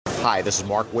Hi, this is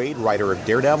Mark Waid, writer of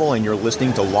Daredevil, and you're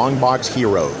listening to Longbox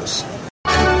Heroes.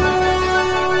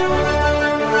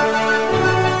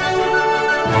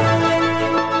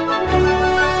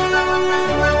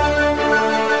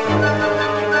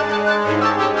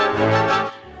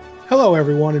 Hello,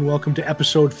 everyone, and welcome to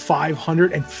episode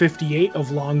 558 of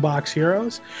Longbox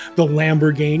Heroes, the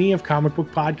Lamborghini of comic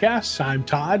book podcasts. I'm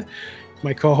Todd,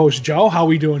 my co-host Joe. How are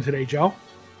we doing today, Joe?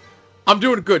 I'm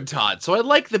doing good, Todd. So I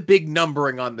like the big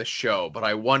numbering on the show, but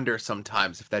I wonder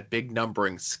sometimes if that big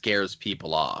numbering scares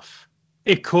people off.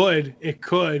 It could.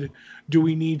 Do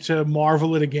we need to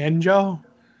marvel it again, Joe?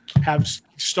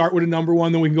 Start with a number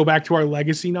one, then we can go back to our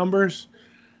legacy numbers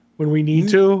when we need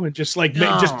to, and just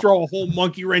just throw a whole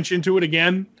monkey wrench into it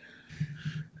again?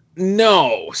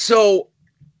 No. So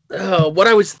what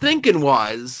I was thinking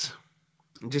was,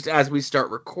 just as we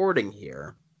start recording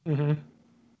here,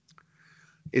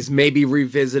 is maybe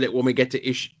revisit it when we get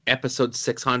to episode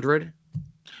 600.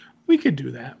 We could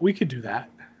do that.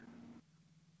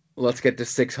 Let's get to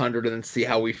 600 and then see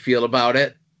how we feel about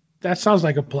it. That sounds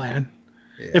like a plan.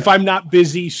 Yeah. If I'm not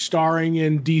busy starring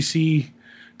in DC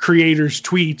creators'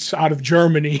 tweets out of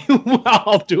Germany,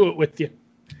 I'll do it with you.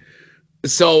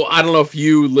 So I don't know if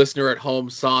you, listener at home,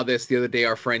 saw this the other day.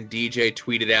 Our friend DJ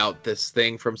tweeted out this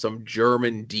thing from some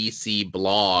German DC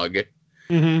blog,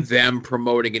 them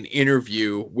promoting an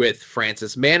interview with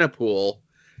Francis Manapul,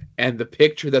 and the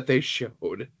picture that they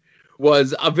showed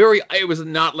was it was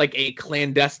not like a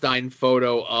clandestine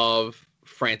photo of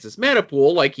Francis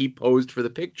Manapul, like he posed for the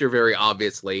picture very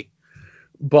obviously,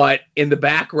 but in the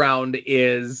background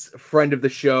is friend of the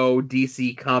show,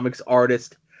 DC Comics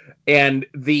artist, and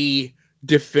the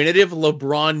definitive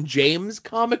LeBron James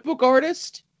comic book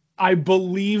artist. I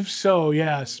believe so,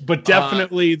 yes. But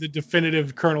definitely the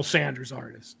definitive Colonel Sanders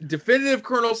artist. Definitive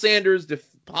Colonel Sanders,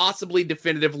 possibly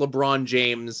definitive LeBron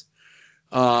James,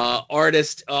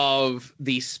 artist of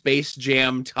the Space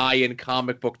Jam tie-in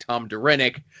comic book Tom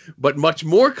Derenick, but much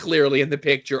more clearly in the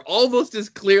picture, almost as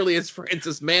clearly as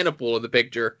Francis Manapul in the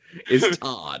picture, is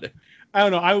Todd. I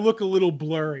don't know. I look a little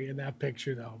blurry in that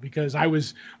picture, though, because I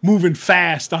was moving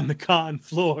fast on the con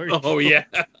floor. Oh, yeah.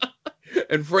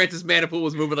 And Francis Manapul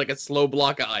was moving like a slow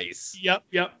block of ice. Yep.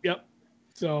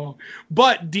 So,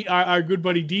 but our good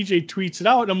buddy DJ tweets it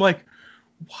out, and I'm like,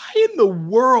 why in the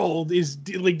world is,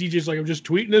 like, DJ's like, I'm just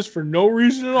tweeting this for no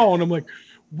reason at all. And I'm like,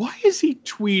 why is he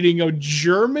tweeting a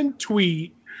German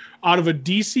tweet out of a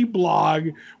DC blog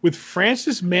with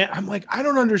Francis I'm like, I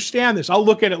don't understand this. I'll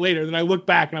look at it later. Then I look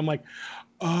back and I'm like,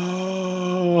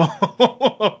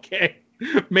 oh, okay.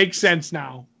 Makes sense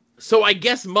now. So I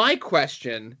guess my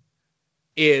question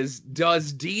is,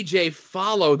 does DJ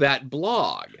follow that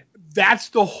blog? That's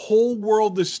the whole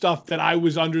world of stuff that I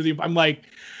was I'm like,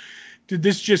 did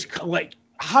this just, like,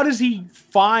 how does he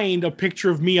find a picture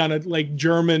of me on a, like,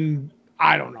 German,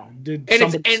 I don't know.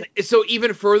 So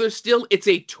even further still, it's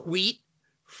a tweet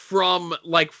from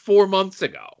like 4 months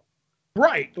ago.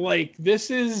 Right. Like, this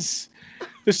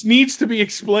needs to be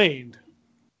explained.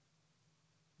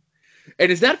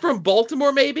 And is that from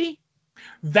Baltimore, maybe?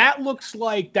 That looks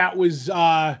like that was,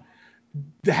 it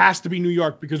has to be New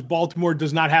York, because Baltimore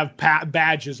does not have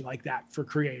badges like that for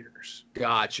creators.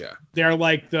 Gotcha. They're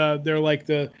like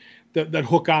the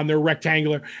hook on, they're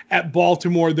rectangular. At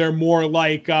Baltimore, they're more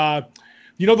like,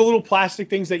 you know, the little plastic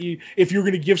things that if you're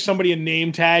going to give somebody a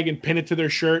name tag and pin it to their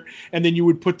shirt, and then you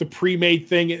would put the pre-made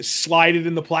thing, slide it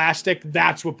in the plastic.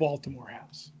 That's what Baltimore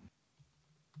has.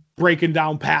 Breaking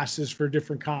down passes for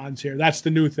different cons here. That's the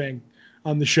new thing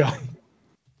on the show.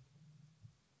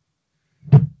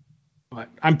 But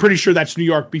I'm pretty sure that's New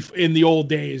York in the old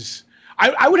days.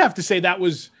 I would have to say that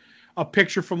was a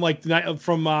picture from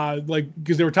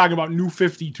because they were talking about New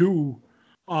 52.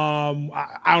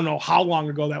 I don't know how long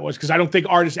ago that was, because I don't think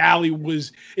Artist Alley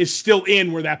is still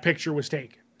in where that picture was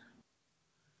taken.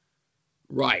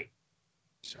 Right.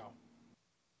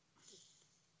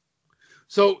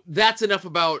 So that's enough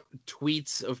about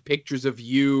tweets of pictures of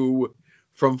you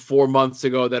from 4 months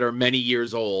ago that are many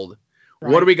years old.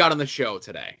 Right. What do we got on the show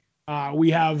today? We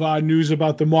have news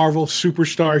about the Marvel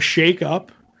Superstar shakeup.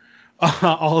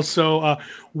 Also,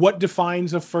 what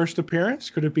defines a first appearance?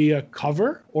 Could it be a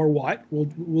cover or what?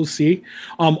 We'll see.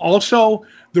 Also,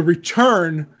 the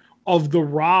return of the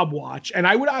Rob Watch, and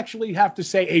I would actually have to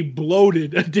say a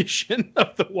bloated edition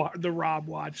of the Rob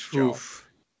Watch show.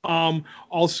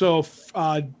 Also,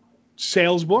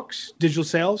 sales books, digital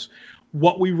sales.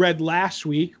 What we read last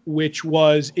week, which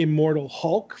was Immortal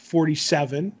Hulk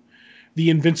 47. The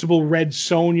Invincible Red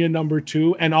Sonja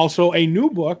 #2, and also a new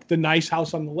book, The Nice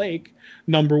House on the Lake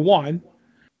 #1.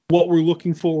 What we're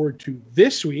looking forward to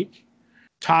this week,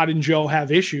 Todd and Joe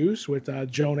have issues with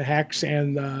Jonah Hex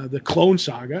and the Clone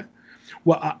Saga.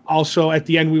 Well, also at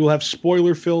the end, we will have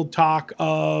spoiler-filled talk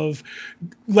of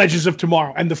Legends of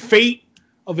Tomorrow and the fate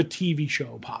of a TV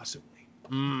show, possibly.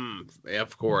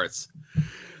 Of course.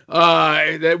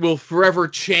 That will forever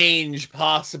change,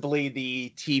 possibly,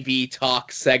 the TV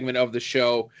talk segment of the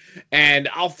show. And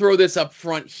I'll throw this up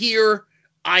front here.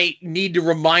 I need to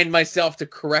remind myself to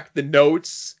correct the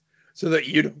notes so that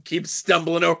you don't keep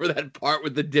stumbling over that part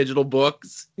with the digital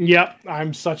books. Yep,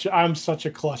 I'm such a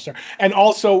cluster. And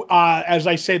also, as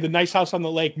I say, The Nice House on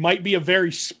the Lake might be a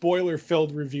very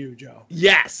spoiler-filled review, Joe.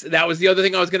 Yes, that was the other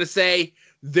thing I was going to say.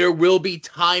 There will be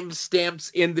timestamps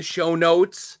in the show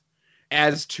notes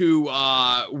as to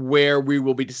where we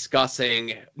will be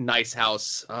discussing Nice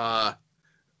House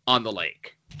on the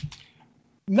Lake.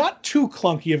 Not too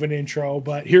clunky of an intro,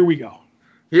 but here we go.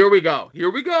 Here we go.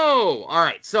 All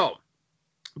right, so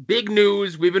big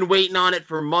news. We've been waiting on it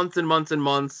for months and months and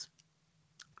months.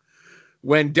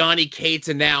 When Donny Cates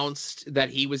announced that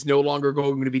he was no longer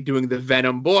going to be doing the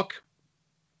Venom book,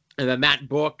 and then that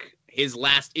book, his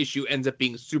last issue, ends up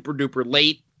being super duper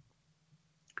late.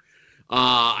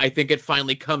 I think it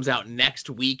finally comes out next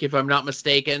week, if I'm not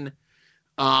mistaken.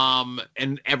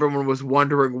 And everyone was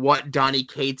wondering what Donny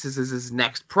Cates' his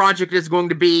next project is going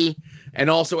to be. And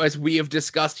also, as we have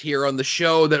discussed here on the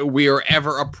show, that we are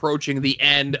ever approaching the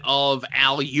end of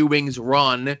Al Ewing's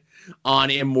run on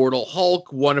Immortal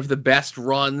Hulk, one of the best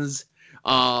runs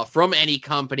from any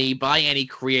company, by any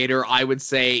creator, I would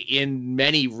say, in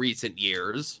many recent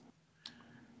years.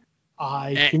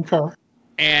 I concur.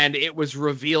 And it was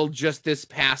revealed just this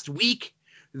past week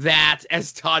that,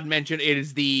 as Todd mentioned, it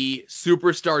is the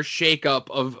superstar shakeup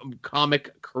of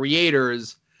comic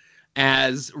creators.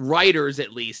 As writers,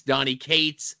 at least, Donny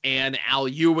Cates and Al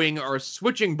Ewing are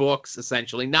switching books,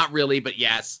 essentially. Not really, but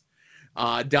yes.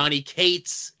 Donny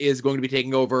Cates is going to be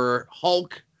taking over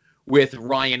Hulk with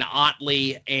Ryan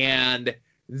Ottley. And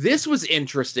this was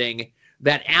interesting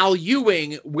that Al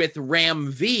Ewing with Ram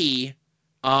V,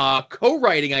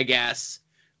 co-writing, I guess,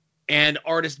 and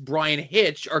artist Brian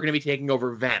Hitch are going to be taking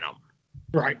over Venom.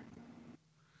 Right.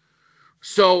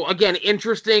 So, again,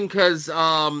 interesting because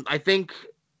I think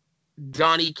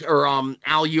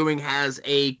Al Ewing has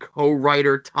a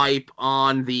co-writer type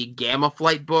on the Gamma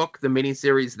Flight book, the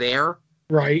miniseries there.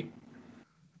 Right.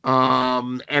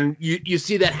 And you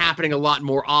see that happening a lot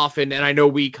more often, and I know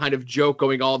we kind of joke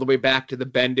going all the way back to the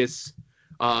Bendis,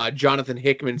 Jonathan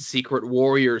Hickman Secret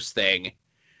Warriors thing.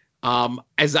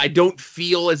 As I don't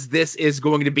feel as this is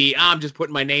going to be, I'm just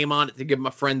putting my name on it to give my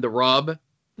friend the rub.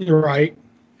 Right.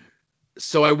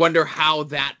 So I wonder how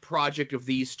that project of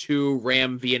these two,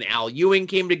 Ram V and Al Ewing,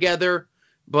 came together.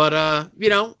 But,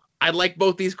 I like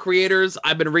both these creators.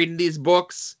 I've been reading these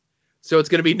books. So it's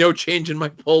going to be no change in my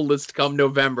pull list come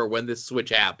November when this switch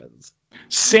happens.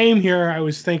 Same here. I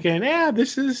was thinking,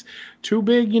 this is too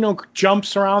big,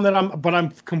 jumps around but I'm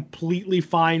completely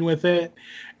fine with it.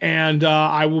 And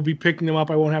I will be picking them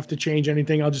up. I won't have to change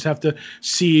anything. I'll just have to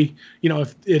see,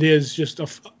 if it is just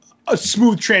a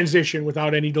smooth transition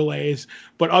without any delays.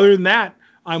 But other than that,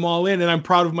 I'm all in, and I'm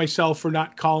proud of myself for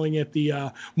not calling it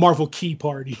the Marvel Key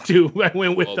Party, too. I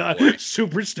went with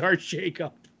Superstar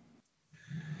Shakeup.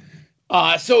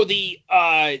 So the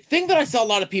thing that I saw a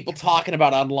lot of people talking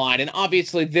about online, and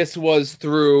obviously this was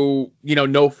through,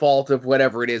 no fault of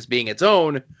whatever it is being its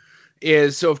own,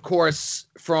 is, so of course,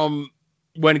 from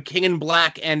when King in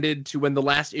Black ended to when the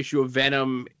last issue of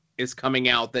Venom is coming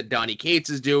out that Donny Cates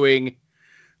is doing,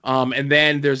 and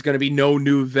then there's going to be no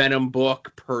new Venom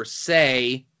book per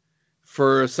se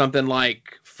for something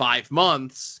like 5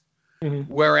 months,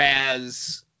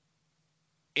 whereas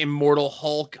Immortal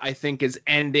Hulk, I think, is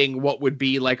ending what would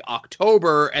be like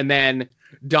October, and then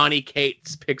Donny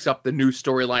Cates picks up the new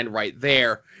storyline right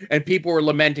there. And people were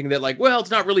lamenting that, like, well,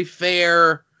 it's not really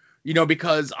fair,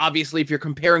 because obviously if you're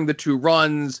comparing the two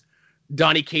runs,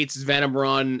 Donny Cates' Venom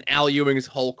run, Al Ewing's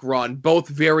Hulk run, both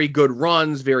very good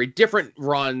runs, very different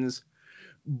runs,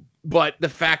 but the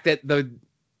fact that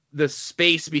the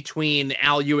space between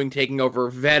Al Ewing taking over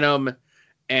Venom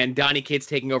and Donny Cates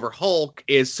taking over Hulk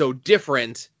is so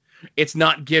different, it's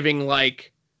not giving,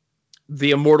 like,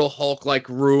 the Immortal Hulk, like,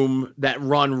 room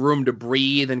to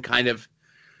breathe and kind of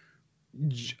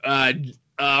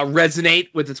resonate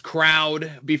with its crowd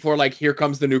before, like, here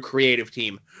comes the new creative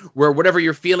team. Where whatever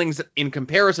your feelings in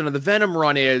comparison to the Venom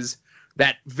run is,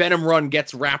 that Venom run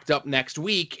gets wrapped up next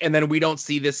week, and then we don't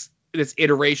see this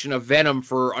iteration of Venom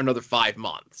for another 5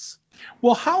 months.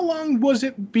 Well, how long was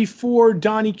it before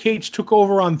Donny Cates took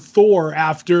over on Thor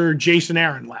after Jason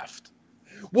Aaron left?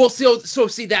 Well, so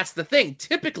see, that's the thing.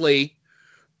 Typically,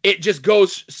 it just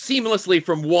goes seamlessly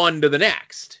from one to the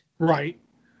next. Right.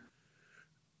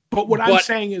 But what I'm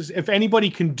saying is, if anybody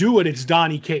can do it, it's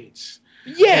Donny Cates.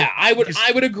 Yeah, I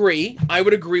would agree. I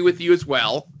would agree with you as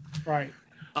well. Right.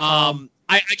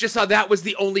 I just saw that was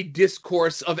the only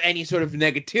discourse of any sort of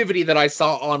negativity that I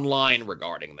saw online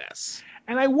regarding this.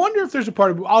 And I wonder if there's a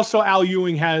part of also Al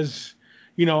Ewing has,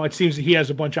 it seems that he has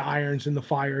a bunch of irons in the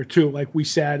fire too, like we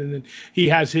said, and then he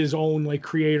has his own like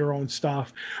creator-owned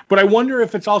stuff. But I wonder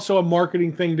if it's also a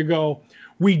marketing thing to go,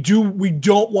 we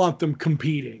don't want them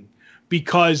competing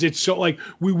because it's so like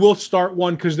we will start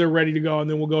one because they're ready to go and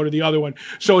then we'll go to the other one.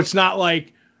 So it's not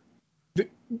like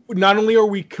not only are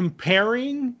we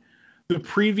comparing the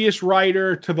previous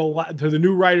writer to the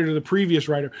new writer to the previous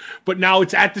writer, but now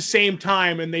it's at the same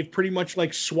time and they've pretty much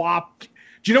like swapped.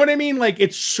 Do you know what I mean? Like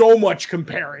it's so much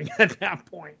comparing at that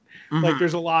point. Mm-hmm. Like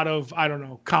there's a lot of, I don't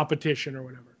know, competition or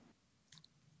whatever.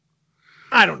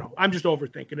 I don't know. I'm just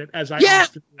overthinking it as I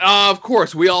often do. Of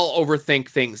course, we all overthink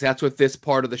things. That's what this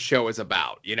part of the show is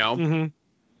about, Mm-hmm.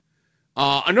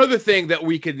 Another thing that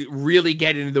we could really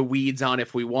get into the weeds on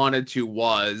if we wanted to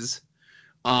was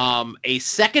a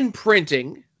second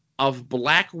printing of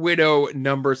Black Widow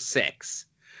 #6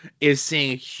 is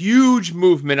seeing a huge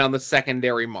movement on the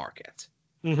secondary market.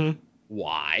 Mm-hmm.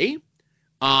 Why?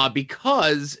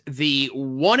 Because the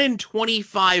 1 in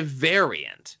 25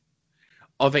 variant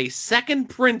of a second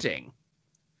printing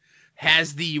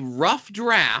has the rough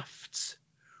drafts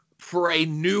for a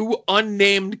new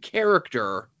unnamed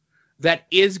character that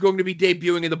is going to be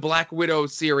debuting in the Black Widow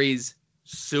series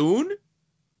soon.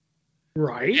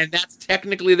 Right. And that's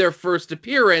technically their first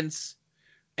appearance,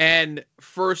 and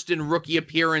first and rookie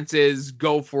appearances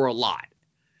go for a lot.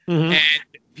 Mm-hmm.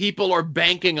 And people are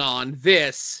banking on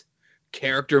this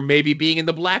character maybe being in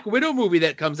the Black Widow movie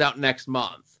that comes out next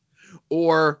month.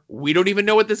 Or we don't even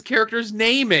know what this character's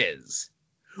name is.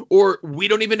 Or we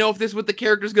don't even know if this is what the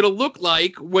character's going to look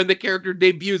like when the character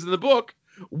debuts in the book,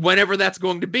 whenever that's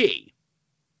going to be.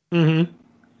 Mm-hmm.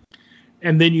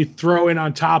 And then you throw in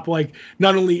on top, like,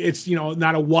 not only it's,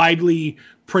 not a widely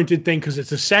printed thing because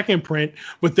it's a second print,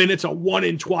 but then it's a 1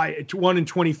 in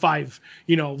 25,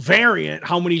 variant.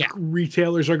 How many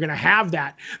retailers are going to have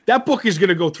that? That book is going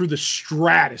to go through the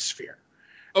stratosphere.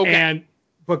 Okay.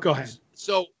 But go ahead.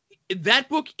 So that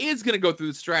book is going to go through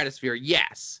the stratosphere,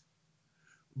 yes.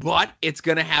 But it's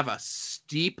going to have a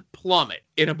steep plummet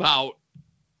in about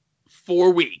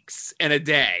 4 weeks and a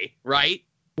day, right?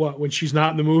 What, when she's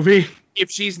not in the movie? If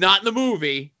she's not in the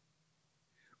movie,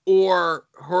 or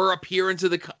her appearance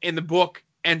in the book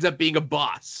ends up being a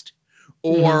bust,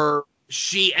 or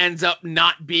she ends up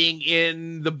not being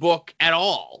in the book at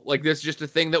all. Like, this is just a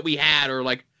thing that we had, or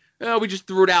like, we just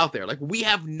threw it out there. Like, we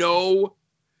have no,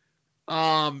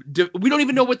 we don't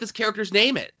even know what this character's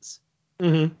name is.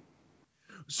 Mm-hmm.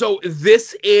 So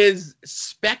this is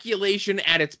speculation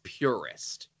at its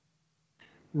purest.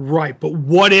 Right, but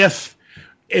what if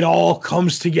it all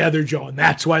comes together, Joe, and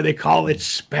that's why they call it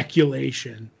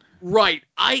speculation. Right.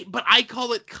 But I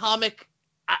call it comic.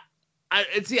 I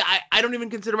don't even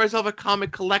consider myself a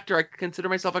comic collector. I consider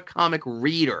myself a comic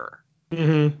reader.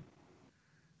 Mm-hmm.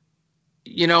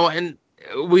 And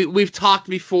we've talked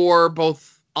before,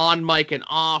 both on mic and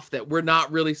off, that we're not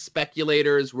really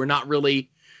speculators. We're not really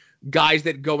guys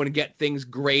that go and get things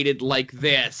graded like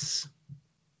this.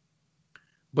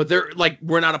 But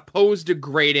we're not opposed to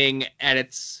grading at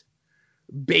its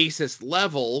basis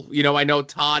level. I know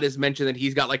Todd has mentioned that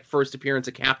he's got like first appearance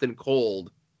of Captain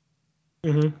Cold.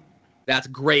 Mm-hmm. That's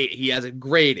great. He has it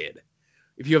graded.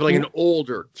 If you have like an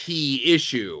older key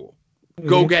issue,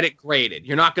 go get it graded.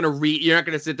 You're not going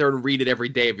to sit there and read it every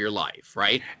day of your life,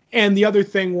 right? And the other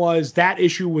thing was that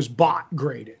issue was bot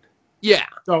graded. Yeah.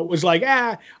 So it was like,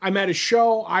 I'm at a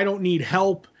show. I don't need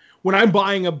help. When I'm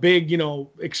buying a big,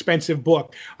 expensive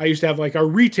book, I used to have like our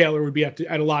retailer would be at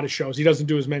a lot of shows. He doesn't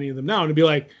do as many of them now. And it'd be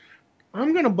like,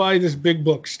 I'm going to buy this big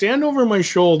book. Stand over my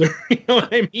shoulder, you know what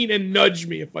I mean? And nudge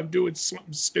me if I'm doing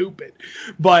something stupid.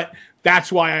 But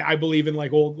that's why I believe in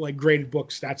like old, like graded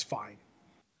books. That's fine.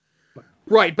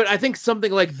 Right. But I think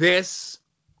something like this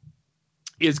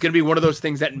is going to be one of those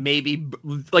things that maybe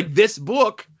like this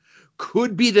book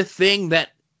could be the thing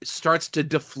that starts to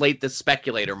deflate the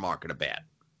speculator market a bit.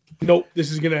 Nope,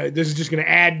 this is just gonna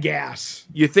add gas.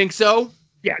 You think so?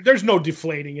 Yeah, there's no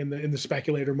deflating in the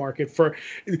speculator market. For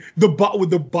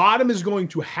the bottom is going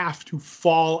to have to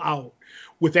fall out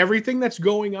with everything that's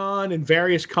going on and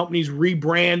various companies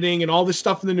rebranding and all this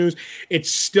stuff in the news.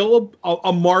 It's still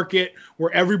a market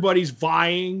where everybody's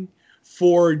vying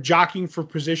for jockeying for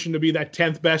position to be that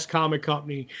 10th best comic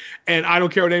company. And I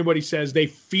don't care what anybody says, they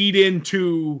feed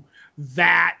into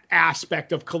that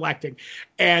aspect of collecting.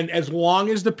 And as long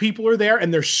as the people are there,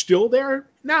 and they're still there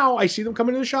now, I see them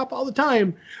coming to the shop all the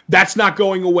time, that's not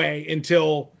going away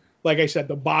until, like I said,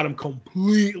 the bottom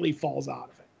completely falls out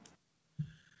of it.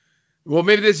 Well,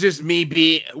 maybe this is just me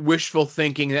being wishful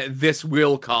thinking that this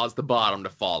will cause the bottom to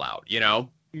fall out, you know?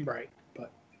 Right.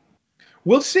 But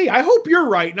we'll see. I hope you're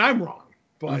right and I'm wrong.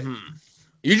 But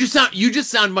you just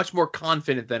sound much more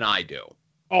confident than I do.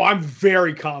 Oh, I'm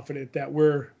very confident that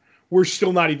we're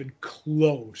still not even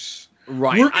close.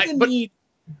 Right.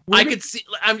 I could see.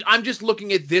 I'm just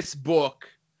looking at this book.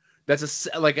 That's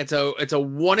it's a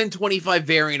 1 in 25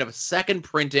 variant of a second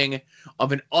printing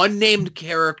of an unnamed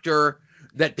character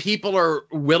that people are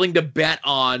willing to bet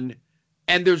on,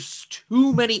 and there's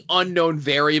too many unknown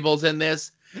variables in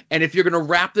this. And if you're going to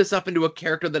wrap this up into a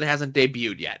character that hasn't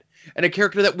debuted yet, and a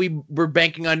character that we're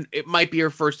banking on, it might be her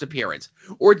first appearance,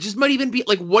 or it just might even be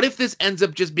like, what if this ends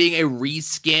up just being a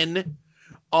reskin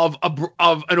of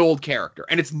an old character,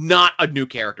 and it's not a new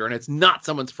character, and it's not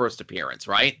someone's first appearance,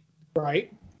 right?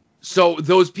 Right. So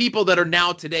those people that are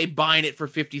now today buying it for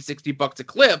 $50-$60 a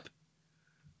clip,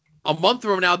 a month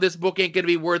from now, this book ain't going to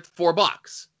be worth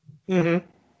 $4. Mm-hmm.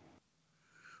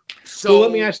 So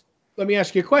let me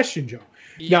ask you a question, Joe.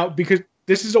 Yeah. Now, because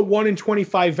this is a 1 in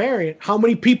 25 variant, how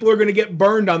many people are going to get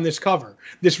burned on this cover?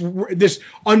 This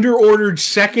underordered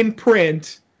second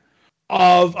print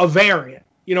of a variant.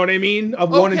 You know what I mean? Of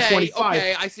 1 in 25.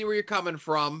 Okay, I see where you're coming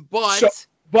from.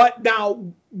 But now,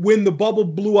 when the bubble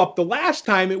blew up the last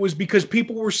time, it was because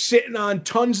people were sitting on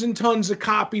tons and tons of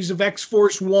copies of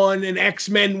X-Force 1 and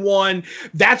X-Men 1.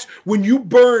 That's when you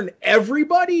burn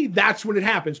everybody, that's when it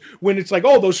happens. When it's like,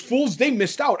 oh, those fools, they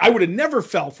missed out. I would have never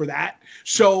fell for that.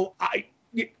 So,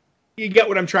 you get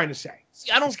what I'm trying to say.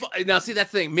 See, that's the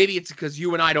thing. Maybe it's because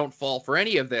you and I don't fall for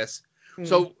any of this.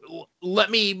 So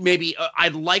let me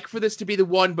I'd like for this to be the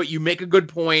one, but you make a good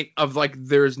point of like,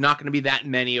 there's not going to be that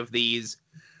many of these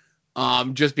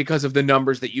just because of the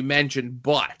numbers that you mentioned.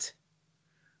 But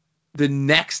the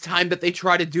next time that they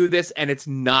try to do this and it's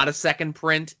not a second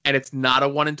print and it's not a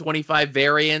 1 in 25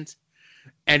 variant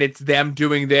and it's them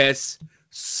doing this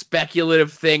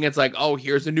speculative thing, it's like, oh,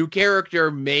 here's a new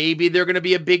character. Maybe they're going to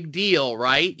be a big deal,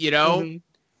 right? You know? Mm-hmm.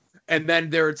 And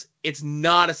then it's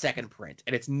not a second print,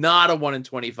 and it's not a 1 in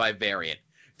 25 variant.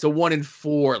 It's a 1 in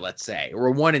 4, let's say, or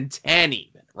a 1 in 10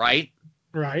 even, right?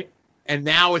 Right. And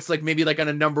now it's like maybe like on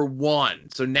a number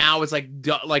 1. So now it's like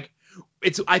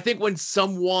it's. I think when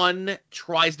someone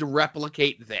tries to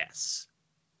replicate this,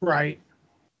 right,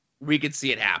 we could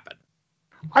see it happen.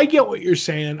 I get what you're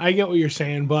saying,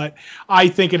 but I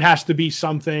think it has to be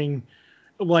something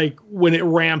like when it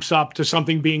ramps up to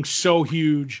something being so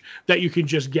huge that you can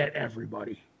just get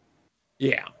everybody.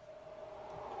 Yeah.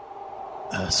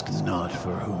 Ask not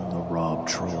for whom the Rob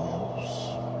trolls.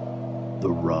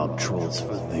 The Rob trolls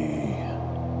for thee.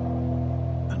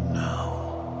 And now,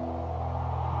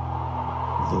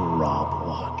 the Rob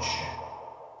Watch.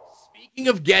 Speaking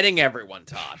of getting everyone,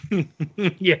 Todd.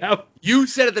 Yeah. You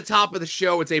said at the top of the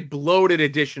show it's a bloated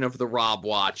edition of the Rob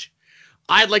Watch.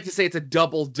 I'd like to say it's a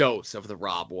double dose of the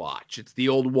Rob Watch. It's the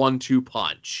old 1-2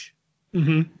 punch.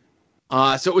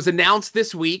 Mm-hmm. So it was announced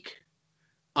this week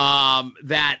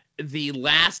that the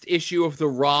last issue of the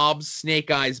Rob's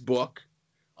Snake Eyes book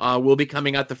will be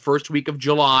coming out the first week of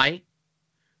July,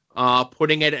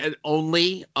 putting it at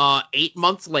only 8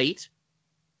 months late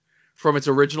from its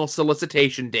original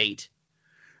solicitation date.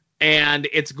 And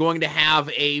it's going to have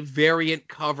a variant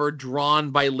cover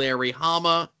drawn by Larry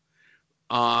Hama,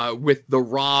 with the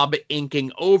Rob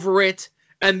inking over it.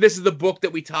 And this is the book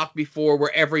that we talked before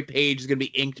where every page is going to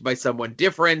be inked by someone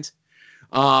different.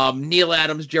 Neil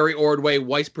Adams, Jerry Ordway,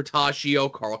 Weiss Portacio,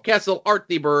 Carl Kessel, Art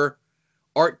DeBear,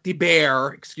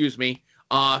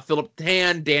 Philip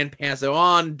Tan, Dan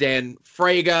Pazuan, Dan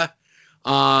Fraga,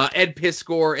 Ed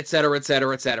Piskor,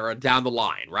 etc., down the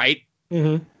line, right?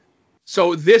 Mm-hmm.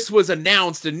 So this was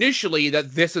announced initially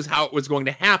that this is how it was going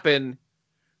to happen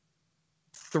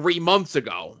 3 months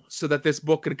ago, so that this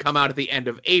book could come out at the end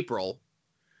of April.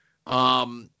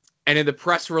 And in the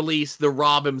press release, the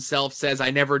Rob himself says,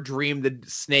 I never dreamed the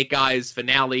Snake Eyes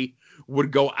finale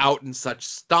would go out in such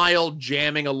style,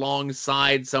 jamming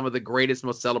alongside some of the greatest,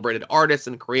 most celebrated artists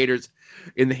and creators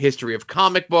in the history of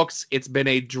comic books. It's been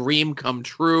a dream come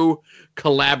true,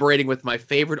 collaborating with my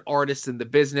favorite artists in the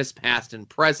business, past and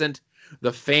present.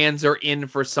 The fans are in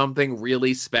for something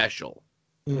really special.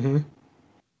 Mm-hmm.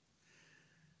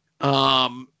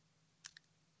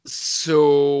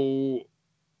 So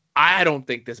I don't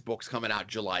think this book's coming out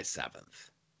July 7th.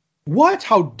 What?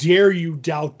 How dare you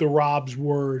doubt the Rob's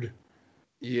word?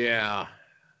 Yeah.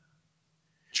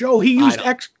 Joe, he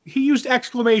used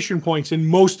exclamation points in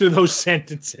most of those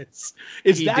sentences.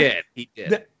 He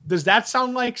did. Does that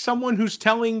sound like someone who's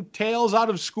telling tales out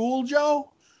of school,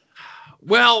 Joe?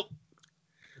 Well,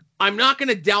 I'm not going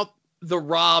to doubt the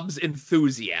Rob's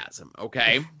enthusiasm,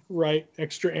 okay? Right.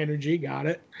 Extra energy. Got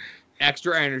it.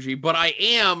 Extra energy. But I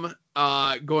am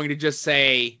going to just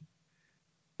say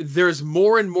there's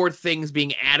more and more things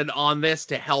being added on this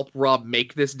to help Rob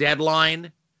make this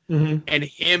deadline. Mm-hmm. And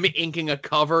him inking a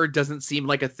cover doesn't seem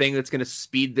like a thing that's going to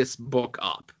speed this book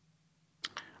up.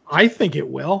 I think it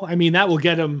will. I mean, that will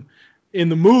get him in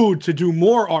the mood to do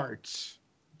more arts,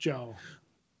 Joe.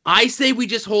 I say we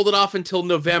just hold it off until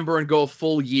November and go a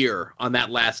full year on that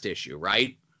last issue,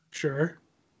 right? Sure.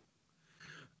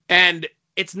 And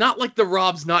it's not like the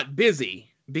Rob's not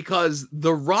busy, because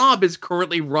the Rob is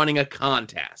currently running a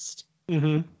contest.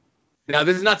 Mm-hmm. Now,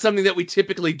 this is not something that we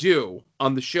typically do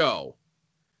on the show,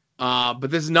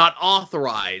 but this is not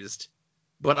authorized.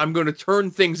 But I'm going to turn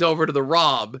things over to the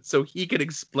Rob so he can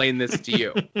explain this to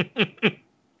you.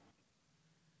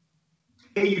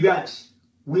 Hey, you guys.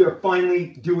 We are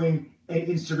finally doing an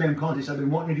Instagram contest. I've been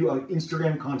wanting to do an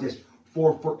Instagram contest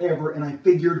for forever, and I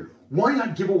figured, why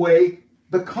not give away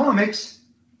the comics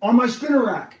on my spinner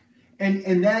rack?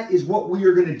 And that is what we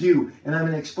are going to do. And I'm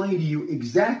going to explain to you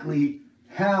exactly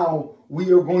how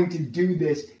we are going to do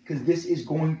this, because this is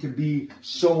going to be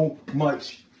so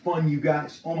much fun, you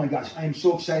guys. Oh my gosh, I am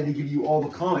so excited to give you all the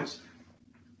comics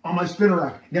on my spinner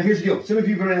rack. Now here's the deal. Some of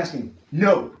you have been asking,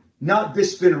 no, not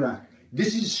this spinner rack.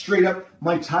 This is straight up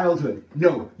my childhood.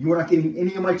 No, you are not getting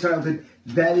any of my childhood.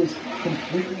 That is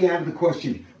completely out of the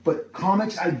question. But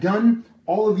comics, I've done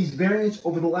all of these variants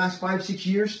over the last 5-6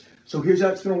 years. So here's how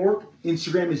it's going to work.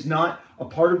 Instagram is not a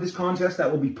part of this contest. That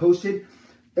will be posted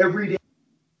every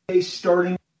day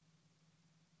starting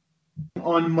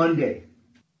on Monday.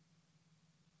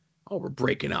 Oh, we're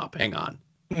breaking up. Hang on.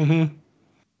 Mm-hmm.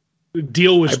 The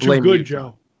deal was too good,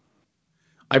 Joe.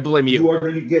 I blame you. You are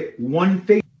going to get one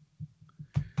face.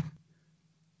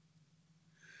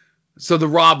 So the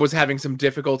Rob was having some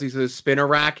difficulties with his spinner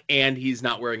rack, and he's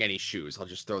not wearing any shoes. I'll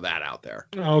just throw that out there.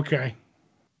 Okay.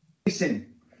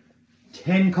 Listen,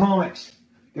 10 comics.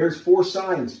 There's 4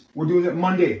 sides. We're doing it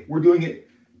Monday. We're doing it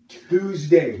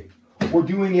Tuesday. We're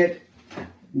doing it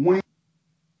Wednesday.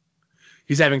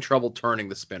 He's having trouble turning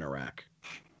the spinner rack.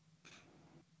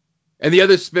 And the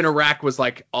other spinner rack was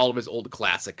like all of his old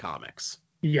classic comics.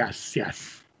 Yes,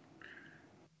 yes.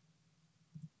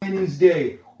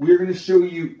 Wednesday, we're going to show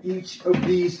you each of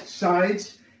these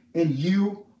sides, and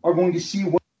you are going to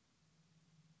see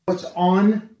what's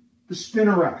on the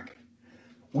spinner rack.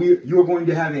 You're going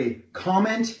to have a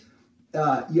comment.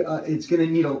 It's going to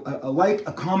need a like,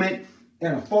 a comment,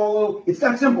 and a follow. It's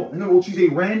that simple. And then we'll choose a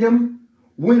random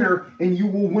winner, and you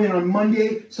will win on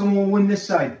Monday. Someone will win this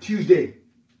side. Tuesday,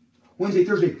 Wednesday,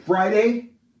 Thursday,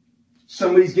 Friday,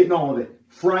 somebody's getting all of it.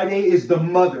 Friday is the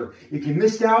mother. If you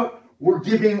missed out, we're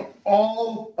giving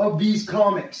all of these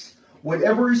comics.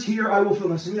 Whatever is here, I will fill.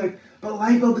 Now, some of you are like, but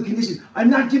life of the condition. I'm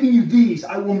not giving you these.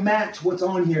 I will match what's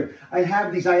on here. I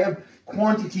have these. I have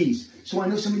quantities. So I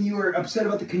know some of you are upset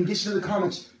about the condition of the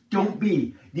comics. Don't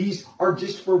be. These are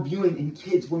just for viewing. And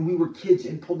kids, when we were kids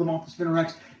and pulled them off the spinner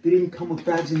racks, they didn't come with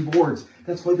bags and boards.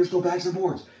 That's why there's no bags and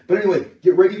boards. But anyway,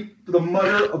 get ready for the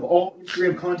mother of all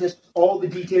Instagram contests. All the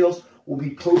details will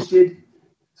be posted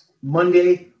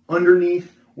Monday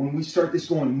underneath when we start this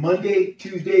going. Monday,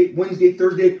 Tuesday, Wednesday,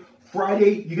 Thursday,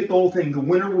 Friday, you get the whole thing. The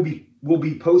winner will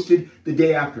be posted the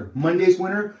day after. Monday's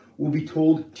winner will be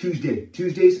told Tuesday.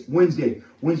 Tuesday's Wednesday.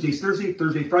 Wednesday's Thursday.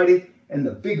 Thursday, Friday. And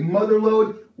the big mother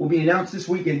load will be announced this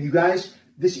weekend. You guys,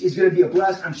 this is going to be a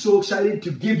blast. I'm so excited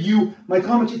to give you my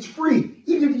comics. It's free.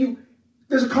 Even if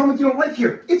there's a comic you don't like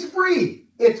here, it's free.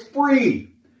 It's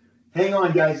free. Hang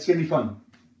on, guys. It's going to be fun.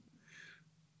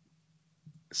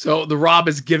 So the Rob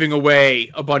is giving away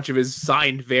a bunch of his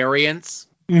signed variants.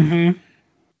 Mm-hmm.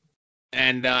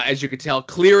 And as you could tell,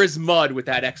 clear as mud with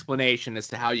that explanation as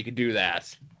to how you could do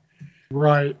that.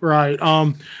 Right.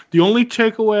 The only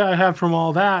takeaway I have from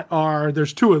all that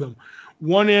there's 2 of them.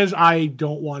 One is I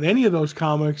don't want any of those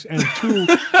comics, and 2,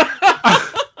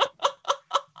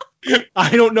 I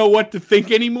don't know what to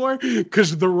think anymore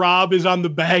because the Rob is on the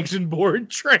bags and board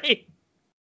train.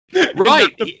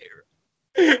 Right.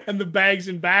 And the bags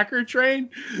and backer train.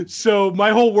 So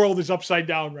my whole world is upside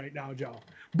down right now, Joe.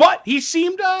 But he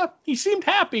seemed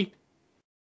happy.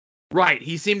 Right.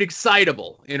 He seemed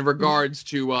excitable in regards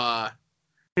to what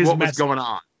was going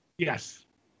on. Yes.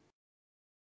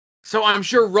 So I'm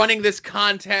sure running this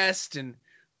contest and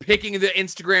picking the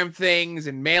Instagram things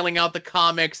and mailing out the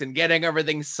comics and getting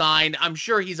everything signed, I'm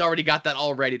sure he's already got that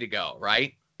all ready to go,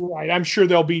 right? Right. I'm sure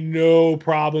there'll be no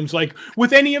problems like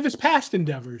with any of his past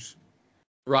endeavors.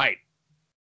 Right.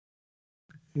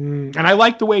 And I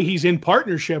like the way he's in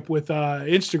partnership with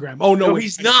Instagram. Oh, no,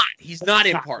 he's not. He's not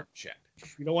in partnership.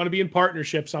 You don't want to be in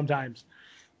partnership sometimes.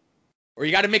 Or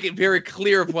you got to make it very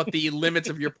clear of what the limits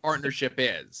of your partnership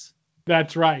is.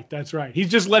 That's right. That's right. He's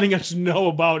just letting us know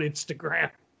about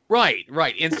Instagram. Right.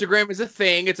 Instagram is a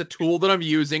thing. It's a tool that I'm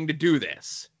using to do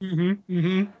this.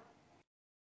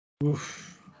 Oof.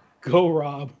 Go,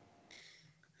 Rob.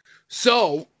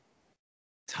 So,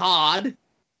 Todd,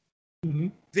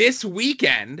 this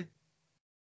weekend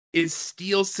is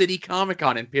Steel City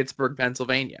Comic-Con in Pittsburgh,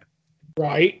 Pennsylvania.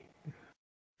 Right.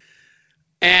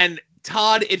 And,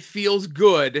 Todd, it feels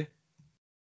good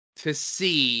to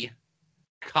see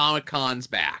Comic-Con's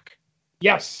back.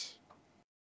 Yes.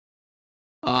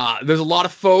 There's a lot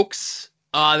of folks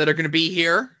that are going to be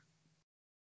here.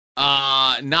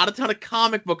 Not a ton of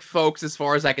comic book folks as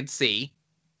far as I can see.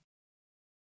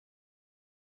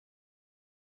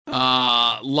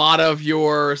 A lot of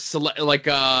your William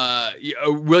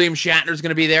Shatner's going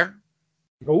to be there.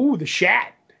 Oh, the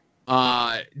Shat.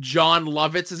 John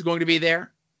Lovitz is going to be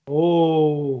there.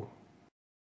 Oh.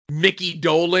 Mickey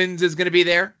Dolenz is going to be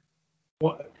there.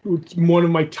 Well, it's one of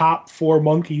my top 4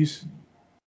 monkeys.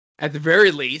 At the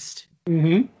very least.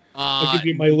 I'll give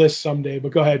you my list someday,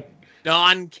 but go ahead.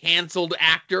 Non-canceled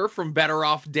actor from Better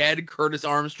Off Dead, Curtis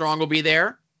Armstrong, will be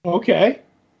there. Okay.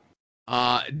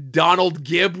 Donald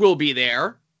Gibb will be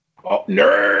there. Oh,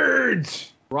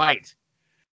 nerds! Right.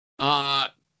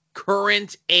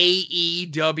 Current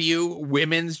AEW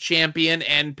Women's Champion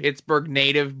and Pittsburgh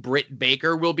native Britt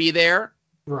Baker will be there.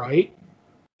 Right.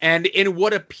 And in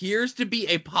what appears to be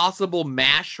a possible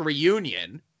MASH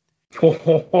reunion,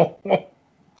 Loretta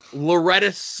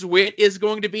Swit is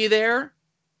going to be there.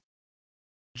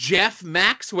 Jeff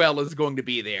Maxwell is going to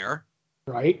be there.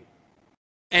 Right.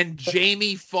 And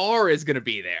Jamie Farr is going to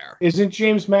be there. Isn't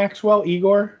James Maxwell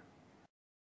Igor?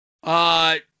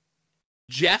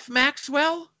 Jeff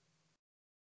Maxwell?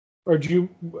 Or did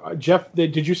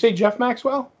you say Jeff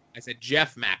Maxwell? I said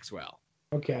Jeff Maxwell.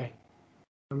 Okay.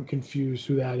 I'm confused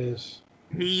who that is.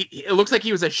 It looks like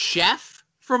he was a chef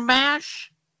from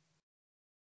MASH.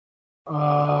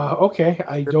 Okay.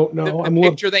 I don't know. The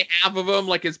picture they have of him,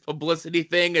 like his publicity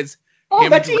thing, is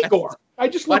that's dressed. Igor. I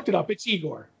just looked it up. It's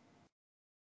Igor.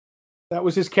 That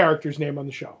was his character's name on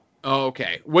the show. Oh,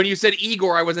 okay. When you said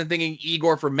Igor, I wasn't thinking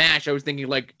Igor from MASH. I was thinking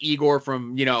like Igor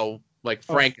from, like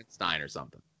Frankenstein or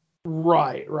something.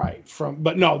 Right.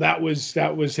 But no, that was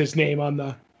his name on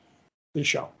the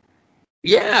show.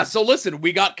 Yeah. So listen,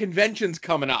 we got conventions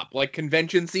coming up. Like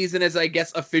convention season has, I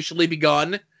guess, officially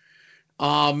begun.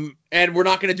 And we're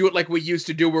not going to do it like we used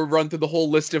to do. We'll run through the whole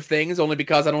list of things, only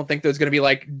because I don't think there's going to be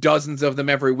like dozens of them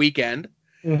every weekend.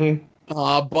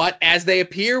 But as they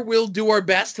appear, we'll do our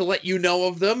best to let you know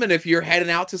of them. And if you're heading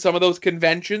out to some of those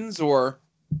conventions, or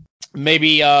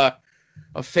maybe a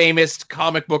famous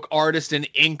comic book artist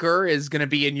and inker is going to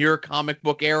be in your comic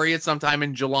book area sometime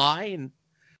in July, and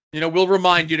we'll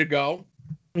remind you to go.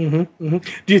 Do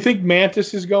you think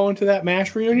Mantis is going to that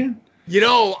MASH reunion?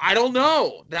 I don't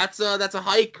know. That's a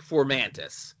hike for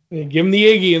Mantis. Yeah, give him the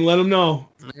Iggy and let him know.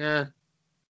 Yeah.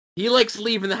 He likes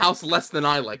leaving the house less than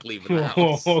I like leaving the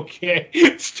house. Okay.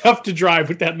 It's tough to drive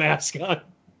with that mask on.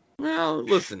 Well,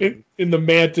 listen. In the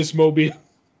Mantis mobile.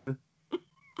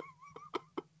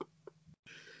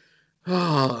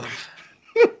 I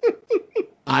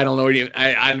don't know.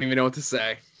 I don't even know what to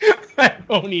say. I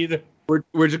don't either.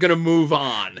 We're just gonna move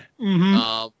on.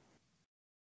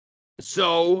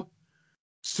 So,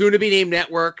 soon to be named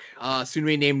network, soon to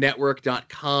be named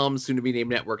network.com, soon to be named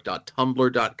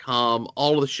network.tumblr.com.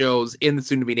 All of the shows in the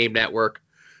soon to be named network,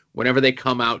 whenever they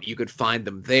come out, you could find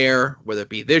them there. Whether it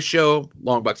be this show,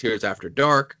 Long Box Heroes After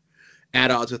Dark,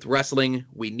 At Odds with Wrestling,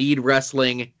 We Need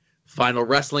Wrestling, Final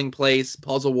Wrestling Place,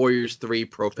 Puzzle Warriors 3,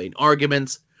 Profane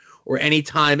Arguments, or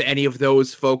anytime any of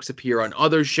those folks appear on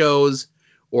other shows,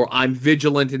 or I'm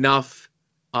vigilant enough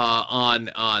on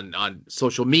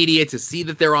social media to see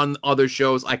that they're on other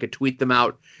shows, I could tweet them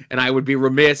out, and I would be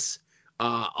remiss.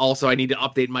 Also, I need to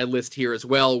update my list here as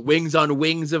well. Wings on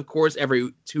Wings, of course,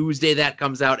 every Tuesday that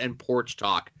comes out, and Porch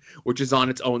Talk, which is on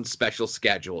its own special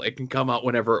schedule. It can come out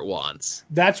whenever it wants.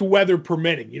 That's weather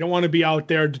permitting. You don't want to be out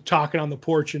there talking on the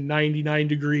porch in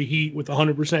 99-degree heat with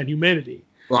 100% humidity.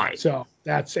 Right. So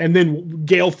and then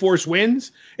gale force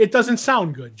winds. It doesn't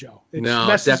sound good, Joe.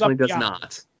 No, it definitely does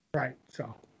not. Right.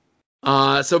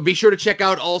 So be sure to check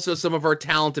out also some of our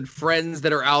talented friends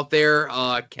that are out there.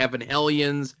 Kevin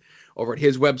Hellions over at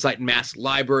his website, Mask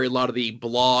Library. A lot of the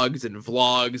blogs and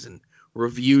vlogs and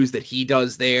reviews that he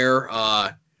does there.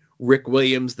 Rick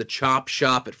Williams, the Chop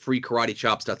Shop at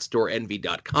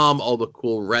freekaratechops.storenvy.com. All the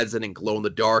cool resin and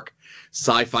glow-in-the-dark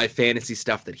sci-fi fantasy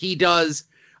stuff that he does.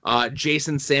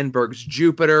 Jason Sandberg's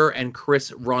Jupiter and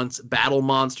Chris Runt's Battle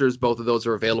Monsters. Both of those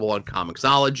are available on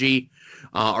Comixology.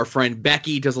 Our friend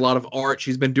Becky does a lot of art.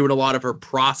 She's been doing a lot of her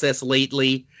process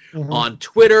lately on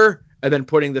Twitter, and then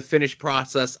putting the finished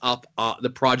process up,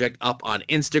 the project up on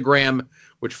Instagram,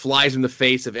 which flies in the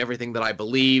face of everything that I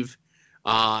believe.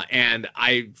 And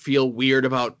I feel weird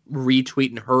about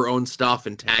retweeting her own stuff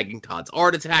and tagging Todd's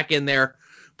Art Attack in there.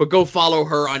 But go follow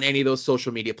her on any of those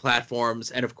social media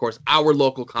platforms. And, of course, our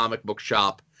local comic book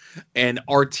shop, an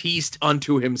artiste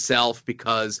unto himself,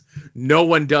 because no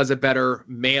one does a better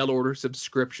mail-order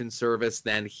subscription service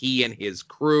than he and his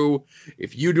crew.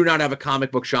 If you do not have a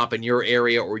comic book shop in your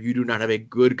area, or you do not have a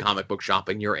good comic book shop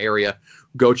in your area,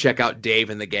 go check out Dave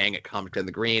and the gang at Comic on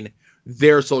the Green.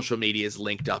 Their social media is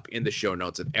linked up in the show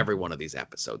notes of every one of these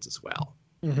episodes as well.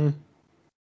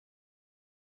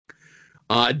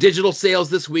 Digital sales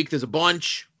this week, there's a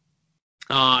bunch.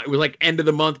 It was like end of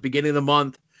the month, beginning of the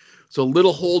month. So a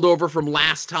little holdover from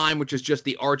last time, which is just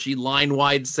the Archie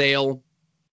line-wide sale.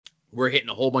 We're hitting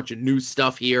a whole bunch of new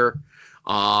stuff here.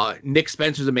 Nick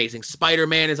Spencer's Amazing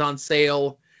Spider-Man is on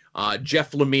sale.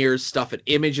 Jeff Lemire's stuff at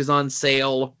Image is on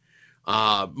sale.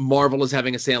 Marvel is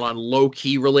having a sale on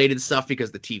low-key related stuff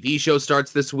because the TV show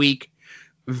starts this week.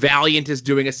 Valiant is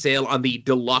doing a sale on the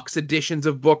deluxe editions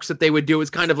of books that they would do.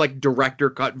 It's kind of like director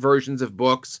cut versions of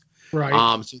books.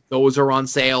 Right. So those are on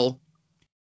sale.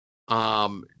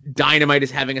 Dynamite is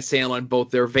having a sale on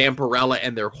both their Vampirella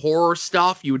and their horror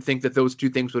stuff. You would think that those two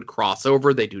things would cross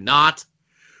over. They do not.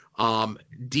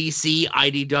 DC,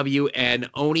 IDW, and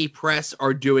Oni Press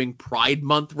are doing Pride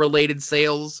Month related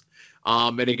sales.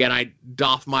 And again, I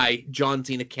doff my John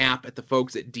Cena cap at the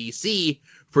folks at DC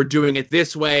for doing it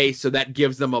this way. So that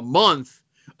gives them a month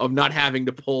of not having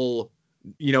to pull,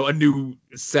 a new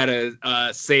set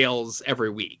of sales every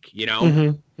week,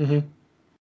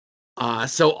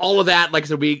 So all of that, like I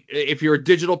said, if you're a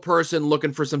digital person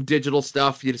looking for some digital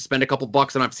stuff, you just spend a couple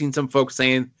bucks. And I've seen some folks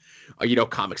saying,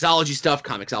 Comixology stuff,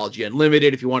 Comixology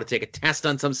Unlimited. If you want to take a test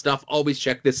on some stuff, always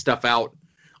check this stuff out.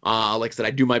 Like I said,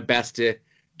 I do my best to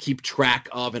keep track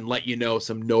of and let you know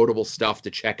some notable stuff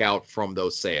to check out from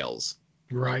those sales.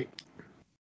 Right.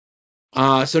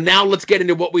 So now let's get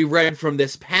into what we read from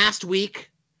this past week.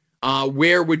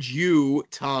 Where would you,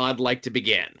 Todd, like to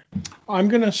begin? I'm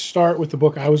going to start with the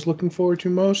book I was looking forward to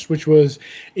most, which was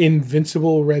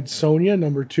Invincible Red Sonja,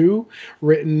 #2,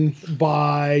 written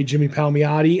by Jimmy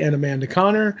Palmiotti and Amanda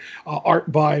Connor, art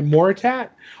by Moritat.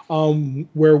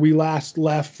 Where we last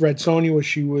left Red Sonja was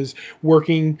she was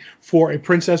working for a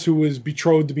princess who was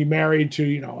betrothed to be married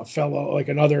to, a fellow, like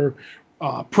another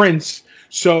prince.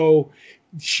 So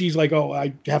she's like, oh,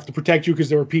 I have to protect you because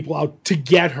there were people out to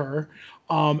get her.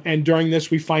 And during this,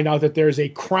 we find out that there's a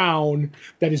crown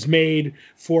that is made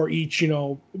for each,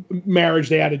 marriage.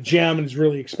 They add a gem and it's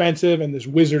really expensive. And this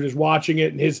wizard is watching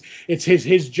it, and it's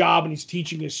his job, and he's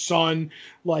teaching his son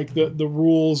like the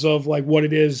rules of like what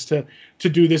it is to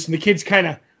do this. And the kid's kind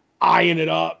of eyeing it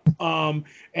up.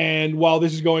 And while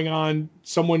this is going on,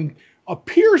 someone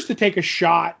appears to take a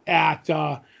shot at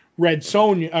Red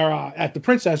Sonja, or at the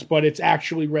princess, but it's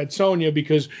actually Red Sonja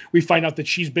because we find out that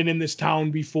she's been in this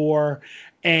town before,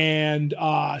 and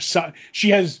so she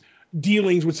has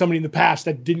dealings with somebody in the past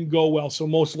that didn't go well. So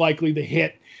most likely the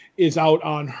hit is out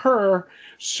on her.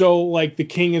 So like the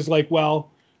king is like, well,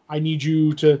 I need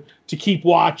you to keep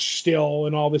watch still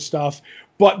and all this stuff.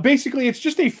 But basically, it's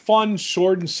just a fun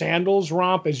sword and sandals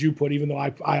romp, as you put, even though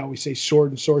I always say sword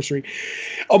and sorcery.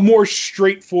 A more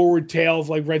straightforward tale of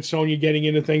like Red Sonja getting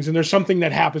into things. And there's something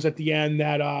that happens at the end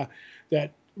that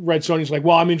Red Sonja's like,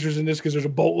 well, I'm interested in this because there's a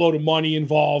boatload of money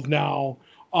involved now.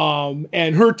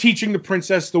 And her teaching the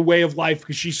princess the way of life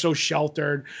because she's so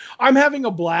sheltered. I'm having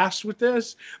a blast with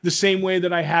this, the same way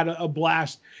that I had a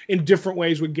blast in different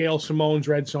ways with Gail Simone's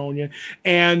Red Sonja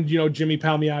and, Jimmy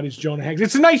Palmiotti's Jonah Hex.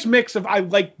 It's a nice mix of, I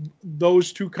like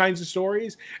those two kinds of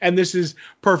stories, and this is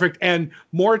perfect. And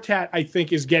Moritat, I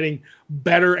think, is getting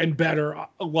better and better,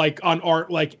 like on art,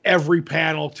 like every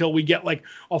panel, till we get like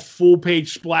a full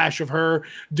page splash of her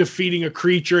defeating a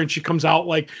creature, and she comes out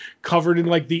like covered in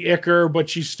like the ichor, but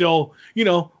she's still,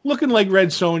 looking like Red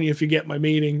Sonja, if you get my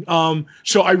meaning.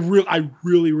 So I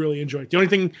really, really enjoy it. The only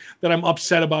thing that I'm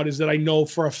upset about is that I know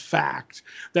for a fact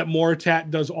that Moritat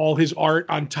does all his art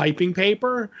on typing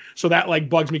paper, so that like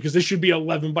bugs me because this should be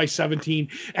 11 by 17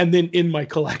 and then in my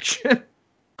collection.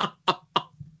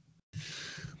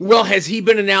 Well, has he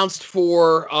been announced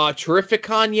for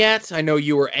Terrificon yet? I know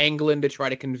you were angling to try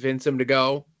to convince him to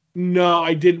go. No,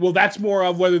 I didn't. Well, that's more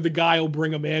of whether the guy will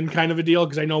bring him in kind of a deal,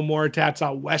 because I know Moritat's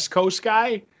a West Coast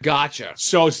guy. Gotcha.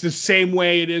 So it's the same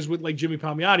way it is with like Jimmy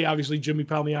Palmiotti. Obviously, Jimmy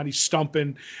Palmiotti's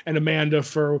stumping and Amanda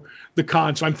for the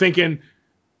con. So I'm thinking,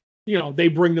 they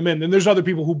bring them in. Then there's other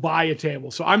people who buy a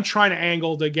table. So I'm trying to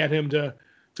angle to get him to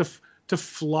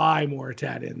fly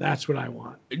Moritat in. That's what I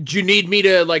want. Do you need me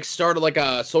to start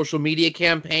a social media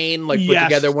campaign, put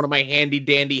together one of my handy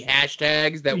dandy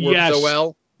hashtags that work so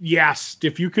well? Yes,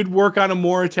 if you could work on a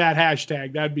Moritat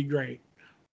hashtag, that'd be great.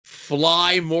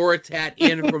 Fly Moritat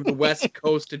in from the West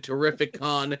Coast to Terrific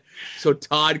Con so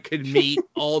Todd could meet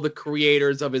all the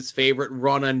creators of his favorite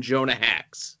run on Jonah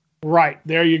Hex. Right,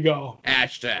 there you go.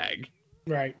 Hashtag.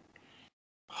 Right.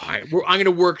 All right, I'm going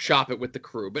to workshop it with the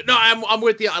crew. But no, I'm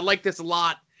with you. I like this a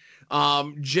lot.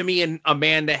 Jimmy and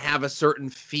Amanda have a certain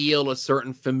feel, a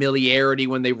certain familiarity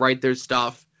when they write their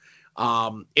stuff.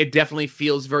 It definitely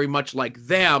feels very much like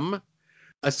them,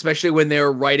 especially when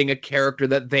they're writing a character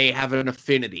that they have an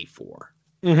affinity for.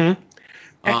 Mm-hmm.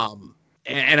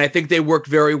 And I think they work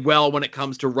very well when it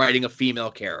comes to writing a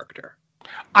female character.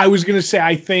 I was going to say,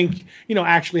 I think,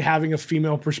 actually having a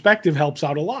female perspective helps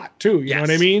out a lot too. You know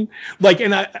what I mean?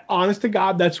 Honest to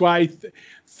God, that's why I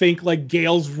think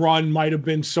Gail's run might have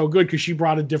been so good, because she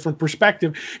brought a different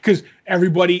perspective, because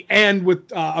everybody, and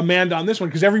with Amanda on this one,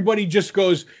 because everybody just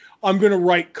goes, I'm going to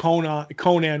write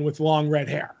Conan with long red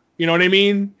hair. You know what I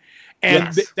mean?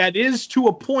 And that is, to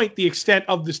a point, the extent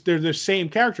of this. They're the same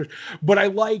characters. But I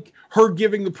like her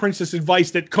giving the princess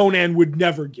advice that Conan would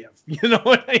never give. You know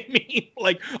what I mean?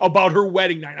 About her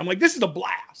wedding night. I'm like, this is a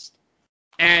blast.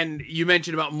 And you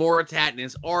mentioned about Moritat and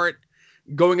his art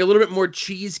going a little bit more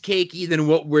cheesecakey than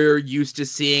what we're used to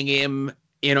seeing him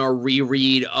in our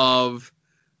reread of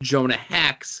Jonah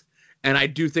Hex. And I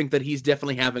do think that he's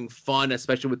definitely having fun,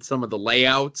 especially with some of the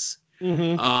layouts.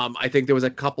 Mm-hmm. I think there was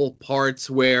a couple parts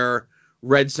where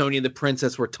Red Sonja and the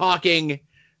princess were talking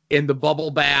in the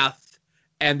bubble bath,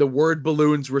 and the word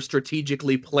balloons were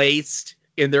strategically placed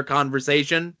in their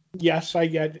conversation. Yes, I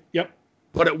get it. Yep.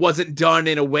 But it wasn't done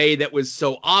in a way that was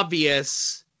so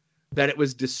obvious that it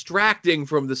was distracting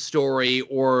from the story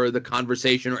or the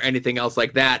conversation or anything else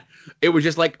like that. It was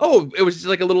just it was just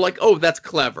a little that's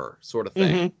clever sort of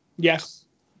thing. Mm-hmm. Yes.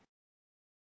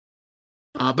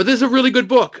 But this is a really good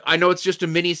book. I know it's just a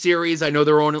mini series. I know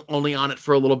they're only on it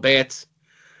for a little bit.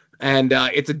 And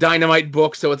it's a Dynamite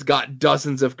book, so it's got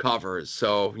dozens of covers.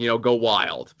 So, go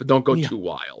wild, but don't go too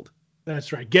wild.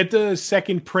 That's right. Get the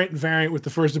second print variant with the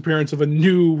first appearance of a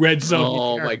new Red Sonja.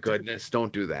 Oh, my goodness.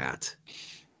 Don't do that.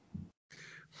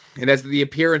 And as the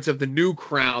appearance of the new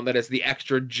crown that has the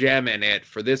extra gem in it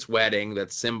for this wedding,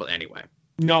 that's symbol. Anyway.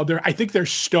 No, I think they're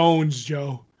stones,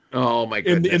 Joe. Oh, my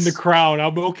goodness. In the crown.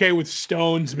 I'll be okay with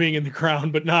stones being in the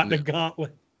crown, but not in the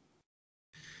gauntlet.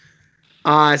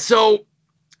 So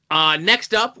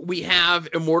next up, we have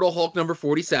Immortal Hulk number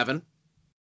 47.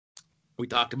 We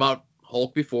talked about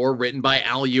Hulk before, written by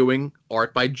Al Ewing,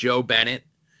 art by Joe Bennett.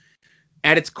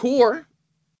 At its core,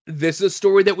 this is a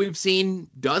story that we've seen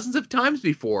dozens of times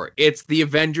before. It's the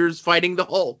Avengers fighting the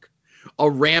Hulk, a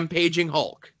rampaging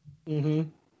Hulk. Mm-hmm.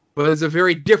 But it's a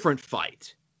very different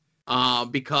fight.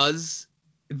 Because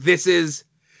this is,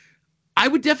 I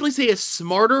would definitely say, a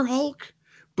smarter Hulk,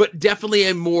 but definitely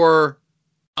a more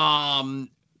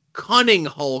cunning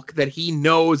Hulk, that he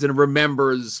knows and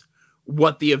remembers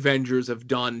what the Avengers have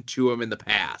done to him in the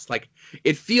past.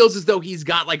 It feels as though he's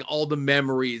got all the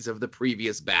memories of the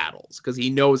previous battles, because he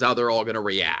knows how they're all going to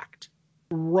react.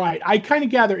 Right. I kind of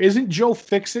gather, isn't Joe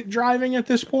Fixit driving at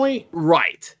this point?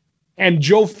 Right. And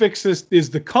Joe Fixit is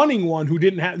the cunning one who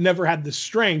never had the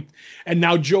strength, and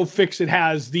now Joe Fixit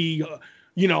has the,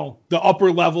 the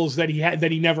upper levels that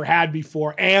he never had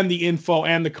before, and the info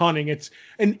and the cunning. It's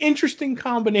an interesting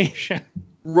combination.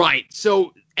 Right.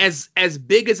 So as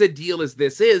big as a deal as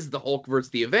this is, the Hulk versus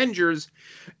the Avengers,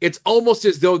 it's almost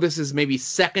as though this is maybe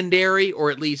secondary or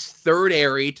at least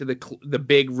third-ary to the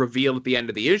big reveal at the end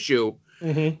of the issue.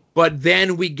 Mm-hmm. But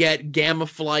then we get Gamma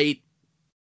Flight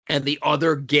and the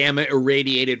other gamma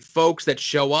irradiated folks that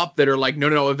show up that are like,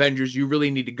 no, Avengers, you really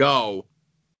need to go.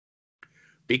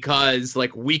 Because,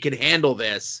 we can handle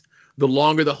this. The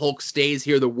longer the Hulk stays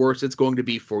here, the worse it's going to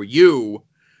be for you.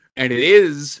 And it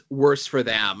is worse for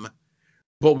them.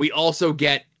 But we also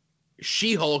get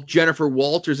She-Hulk, Jennifer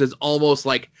Walters, as almost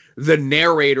the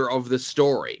narrator of the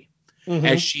story. Mm-hmm.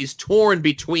 As she's torn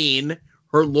between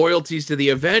her loyalties to the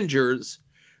Avengers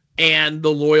and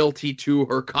the loyalty to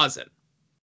her cousin.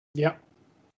 Yep.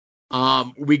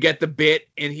 We get the bit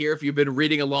in here, if you've been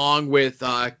reading along, with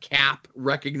Cap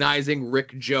recognizing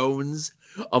Rick Jones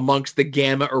amongst the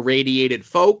gamma irradiated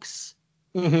folks.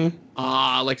 Mm-hmm.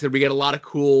 Like I said, we get a lot of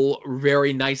cool,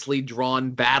 very nicely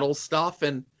drawn battle stuff.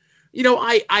 And, you know,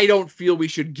 I don't feel we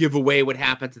should give away what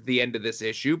happens at the end of this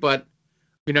issue, but,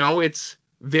 you know, it's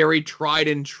very tried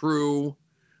and true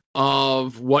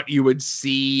of what you would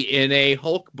see in a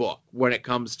Hulk book when it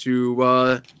comes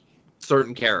to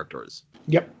certain characters.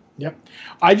 Yep.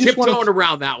 I just tiptoeing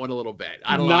around that one a little bit.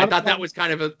 I don't know. I thought that was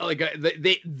kind of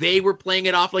they were playing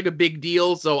it off like a big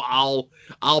deal, so I'll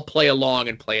play along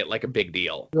and play it like a big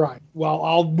deal. Right. Well,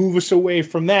 I'll move us away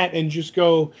from that and just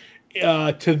go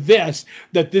to this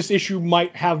issue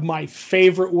might have my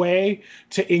favorite way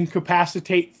to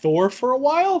incapacitate Thor for a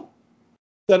while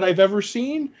that I've ever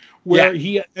seen, where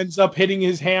he ends up hitting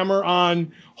his hammer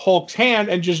on Hulk's hand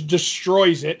and just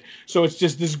destroys it. So it's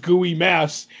just this gooey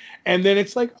mess. And then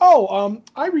it's like,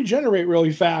 I regenerate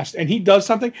really fast. And he does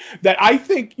something that I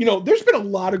think, you know, there's been a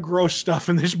lot of gross stuff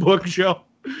in this book, Joe.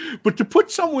 But to put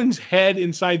someone's head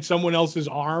inside someone else's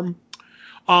arm,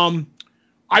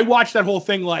 I watched that whole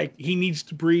thing like, he needs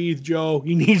to breathe, Joe.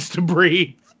 He needs to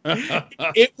breathe.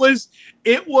 It was,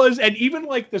 and even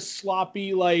like the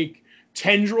sloppy, like,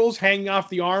 tendrils hanging off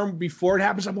the arm before it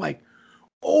happens, I'm like,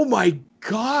 oh my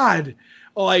God.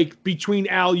 Like, between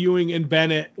Al Ewing and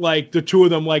Bennett, like, the two of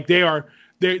them, like, they are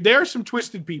some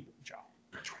twisted people, Joe.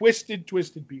 Twisted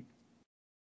people.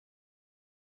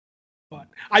 But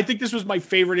I think this was my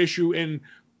favorite issue in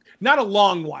not a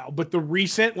long while, but the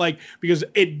recent, like, because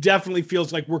it definitely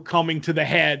feels like we're coming to the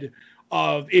head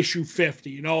of issue 50.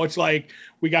 You know, it's like,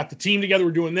 we got the team together,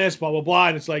 we're doing this, blah, blah, blah.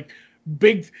 And it's like,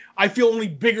 I feel only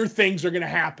bigger things are going to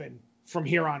happen from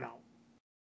here on out.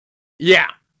 Yeah.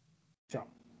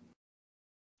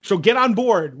 So get on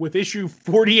board with issue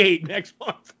 48 next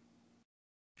month.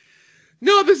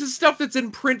 No, this is stuff that's in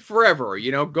print forever.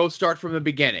 You know, go start from the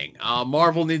beginning.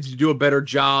 Marvel needs to do a better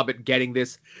job at getting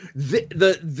this.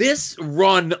 This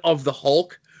run of the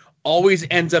Hulk always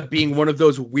ends up being one of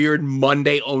those weird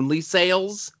Monday-only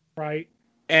sales. Right.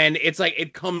 And it's like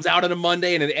it comes out on a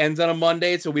Monday and it ends on a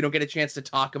Monday, so we don't get a chance to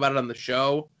talk about it on the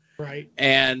show. Right.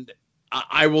 And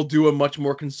I will do a much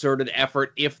more concerted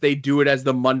effort if they do it as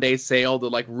the Monday sale to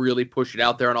like really push it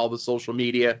out there on all the social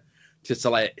media to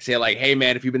say like, hey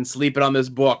man, if you've been sleeping on this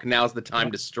book, now's the time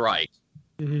to strike.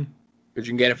 Mm-hmm. Because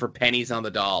you can get it for pennies on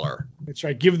the dollar. That's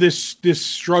right. Give this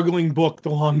struggling book the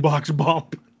long box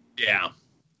bump. Yeah.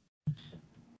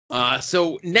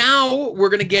 So now we're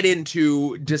going to get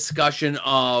into discussion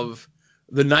of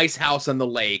The Nice House on the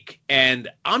Lake, and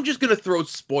I'm just going to throw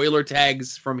spoiler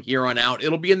tags from here on out.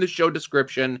 It'll be in the show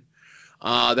description.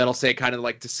 That'll say kind of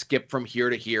like to skip from here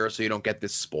to here so you don't get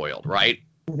this spoiled, right?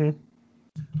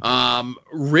 Mm-hmm.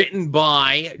 Written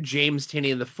by James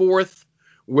Tynion IV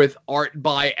with art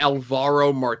by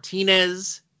Alvaro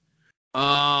Martinez.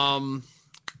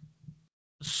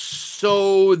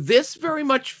 So this very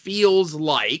much feels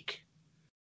like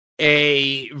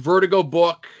a Vertigo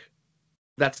book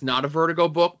that's not a Vertigo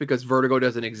book because Vertigo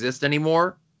doesn't exist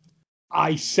anymore.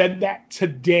 I said that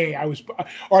today.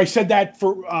 I said that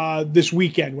for this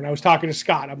weekend when I was talking to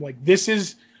Scott. I'm like, this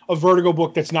is a Vertigo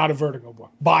book that's not a Vertigo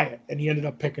book. Buy it. And he ended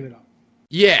up picking it up.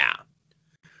 Yeah.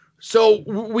 So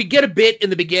we get a bit in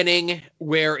the beginning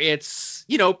where it's,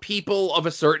 you know, people of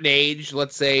a certain age,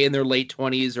 let's say in their late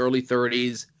 20s, early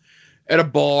 30s, at a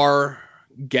bar,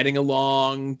 getting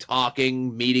along,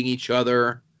 talking, meeting each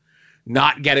other,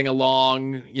 not getting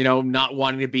along, you know, not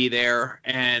wanting to be there.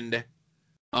 And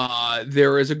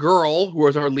there is a girl who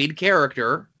is our lead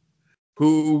character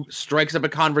who strikes up a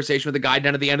conversation with a guy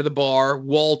down at the end of the bar,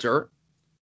 Walter.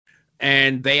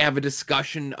 And they have a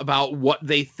discussion about what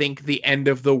they think the end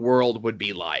of the world would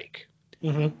be like.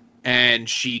 Mm-hmm. And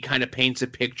she kind of paints a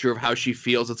picture of how she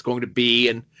feels it's going to be.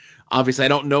 And obviously, I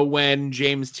don't know when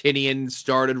James Tynion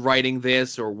started writing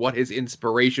this or what his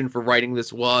inspiration for writing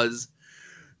this was.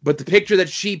 But the picture that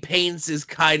she paints is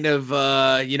kind of,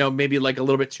 you know, maybe like a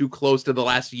little bit too close to the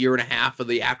last year and a half of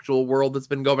the actual world that's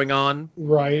been going on.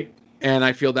 Right. And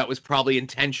I feel that was probably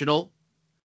intentional.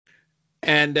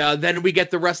 And then we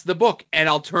get the rest of the book, and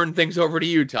I'll turn things over to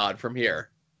you, Todd, from here.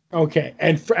 Okay,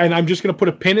 and I'm just going to put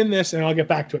a pin in this, and I'll get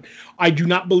back to it. I do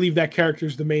not believe that character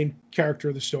is the main character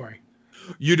of the story.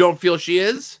 You don't feel she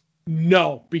is?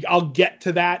 No, I'll get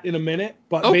to that in a minute.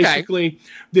 But basically,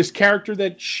 this character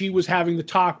that she was having the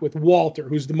talk with, Walter,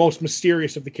 who's the most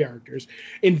mysterious of the characters,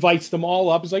 invites them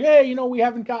all up. It's like, hey, you know, we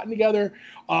haven't gotten together.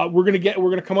 We're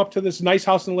gonna come up to this nice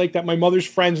house in the lake that my mother's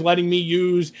friend's letting me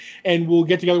use, and we'll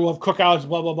get together. We'll have cookouts,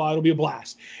 blah blah blah. It'll be a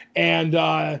blast.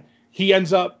 And he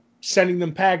ends up sending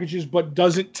them packages, but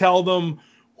doesn't tell them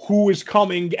who is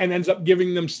coming and ends up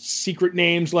giving them secret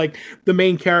names. Like the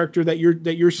main character that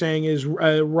you're saying is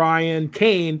Ryan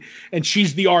Kane, and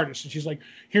she's the artist, and she's like,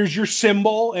 here's your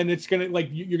symbol, and it's gonna, like,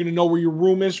 you're gonna know where your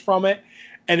room is from it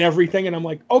and everything. And I'm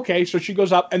like, okay. So she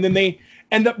goes up, and then they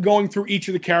end up going through each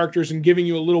of the characters and giving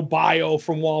you a little bio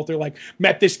from Walter, like,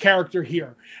 met this character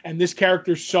here and this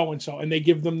character so-and-so, and they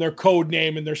give them their code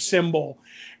name and their symbol.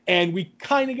 And we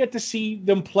kind of get to see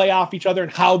them play off each other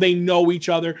and how they know each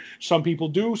other. Some people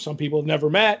do, some people have never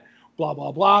met, blah,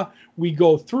 blah, blah. We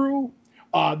go through.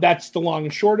 That's the long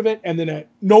and short of it. And then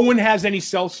no one has any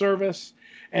self-service.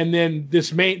 And then this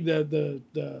the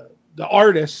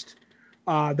artist,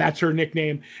 that's her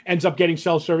nickname, ends up getting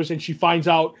self-service, and she finds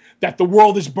out that the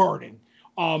world is burning.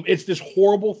 It's this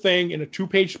horrible thing in a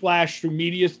 2-page splash through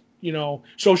media,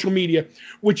 social media,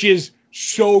 which is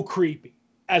so creepy.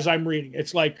 As I'm reading,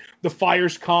 it's like the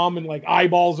fires come and like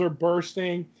eyeballs are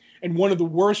bursting. And one of the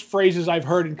worst phrases I've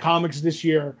heard in comics this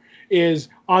year is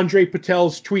Andre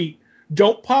Patel's tweet,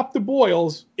 "Don't pop the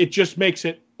boils. It just makes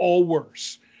it all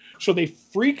worse." So they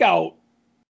freak out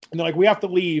and they're like, "We have to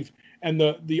leave." And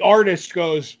the artist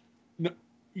goes, "No,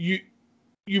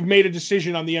 you've made a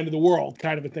decision on the end of the world,"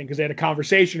 kind of a thing. Cause they had a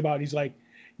conversation about it. He's like,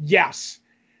 "Yes,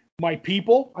 my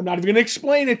people, I'm not even going to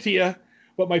explain it to you,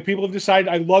 but my people have decided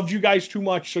I loved you guys too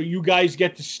much, so you guys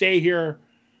get to stay here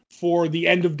for the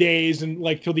end of days and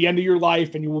like till the end of your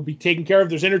life, and you will be taken care of.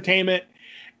 There's entertainment."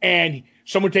 And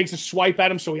someone takes a swipe at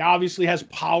him, so he obviously has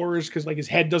powers because like his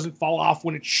head doesn't fall off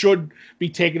when it should be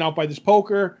taken out by this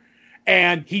poker.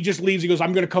 And he just leaves. He goes,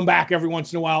 "I'm going to come back every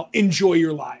once in a while. Enjoy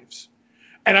your lives."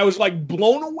 And I was like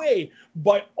blown away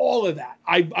by all of that.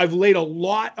 I've laid a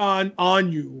lot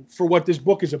on you for what this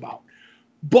book is about.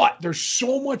 But there's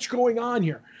so much going on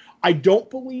here. I don't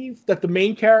believe that the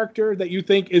main character that you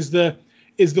think is the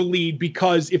lead,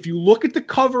 because if you look at the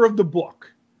cover of the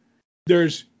book,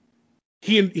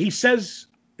 he says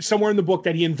somewhere in the book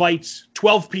that he invites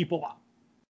 12 people up.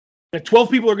 That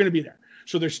 12 people are going to be there.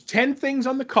 So there's 10 things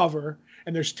on the cover,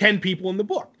 and there's 10 people in the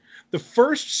book. The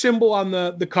first symbol on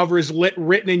the cover is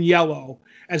written in yellow,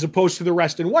 as opposed to the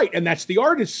rest in white. And that's the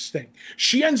artist's thing.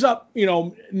 She ends up,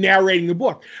 narrating the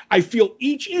book. I feel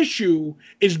each issue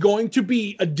is going to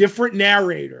be a different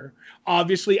narrator,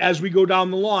 obviously, as we go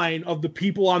down the line of the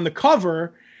people on the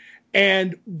cover.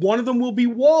 And one of them will be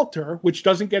Walter, which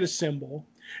doesn't get a symbol.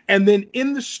 And then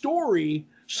in the story,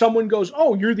 someone goes,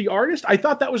 "Oh, you're the artist? I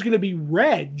thought that was going to be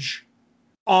Reg.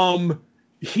 I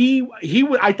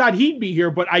thought he'd be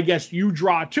here, but I guess you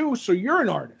draw too, so you're an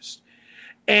artist."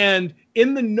 And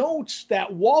in the notes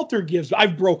that Walter gives,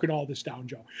 I've broken all this down,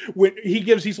 Joe. When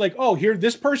he's like, "Oh, here,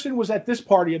 this person was at this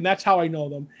party, and that's how I know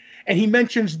them." And he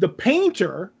mentions the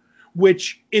painter,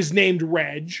 which is named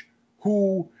Reg,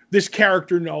 who this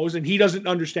character knows, and he doesn't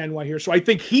understand why here. So I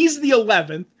think he's the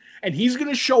 11th, and he's going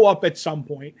to show up at some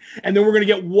point, and then we're going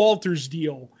to get Walter's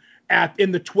deal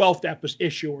in the 12th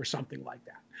issue or something like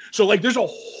that. So, like, there's a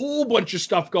whole bunch of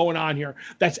stuff going on here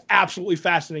that's absolutely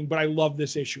fascinating, but I love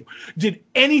this issue. Did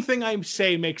anything I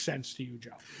say make sense to you,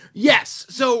 Joe? Yes.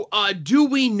 So, do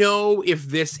we know if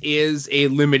this is a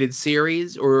limited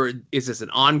series, or is this an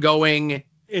ongoing?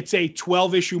 It's a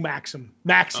 12-issue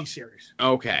maxi series.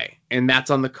 Okay. And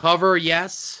that's on the cover,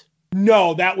 yes?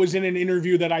 No, that was in an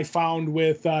interview that I found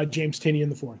with James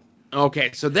Tynion IV.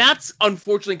 Okay, so that's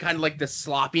unfortunately kind of like the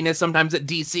sloppiness sometimes at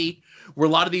DC, where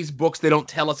a lot of these books they don't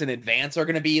tell us in advance are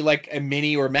going to be like a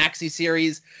mini or maxi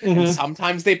series. Mm-hmm. And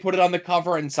sometimes they put it on the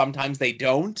cover and sometimes they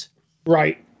don't.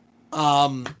 Right.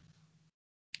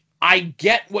 I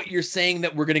get what you're saying,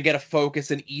 that we're going to get a focus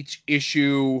in each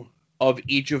issue of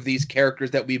each of these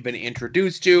characters that we've been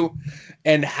introduced to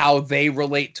and how they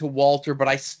relate to Walter. But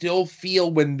I still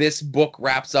feel when this book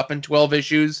wraps up in 12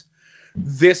 issues,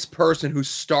 this person who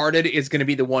started is going to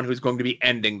be the one who's going to be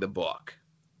ending the book.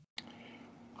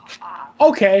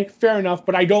 Okay, fair enough.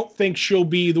 But I don't think she'll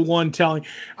be the one telling.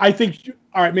 I think,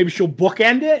 all right, maybe she'll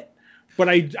bookend it, but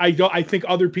I think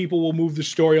other people will move the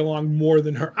story along more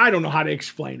than her. I don't know how to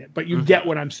explain it, but you get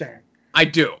what I'm saying. I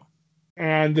do.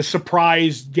 And the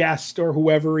surprise guest or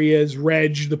whoever he is,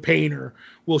 Reg the painter,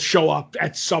 will show up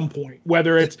at some point,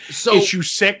 whether it's issue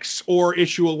 6 or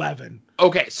issue 11.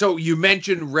 Okay, so you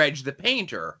mentioned Reg the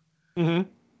painter. Mm-hmm.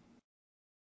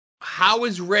 How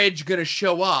is Reg going to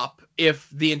show up if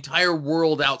the entire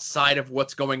world outside of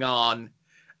what's going on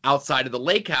outside of the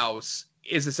lake house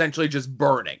is essentially just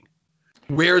burning?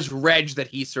 Where's Reg that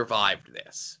he survived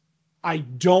this? I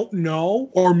don't know.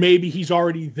 Or maybe he's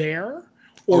already there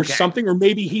or something. Or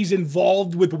maybe he's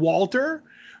involved with Walter.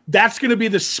 That's going to be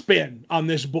the spin on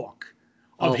this book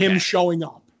of him showing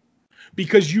up.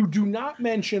 Because you do not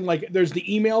mention, like, there's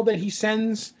the email that he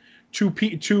sends to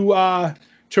the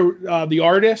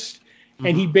artist,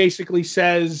 and he basically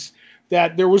says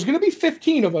that there was going to be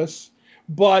 15 of us,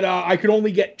 but I could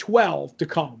only get 12 to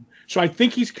come. So I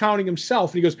think he's counting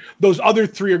himself. And he goes, those other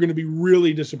 3 are going to be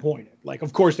really disappointed. Like,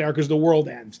 of course they are, because the world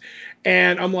ends.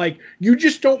 And I'm like, you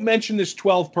just don't mention this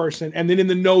 12 person and then in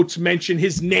the notes mention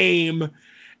his name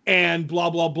and blah,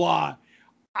 blah, blah.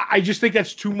 I just think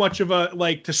that's too much of a,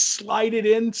 like, to slide it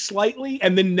in slightly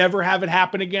and then never have it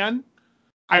happen again.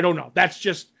 I don't know. That's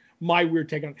just my weird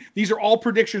take on it. These are all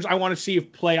predictions I want to see if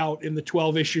play out in the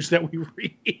 12 issues that we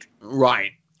read.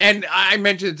 Right. And I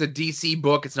mentioned it's a DC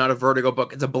book. It's not a Vertigo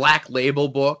book. It's a Black Label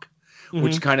book,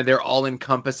 which kind of their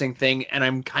all-encompassing thing. And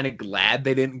I'm kind of glad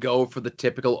they didn't go for the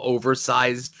typical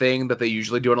oversized thing that they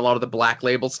usually do in a lot of the Black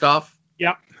Label stuff.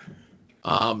 Yep.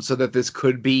 So that this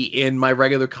could be in my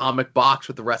regular comic box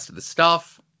with the rest of the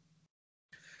stuff.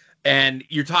 And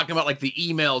you're talking about like the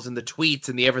emails and the tweets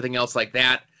and the everything else like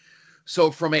that. So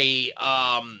from a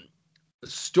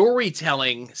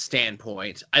storytelling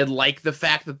standpoint, I like the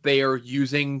fact that they are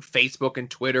using Facebook and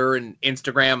Twitter and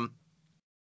Instagram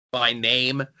by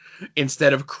name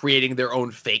instead of creating their own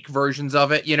fake versions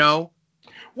of it, you know?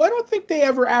 Well, I don't think they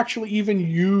ever actually even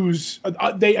use.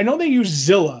 I know they use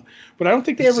Zilla, but I don't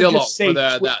think they ever Zillow, just say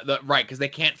right, because they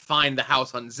can't find the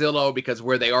house on Zillow because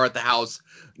where they are at the house.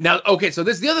 Now, okay, so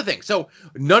this is the other thing. So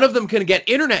none of them can get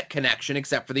internet connection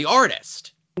except for the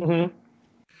artist. Mm-hmm.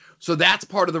 So that's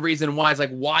part of the reason why it's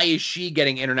like, why is she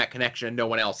getting internet connection and no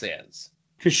one else is?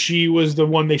 Because she was the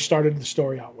one they started the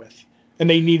story out with, and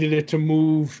they needed it to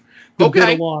move the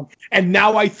bit along. And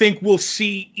now I think we'll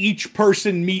see each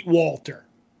person meet Walter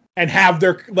and have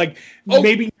their, like,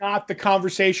 maybe not the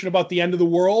conversation about the end of the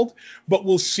world, but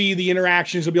we'll see the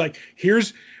interactions. It'll be like,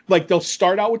 here's, like, they'll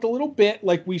start out with a little bit,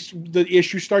 like the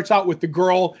issue starts out with the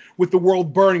girl with the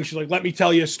world burning. She's like, let me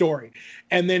tell you a story.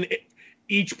 And then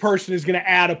each person is going to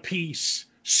add a piece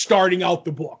starting out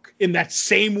the book in that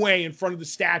same way in front of the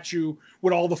statue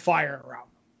with all the fire around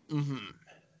them. Mm-hmm.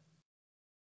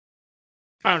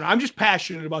 I don't know. I'm just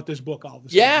passionate about this book all of a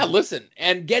sudden. Yeah, listen,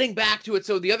 and getting back to it.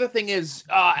 So the other thing is,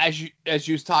 as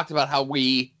you talked about how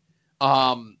we,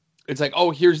 it's like, oh,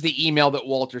 here's the email that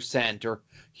Walter sent, or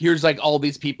here's like all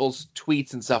these people's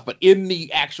tweets and stuff. But in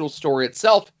the actual story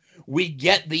itself, we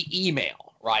get the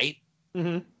email, right?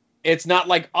 Mm-hmm. It's not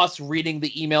like us reading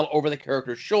the email over the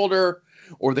character's shoulder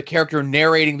or the character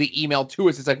narrating the email to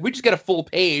us. It's like, we just get a full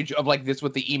page of like this,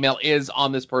 what the email is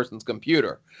on this person's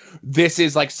computer. This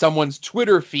is like someone's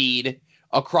Twitter feed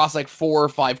across like 4 or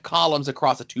 5 columns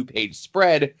across a 2-page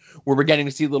spread where we're getting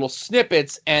to see little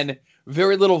snippets and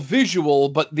very little visual,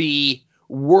 but the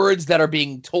words that are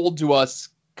being told to us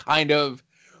kind of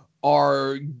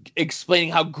are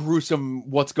explaining how gruesome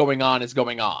what's going on is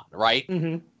going on, right?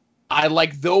 Mm-hmm. I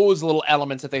like those little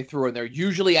elements that they threw in there.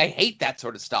 Usually I hate that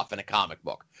sort of stuff in a comic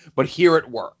book, but here it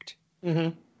worked. Mm-hmm.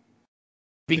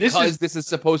 Because this is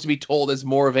supposed to be told as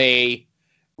more of a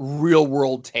real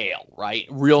world tale, right?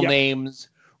 Real names,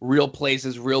 real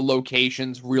places, real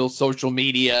locations, real social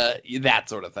media, that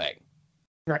sort of thing.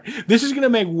 Right. This is going to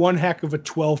make one heck of a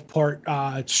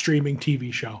 12-part streaming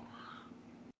TV show.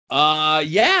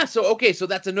 Yeah. So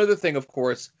that's another thing, of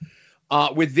course.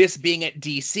 With this being at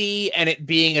DC and it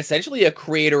being essentially a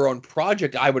creator-owned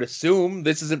project, I would assume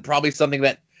this is probably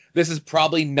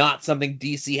not something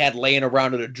DC had laying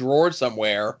around in a drawer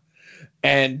somewhere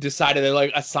and decided to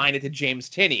like assign it to James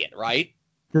Tynion, right?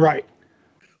 Right.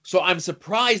 So I'm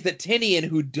surprised that Tynion,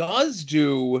 who does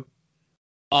do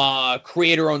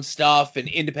creator-owned stuff and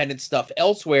independent stuff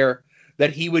elsewhere,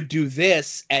 that he would do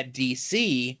this at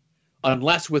DC,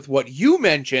 unless with what you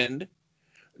mentioned,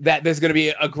 that there's going to be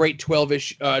a great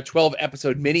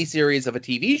 12-episode miniseries of a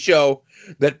TV show,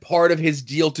 that part of his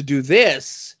deal to do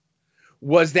this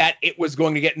was that it was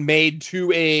going to get made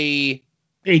to a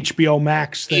HBO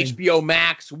Max thing. HBO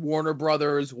Max, Warner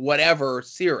Brothers, whatever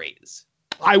series.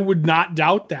 I would not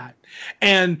doubt that.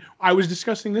 And I was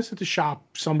discussing this at the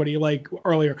shop, somebody like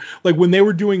earlier, like when they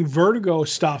were doing Vertigo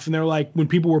stuff, and they're like, when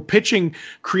people were pitching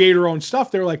creator-owned stuff,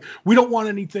 they're like, we don't want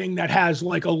anything that has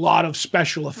like a lot of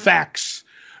special effects,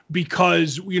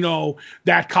 because, you know,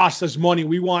 that costs us money.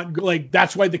 We want, like,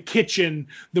 that's why The Kitchen,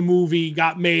 the movie,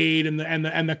 got made,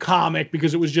 and the comic,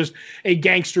 because it was just a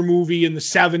gangster movie in the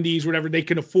 70s, whatever. They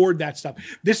can afford that stuff.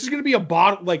 This is going to be a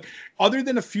bottle, like, other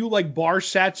than a few like bar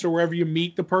sets or wherever you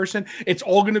meet the person, it's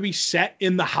all going to be set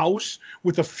in the house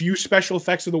with a few special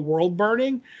effects of the world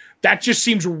burning. That just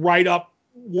seems right up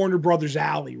Warner Brothers'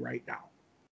 alley right now.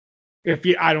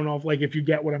 I don't know if you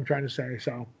get what I'm trying to say.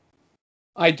 So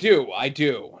I do.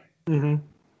 Mm-hmm.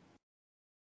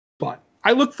 But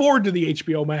I look forward to the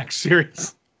HBO Max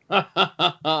series.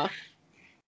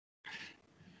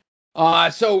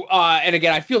 And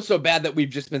again, I feel so bad that we've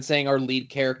just been saying our lead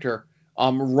character.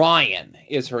 Ryan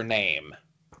is her name.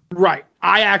 Right.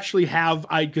 I actually have,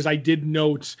 because I did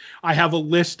notes, I have a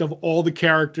list of all the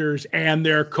characters and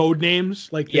their code names,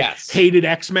 like the hated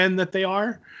X-Men that they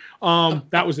are.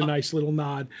 That was a nice little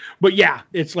nod. But yeah,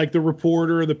 it's like the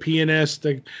reporter, the pianist,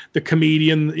 the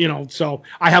comedian, so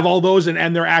I have all those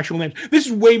and their actual names. This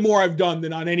is way more I've done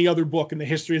than on any other book in the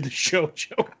history of the show,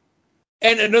 Joe.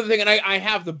 And another thing, and I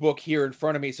have the book here in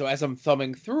front of me, so as I'm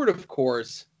thumbing through it, of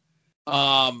course,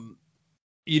 I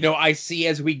see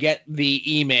as we get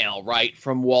the email, right,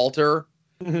 from Walter,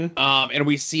 and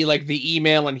we see, like, the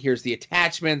email, and here's the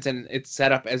attachments, and it's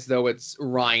set up as though it's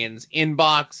Ryan's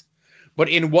inbox. But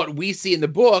in what we see in the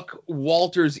book,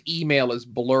 Walter's email is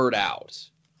blurred out.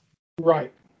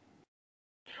 Right.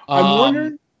 I'm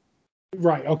wondering...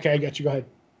 Right, okay, I got you. Go ahead.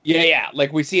 Yeah.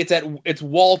 Like, we see it's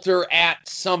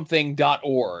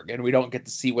walter@something.org, and we don't get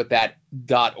to see what that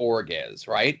 .org is,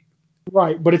 right?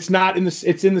 Right, but it's not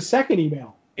it's in the second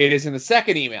email. It is in the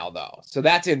second email, though. So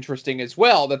that's interesting as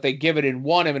well, that they give it in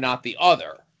one and not the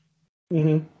other.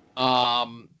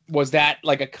 Mm-hmm. Was that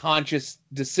like a conscious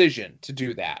decision to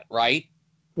do that, right?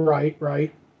 Right.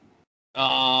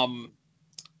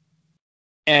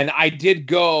 And I did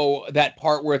go that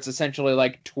part where it's essentially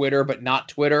like Twitter, but not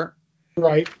Twitter.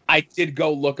 Right. I did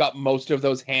go look up most of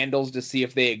those handles to see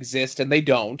if they exist, and they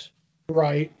don't.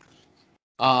 Right.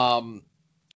 Then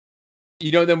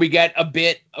we get a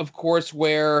bit, of course,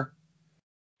 where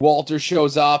Walter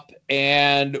shows up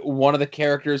and one of the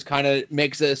characters kind of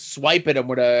makes a swipe at him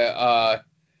with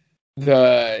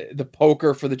the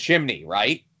poker for the chimney,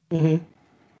 right? Mm-hmm.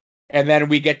 And then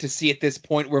we get to see at this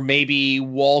point where maybe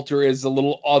Walter is a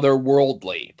little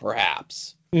otherworldly,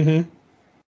 perhaps. Mm-hmm.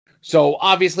 So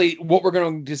obviously what we're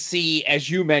going to see, as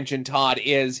you mentioned, Todd,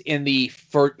 is in the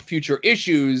future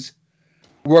issues,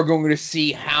 we're going to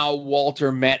see how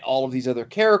Walter met all of these other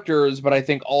characters, but I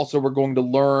think also we're going to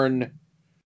learn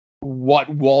what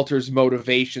Walter's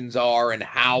motivations are and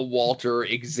how Walter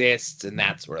exists and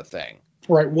that sort of thing.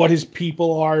 Right, what his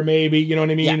people are, maybe, you know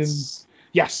what I mean? Yes.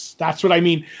 Yes, that's what I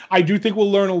mean. I do think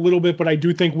we'll learn a little bit, but I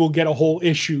do think we'll get a whole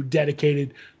issue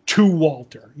dedicated to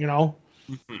Walter,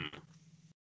 Mm-hmm.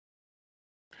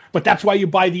 But that's why you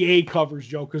buy the A covers,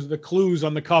 Joe, because of the clues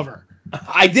on the cover.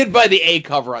 I did buy the A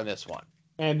cover on this one.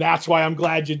 And that's why I'm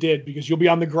glad you did, because you'll be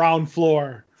on the ground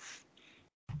floor.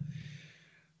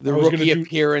 The rookie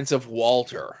appearance of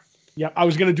Walter. Yeah, I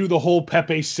was going to do the whole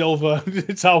Pepe Silva,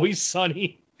 it's always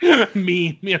sunny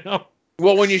meme,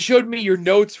 Well, when you showed me your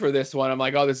notes for this one, I'm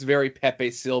like, oh, this is very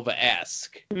Pepe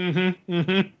Silva-esque. Mm-hmm,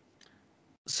 mm-hmm.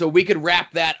 So we could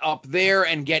wrap that up there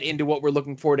and get into what we're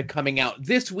looking forward to coming out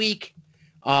this week.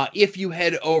 If you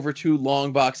head over to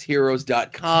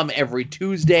longboxheroes.com every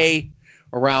Tuesday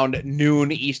around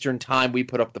noon Eastern time, we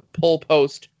put up the poll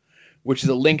post, which is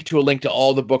a link to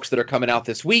all the books that are coming out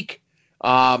this week.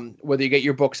 Whether you get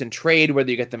your books in trade,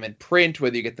 whether you get them in print,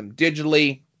 whether you get them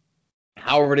digitally,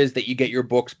 however it is that you get your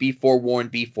books, be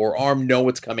forewarned, be forearmed, know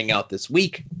what's coming out this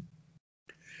week.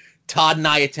 Todd and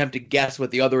I attempt to guess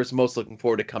what the other is most looking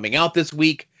forward to coming out this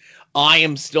week. I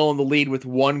am still in the lead with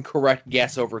one correct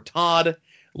guess over Todd.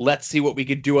 Let's see what we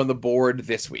could do on the board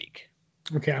this week.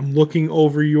 Okay, I'm looking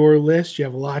over your list. You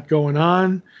have a lot going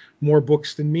on, more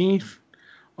books than me.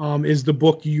 Is the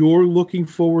book you're looking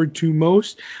forward to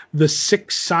most The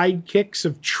 6 Sidekicks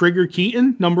of Trigger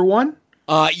Keaton, number 1?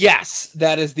 Yes,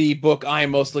 that is the book I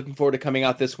am most looking forward to coming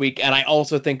out this week, and I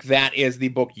also think that is the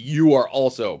book you are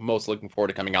also most looking forward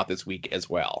to coming out this week as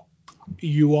well.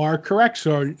 You are correct,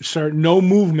 sir. No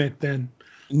movement, then.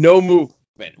 No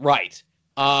movement, right.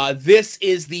 This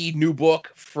is the new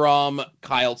book from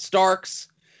Kyle Starks,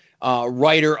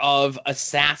 writer of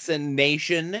Assassin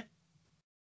Nation,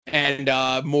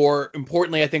 and more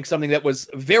importantly, I think something that was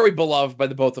very beloved by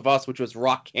the both of us, which was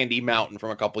Rock Candy Mountain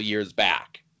from a couple years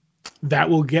back. That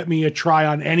will get me a try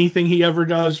on anything he ever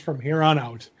does from here on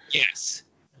out. Yes.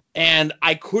 And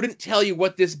I couldn't tell you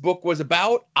what this book was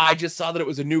about. I just saw that it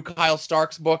was a new Kyle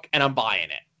Starks book, and I'm buying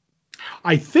it.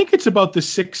 I think it's about the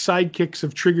 6 sidekicks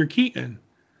of Trigger Keaton.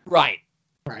 Right.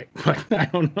 Right. I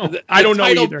don't know. I don't know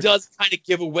either. The title does kind of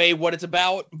give away what it's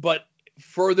about, but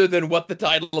further than what the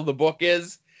title of the book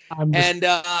is. I don't know.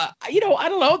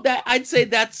 That I'd say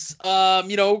that's, for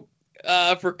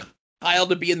Kyle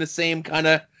to be in the same kind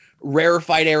of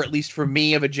rarefied air, at least for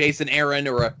me, of a Jason Aaron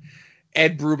or a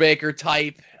Ed Brubaker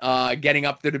type, getting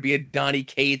up there to be a Donny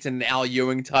Cates and an Al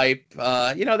Ewing type.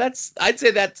 I'd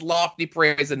say that's lofty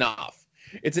praise enough.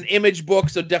 It's an Image book,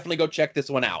 so definitely go check this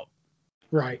one out.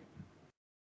 Right.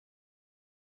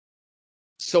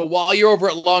 So while you're over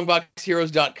at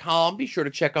longboxheroes.com, be sure to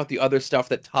check out the other stuff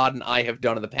that Todd and I have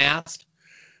done in the past.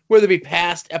 Whether it be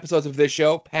past episodes of this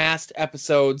show, past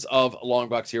episodes of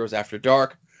Longbox Heroes After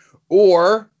Dark,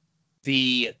 or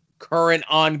the current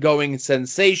ongoing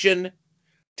sensation,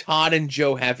 Todd and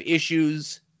Joe Have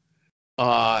Issues,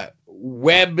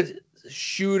 web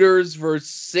shooters versus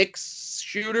 6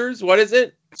 shooters. What is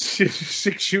it?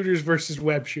 6 shooters versus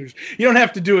web shooters. You don't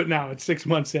have to do it now. It's 6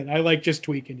 months in. I like just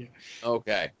tweaking you.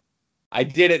 Okay. I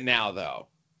did it now, though.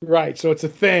 Right, so it's a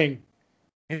thing.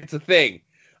 It's a thing.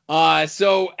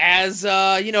 So as,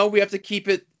 we have to keep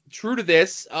it true to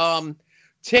this.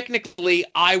 Technically,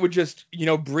 I would just,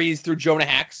 breeze through Jonah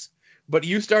Hex. But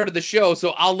you started the show, so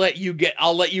I'll let you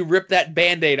rip that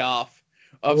Band-Aid off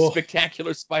of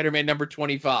Spectacular Spider-Man number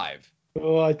 25.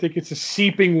 Oh, I think it's a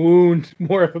seeping wound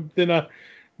more than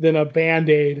a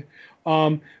Band-Aid.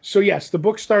 So yes, the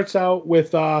book starts out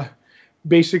with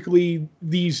basically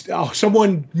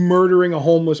someone murdering a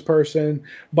homeless person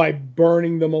by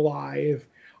burning them alive.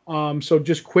 So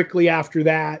just quickly after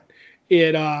that,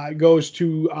 it goes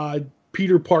to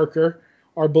Peter Parker,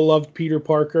 our beloved Peter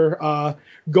Parker,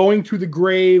 going to the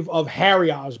grave of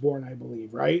Harry Osborn, I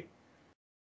believe, right?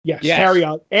 Yes. Harry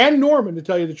and Norman, to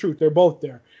tell you the truth. They're both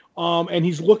there. And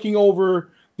he's looking over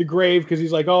the grave because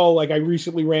he's like, I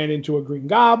recently ran into a Green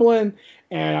Goblin,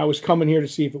 and I was coming here to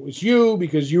see if it was you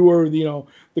because you were,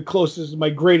 the closest, my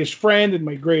greatest friend and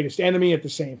my greatest enemy at the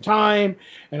same time.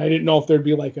 And I didn't know if there'd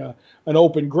be like an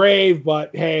open grave,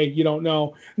 but hey, you don't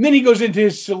know. And then he goes into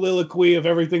his soliloquy of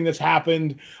everything that's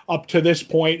happened up to this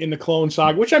point in the Clone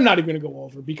Saga, which I'm not even going to go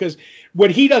over because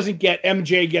what he doesn't get,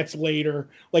 MJ gets later.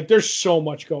 Like, there's so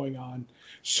much going on.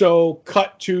 So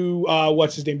cut to,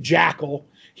 what's his name? Jackal.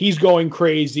 He's going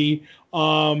crazy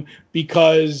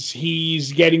because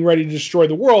he's getting ready to destroy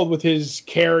the world with his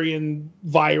carrion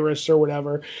virus or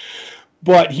whatever.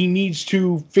 But he needs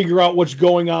to figure out what's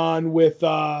going on with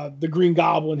the Green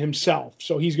Goblin himself.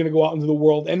 So he's going to go out into the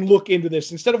world and look into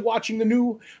this instead of watching the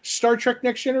new Star Trek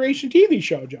Next Generation TV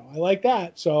show, Joe. I like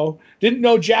that. So didn't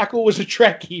know Jackal was a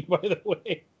Trekkie, by the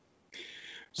way.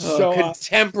 So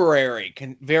contemporary,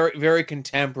 very, very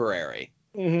contemporary.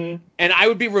 Mm-hmm. And I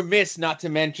would be remiss not to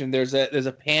mention there's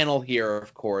a panel here,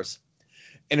 of course,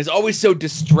 and it's always so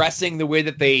distressing the way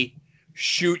that they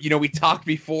shoot. We talked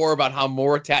before about how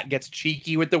Moritat gets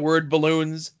cheeky with the word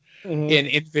balloons in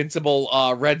Invincible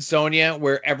Red Sonja,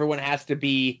 where everyone has to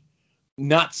be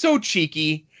not so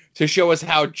cheeky to show us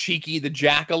how cheeky the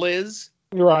Jackal is.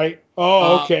 Right.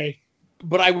 Oh, okay.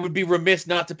 But I would be remiss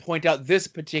not to point out this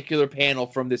particular panel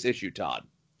from this issue, Todd.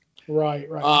 Right.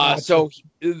 So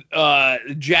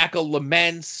Jackal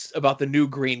laments about the new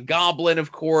Green Goblin,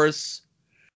 of course.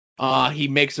 He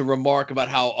makes a remark about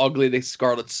how ugly the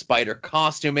Scarlet Spider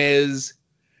costume is.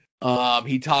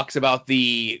 He talks about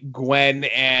the Gwen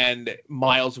and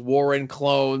Miles Warren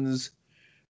clones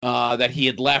that he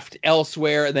had left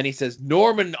elsewhere. And then he says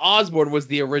Norman Osborn was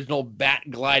the original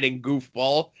bat-gliding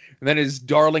goofball. And then his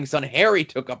darling son Harry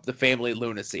took up the family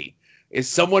lunacy. Is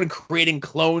someone creating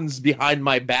clones behind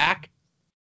my back?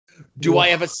 Do I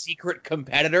have a secret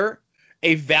competitor?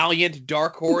 A valiant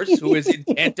dark horse who is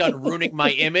intent on ruining my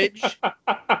image?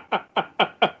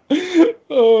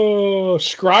 Oh,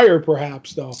 Scryer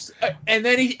perhaps, though. And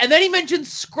then he mentioned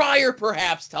Scryer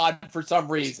perhaps, Todd, for some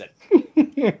reason.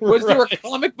 Was there a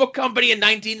comic book company in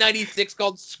 1996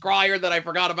 called Scryer that I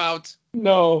forgot about?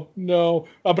 No.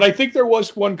 But I think there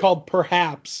was one called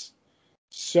Perhaps.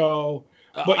 So,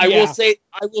 but I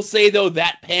will say though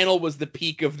that panel was the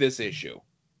peak of this issue.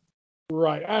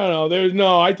 Right. I don't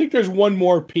know. I think there's one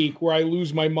more peak where I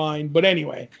lose my mind. But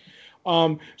anyway,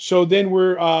 so then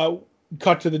we're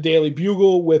cut to the Daily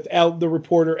Bugle with the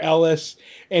reporter Ellis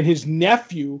and his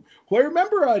nephew, who I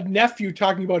remember a nephew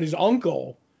talking about his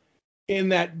uncle in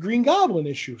that Green Goblin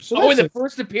issue. So in the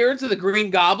first appearance of the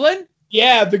Green Goblin?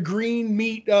 Yeah, the green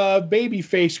meat baby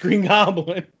face Green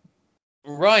Goblin.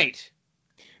 Right.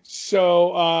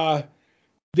 So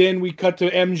then we cut to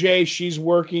MJ. She's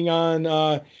working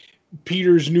on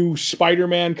Peter's new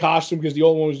Spider-Man costume because the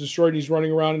old one was destroyed. He's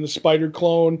running around in the Spider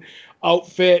clone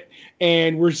outfit,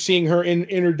 and we're seeing her in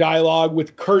inner dialogue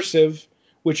with cursive,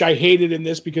 which I hated in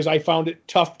this because I found it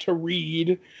tough to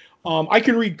read. I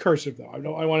can read cursive though.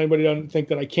 I want anybody to think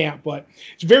that I can't, but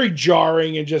it's very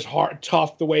jarring and just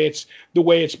tough the way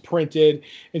it's printed.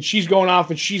 And she's going off,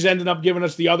 and she's ended up giving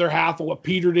us the other half of what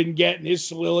Peter didn't get in his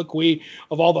soliloquy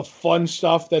of all the fun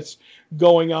stuff that's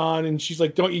going on. And she's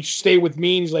like, "Don't you stay with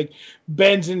me?" And he's like,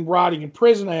 "Ben's rotting in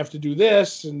prison. I have to do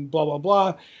this," and blah blah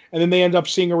blah. And then they end up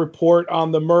seeing a report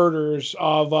on the murders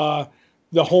of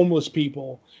the homeless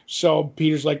people. So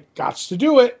Peter's like, "Gots to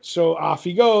do it." So off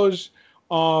he goes.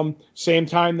 Same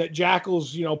time that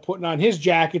Jackal's, putting on his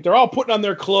jacket, they're all putting on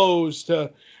their clothes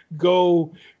to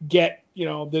go get,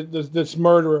 this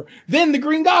murderer. Then the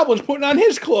Green Goblin's putting on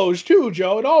his clothes too,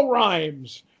 Joe. It all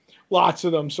rhymes. Lots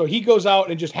of them. So he goes out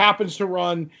and just happens to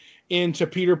run into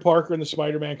Peter Parker in the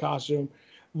Spider-Man costume.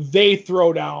 They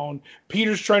throw down.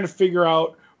 Peter's trying to figure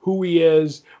out who he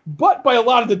is. But by a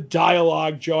lot of the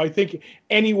dialogue, Joe, I think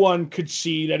anyone could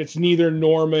see that it's neither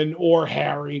Norman or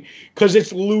Harry, because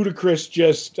it's ludicrous,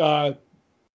 just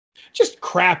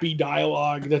crappy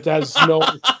dialogue that has no...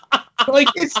 Like,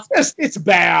 it's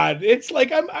bad. It's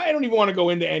like, I don't even want to go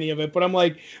into any of it, but I'm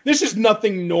like, this is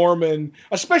nothing Norman,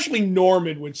 especially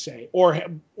Norman, would say,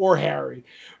 or Harry.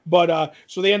 But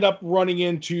so they end up running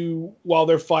into, while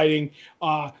they're fighting,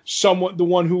 the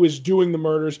one who is doing the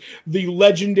murders, the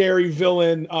legendary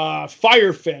villain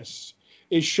Fire Fist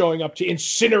is showing up to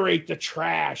incinerate the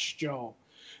trash, Joe.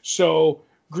 So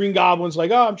Green Goblin's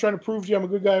like, I'm trying to prove to you I'm a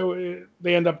good guy.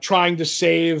 They end up trying to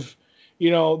save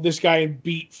this guy and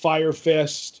beat Fire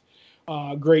Fist.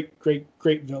 Great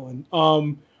villain.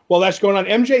 While that's going on,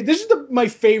 MJ, this is my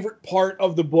favorite part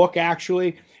of the book,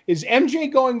 actually, is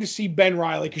MJ going to see Ben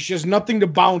Reilly because she has nothing to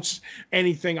bounce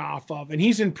anything off of, and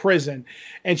he's in prison.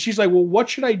 And she's like, well, what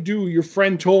should I do? Your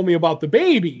friend told me about the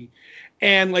baby.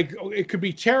 And, like, it could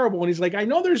be terrible. And he's like, I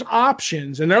know there's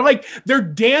options. And they're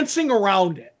dancing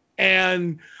around it.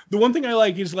 And the one thing I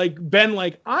like is, like, Ben,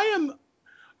 like, I am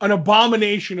an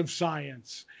abomination of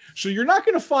science. So you're not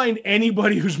going to find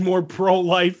anybody who's more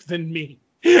pro-life than me.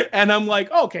 And I'm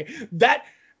like, okay,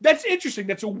 that's interesting.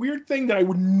 That's a weird thing that I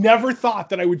would never thought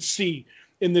that I would see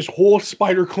in this whole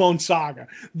Spider-Clone saga,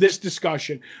 this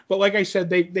discussion. But like I said,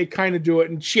 they kind of do it,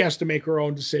 and she has to make her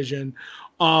own decision.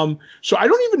 So I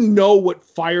don't even know what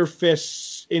Fire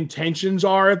Fist's intentions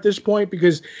are at this point,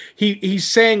 because he's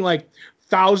saying, like,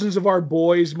 thousands of our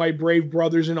boys, my brave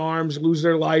brothers in arms, lose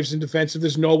their lives in defense of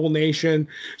this noble nation.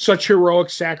 Such heroic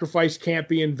sacrifice can't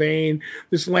be in vain.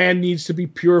 This land needs to be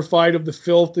purified of the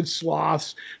filth and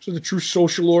sloths, so the true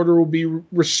social order will be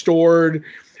restored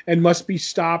and must be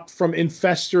stopped from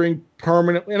infesting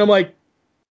permanently. And I'm like,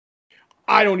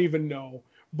 I don't even know.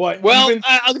 But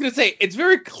I was going to say, it's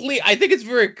very clear. I think it's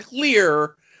very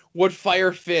clear what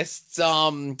Fire Fist's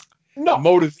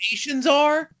motivations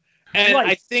are. And right.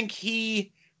 I think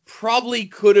he probably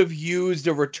could have used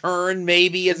a return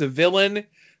maybe as a villain,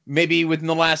 maybe within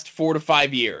the last 4 to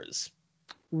 5 years.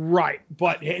 Right.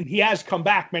 And he has come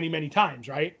back many, many times,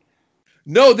 right?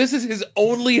 No, this is his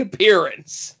only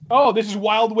appearance. Oh, this is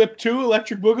Wild Whip 2,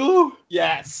 Electric Boogaloo?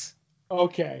 Yes.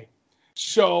 Okay.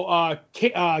 So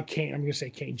Kane, I'm going to say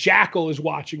Kane, Jackal is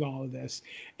watching all of this.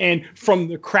 And from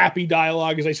the crappy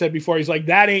dialogue, as I said before, he's like,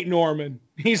 that ain't Norman.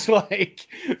 He's like,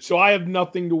 so I have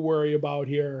nothing to worry about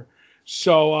here.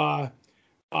 So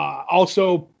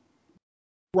also,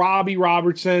 Robbie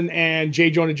Robertson and J.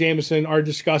 Jonah Jameson are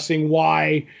discussing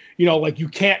why, you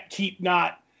can't keep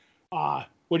not,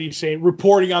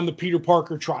 reporting on the Peter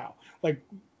Parker trial. Like,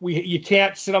 you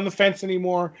can't sit on the fence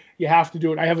anymore. You have to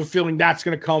do it. I have a feeling that's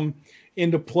going to come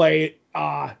into play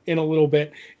in a little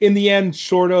bit. In the end,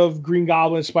 sort of, Green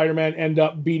Goblin and Spider-Man end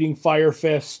up beating Fire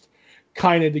Fist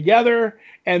kind of together.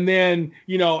 And then,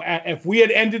 if we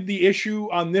had ended the issue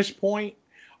on this point,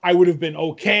 I would have been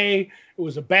okay. It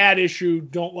was a bad issue.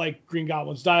 Don't like Green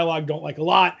Goblin's dialogue. Don't like a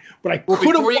lot. But I could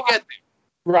have... Before you get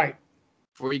there. Right.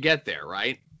 Before you get there,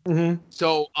 right? Mm-hmm.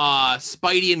 So,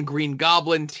 Spidey and Green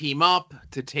Goblin team up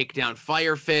to take down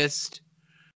Fire Fist.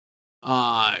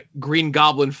 Green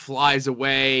Goblin flies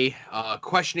away,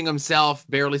 questioning himself,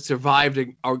 barely survived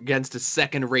against a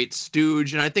second-rate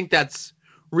stooge. And I think that's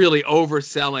really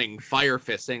overselling Fire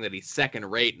Fist, saying that he's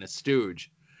second-rate and a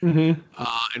stooge. Mm-hmm.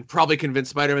 And probably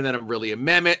convinced Spider-Man that I'm really a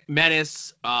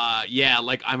menace.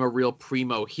 Like I'm a real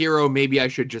primo hero. Maybe I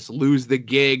should just lose the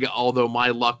gig, although my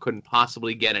luck couldn't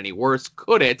possibly get any worse,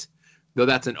 could it? Though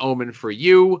that's an omen for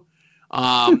you.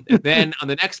 And then on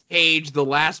the next page, the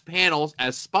last panels,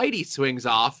 as Spidey swings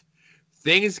off,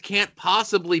 things can't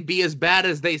possibly be as bad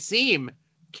as they seem.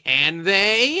 Can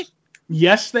they?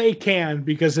 Yes, they can,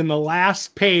 because in the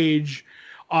last page,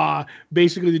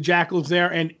 basically the Jackal's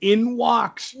there, and in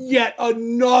walks yet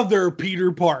another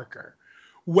Peter Parker.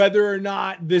 Whether or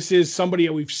not this is somebody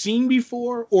that we've seen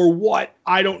before or what,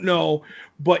 I don't know.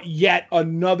 But yet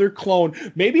another clone.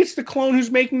 Maybe it's the clone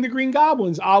who's making the Green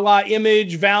Goblins, a la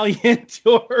Image, Valiant,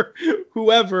 or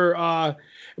whoever.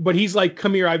 But he's like,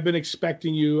 come here, I've been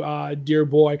expecting you, dear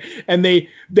boy. And they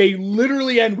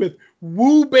literally end with,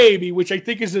 woo baby, which I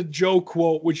think is a Joe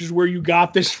quote, which is where you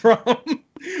got this from.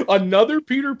 Another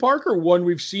Peter Parker, one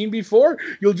we've seen before.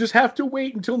 You'll just have to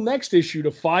wait until next issue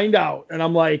to find out. And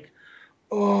I'm like,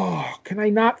 Oh, can I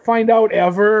not find out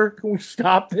ever? Can we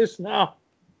stop this now?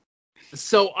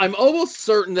 So I'm almost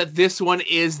certain that this one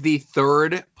is the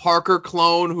third Parker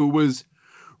clone who was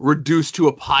reduced to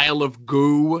a pile of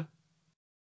goo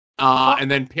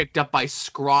and then picked up by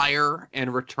Scryer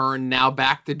and returned now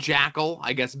back to Jackal,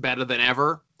 I guess better than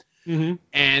ever. Mm-hmm.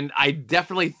 And I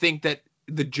definitely think that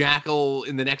the Jackal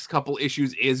in the next couple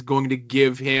issues is going to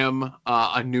give him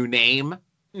a new name.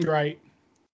 Right.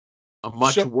 A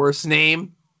much worse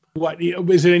name. What,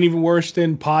 is it any even worse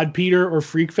than Pod Peter or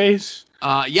Freak Face?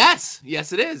 Yes,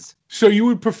 it is. So you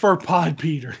would prefer Pod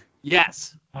Peter?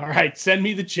 Yes. All right, send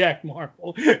me the check,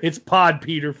 Marvel. It's Pod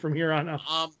Peter from here on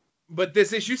out. But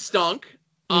this issue stunk.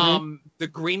 Mm-hmm. The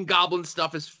Green Goblin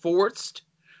stuff is forced.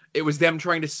 It was them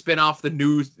trying to spin off the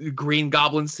new Green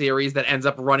Goblin series that ends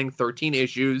up running 13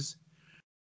 issues.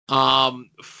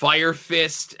 Fire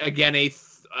Fist, again, a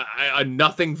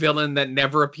nothing villain that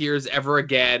never appears ever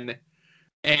again.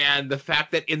 And the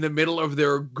fact that in the middle of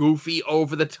their goofy,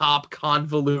 over-the-top,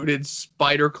 convoluted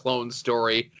spider clone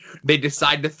story, they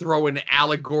decide to throw an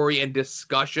allegory and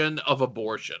discussion of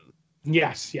abortion.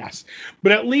 Yes.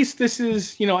 But at least this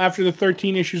is, after the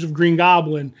 13 issues of Green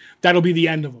Goblin, that'll be the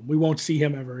end of him. We won't see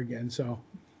him ever again, so.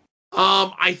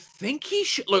 I think he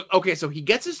should... Look, okay, so he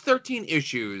gets his 13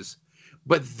 issues,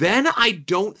 but then I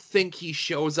don't think he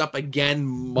shows up again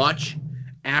much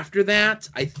after that.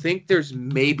 I think there's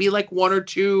maybe like one or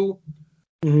two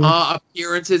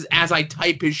appearances as I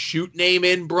type his shoot name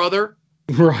in, brother.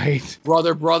 Right.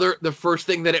 Brother. The first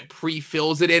thing that it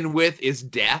pre-fills it in with is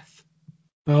death.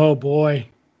 Oh, boy.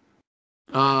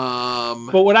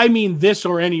 But what I mean, this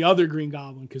or any other Green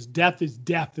Goblin, because death is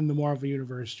death in the Marvel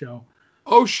Universe, Joe.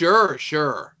 Oh, sure.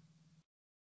 So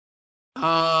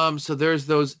there's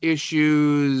those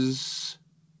issues.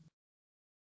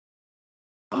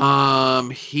 I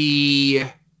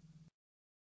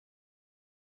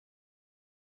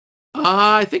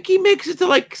think he makes it to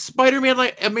like Spider-Man,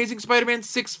 like Amazing Spider-Man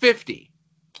 650.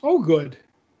 Oh, good.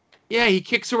 Yeah, he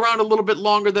kicks around a little bit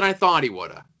longer than I thought he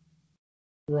would.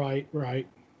 Right.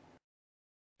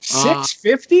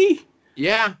 650?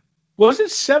 Yeah. Was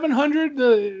it 700,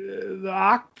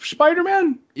 the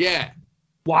Spider-Man? Yeah.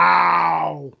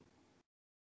 Wow.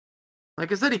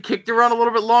 Like I said, he kicked around a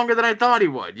little bit longer than I thought he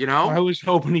would, I was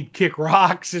hoping he'd kick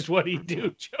rocks is what he'd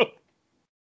do, Joe.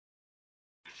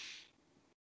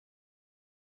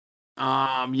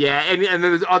 Yeah, and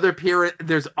there's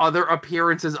other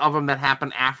appearances of him that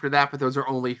happen after that, but those are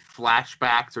only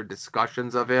flashbacks or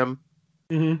discussions of him.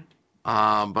 Mm-hmm.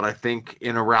 But I think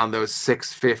in around those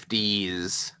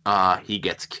 650s, he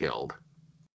gets killed.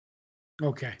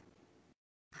 Okay.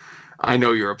 I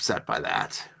know you're upset by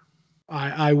that.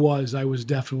 I was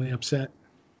definitely upset.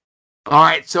 All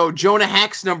right, so Jonah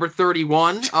Hex, number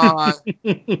 31.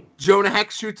 Jonah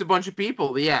Hex shoots a bunch of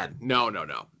people. Yeah, no.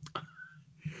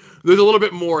 There's a little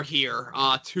bit more here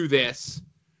to this.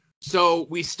 So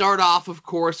we start off, of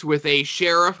course, with a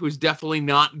sheriff who's definitely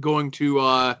not going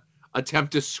to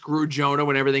attempt to screw Jonah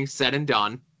when everything's said and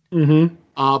done. Mm-hmm.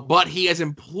 But he has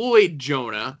employed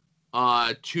Jonah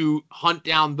to hunt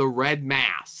down the Red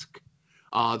Mask.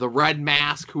 The Red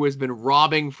Mask who has been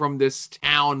robbing from this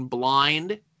town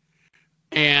blind.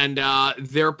 And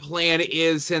their plan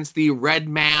is, since the Red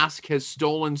Mask has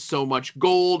stolen so much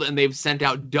gold and they've sent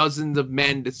out dozens of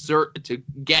men to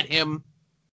get him,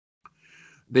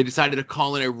 they decided to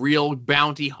call in a real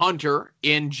bounty hunter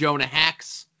in Jonah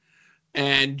Hex.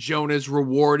 And Jonah's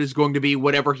reward is going to be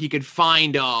whatever he could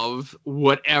find of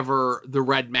whatever the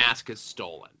Red Mask has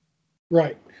stolen.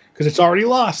 Right, because it's already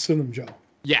lost to them, Joe.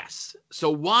 Yes. So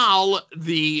while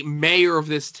the mayor of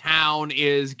this town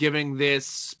is giving this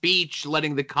speech,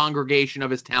 letting the congregation of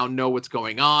his town know what's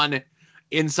going on,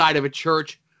 inside of a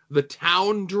church, the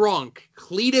town drunk,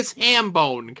 Cletus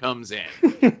Hambone, comes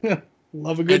in.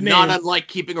 Love a good and name. Not unlike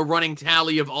keeping a running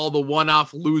tally of all the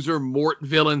one-off loser Mort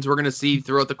villains we're going to see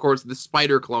throughout the course of the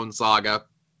Spider Clone saga.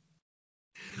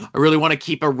 I really want to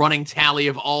keep a running tally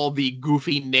of all the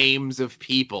goofy names of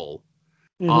people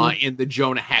in the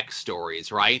Jonah Hex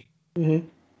stories, right? Mm-hmm.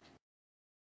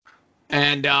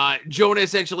 And Jonah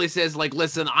essentially says, like,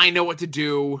 listen, I know what to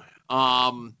do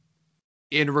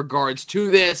in regards to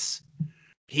this.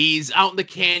 He's out in the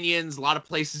canyons, a lot of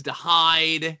places to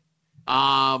hide.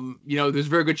 There's a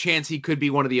very good chance he could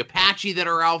be one of the Apache that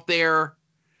are out there.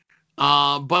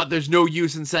 But there's no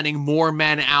use in sending more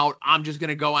men out. I'm just going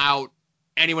to go out.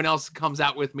 Anyone else comes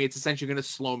out with me, it's essentially going to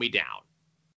slow me down.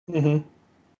 Mm-hmm.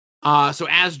 So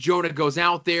as Jonah goes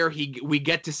out there, we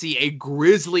get to see a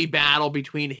grisly battle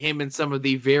between him and some of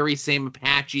the very same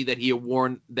Apache that he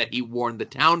warned the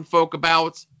town folk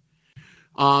about.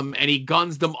 And he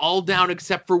guns them all down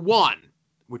except for one.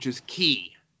 which is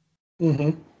key.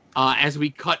 Mm-hmm. As we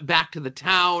cut back to the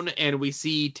town and we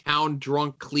see town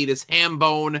drunk Cletus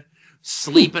Hambone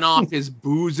sleeping off his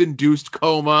booze-induced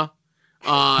coma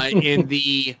in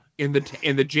the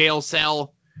jail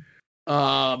cell.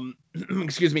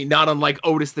 Excuse me, not unlike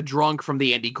Otis the drunk from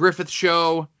the Andy Griffith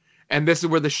Show. And this is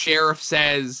where the sheriff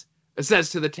says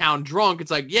to the town drunk,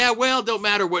 it's like, yeah, well, don't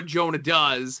matter what Jonah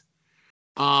does.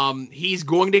 He's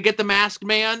going to get the masked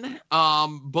man,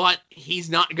 but he's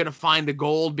not going to find the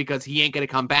gold because he ain't going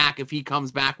to come back. If he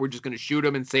comes back, we're just going to shoot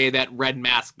him and say that Red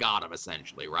Mask got him,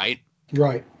 essentially, right?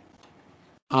 Right.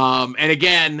 And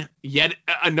again, yet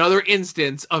another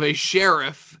instance of a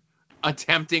sheriff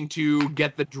attempting to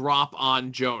get the drop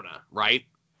on Jonah, right?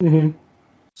 Mm-hmm.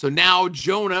 So now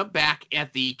Jonah, back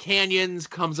at the canyons,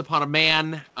 comes upon a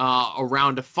man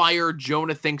around a fire.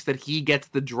 Jonah thinks that he gets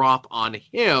the drop on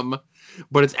him,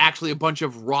 but it's actually a bunch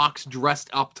of rocks dressed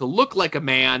up to look like a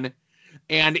man.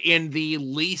 And in the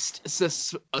least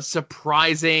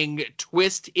surprising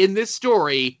twist in this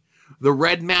story, the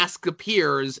Red Mask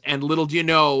appears, and little do you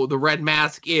know, the Red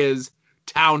Mask is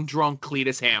town drunk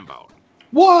Cletus Hambone.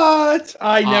 What?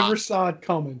 I never saw it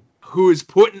coming. Who's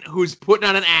putting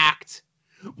on an act.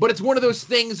 But it's one of those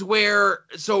things where,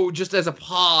 so just as a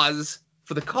pause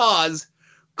for the cause,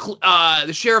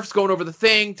 the sheriff's going over the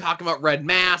thing, talking about Red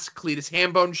Mask. Cletus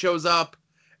Hambone shows up,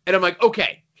 and I'm like,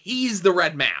 okay, he's the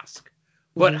Red Mask,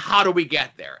 but how do we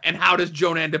get there? And how does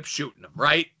Jonah end up shooting him,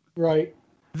 right? Right.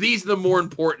 These are the more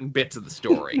important bits of the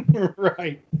story.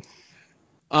 Right.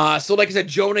 So like I said,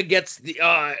 Jonah gets the,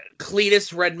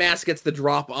 Cletus, Red Mask gets the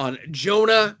drop on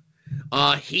Jonah.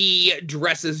 He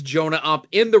dresses Jonah up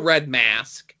in the Red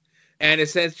Mask and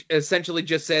essentially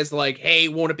just says, like, hey,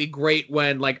 won't it be great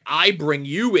when, like, I bring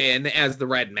you in as the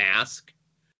Red Mask?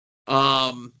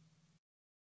 And,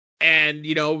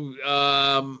 you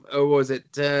know, what was it?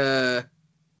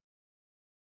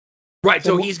 Right,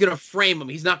 so he's going to frame him.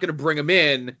 He's not going to bring him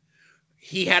in.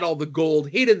 He had all the gold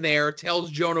hidden there, tells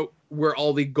Jonah where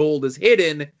all the gold is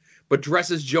hidden, but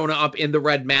dresses Jonah up in the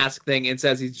Red Mask thing and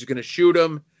says he's just going to shoot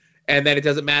him. And then it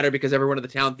doesn't matter because everyone in the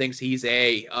town thinks he's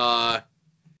a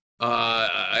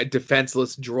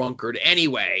defenseless drunkard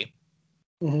anyway.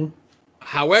 Mm-hmm.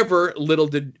 However, little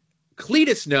did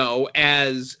Cletus know,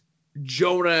 as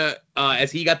Jonah,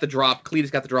 as he got the drop,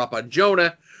 Cletus got the drop on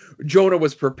Jonah. Jonah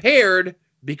was prepared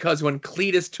because when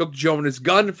Cletus took Jonah's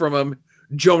gun from him,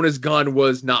 Jonah's gun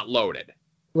was not loaded.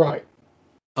 Right.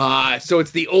 So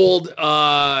it's the old,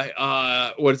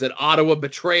 what is it, Ottawa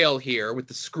betrayal here with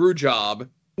the screw job.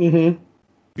 Mm-hmm.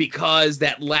 Because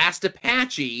that last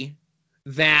Apache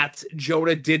that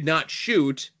Jonah did not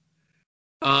shoot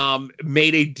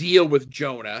made a deal with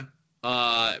Jonah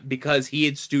because he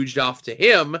had stooged off to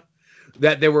him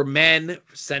that there were men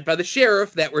sent by the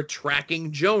sheriff that were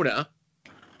tracking Jonah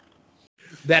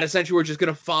that essentially were just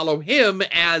going to follow him,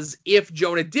 as if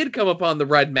Jonah did come upon the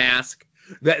Red Mask,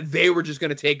 that they were just going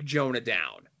to take Jonah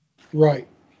down. Right.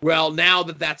 Well, now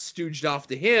that that's stooged off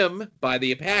to him by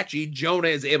the Apache, Jonah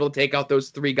is able to take out those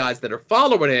three guys that are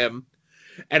following him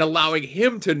and allowing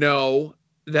him to know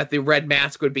that the Red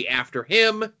Mask would be after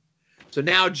him. So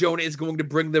now Jonah is going to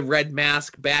bring the Red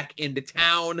Mask back into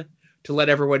town to let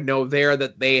everyone know there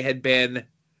that they had been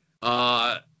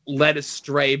led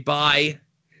astray by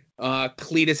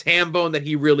Cletus Hambone, that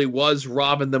he really was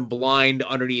robbing them blind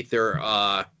underneath their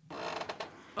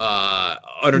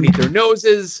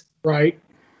noses. Right.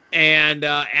 And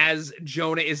as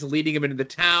Jonah is leading him into the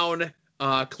town,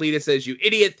 Cletus says, you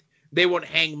idiot, they won't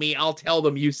hang me. I'll tell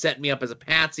them you set me up as a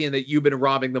patsy and that you've been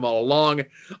robbing them all along.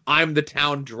 I'm the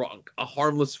town drunk, a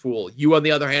harmless fool. You, on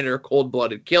the other hand, are a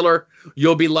cold-blooded killer.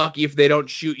 You'll be lucky if they don't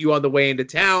shoot you on the way into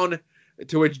town,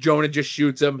 to which Jonah just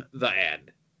shoots him. The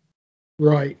end.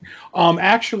 Right.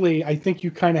 Actually, I think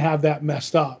you kind of have that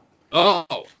messed up.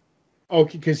 Oh.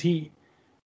 Okay, because he...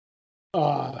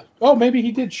 maybe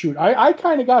he did shoot. I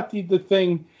kind of got the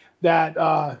thing that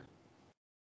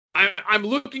I'm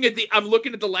looking at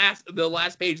the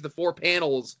last page. The 4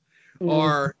 panels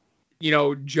are, you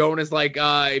know, Jonah's like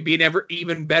be an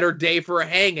even better day for a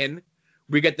hanging.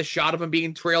 We get the shot of him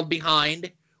being trailed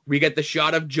behind. We get the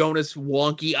shot of Jonah's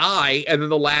wonky eye, and then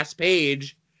the last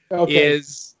page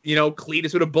is, you know,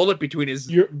 Cletus with a bullet between his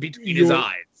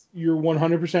eyes. You're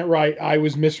 100% right. I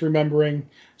was misremembering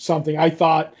something. I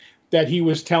thought that he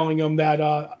was telling him that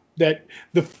that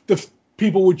the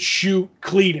people would shoot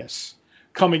Cletus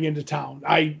coming into town.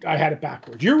 I had it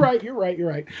backwards. You're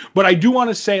right. But I do want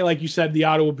to say, like you said, the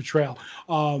Ottawa betrayal.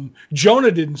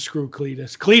 Jonah didn't screw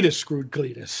Cletus. Cletus screwed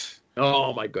Cletus.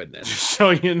 Oh my goodness.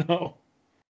 So you know.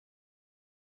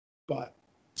 But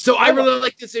So I really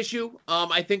like this issue.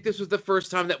 I think this was the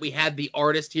first time that we had the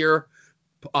artist here,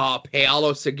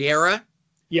 Paolo Segura.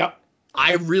 Yep.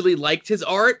 I really liked his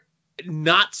art.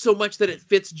 Not so much that it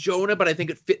fits Jonah, but I think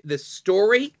it fit the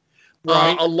story.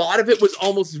 Right. A lot of it was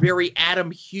almost very Adam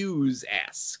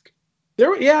Hughes-esque.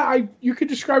 You could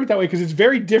describe it that way because it's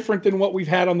very different than what we've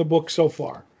had on the book so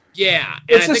far. Yeah,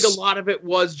 and I think a lot of it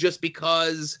was just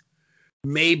because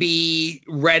maybe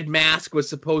Red Mask was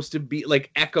supposed to be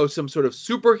like echo some sort of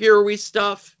superhero-y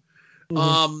stuff.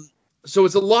 Mm-hmm. So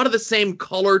it's a lot of the same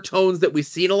color tones that we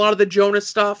see in a lot of the Jonah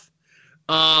stuff.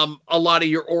 A lot of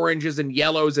your oranges and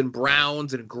yellows and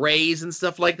browns and grays and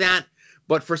stuff like that.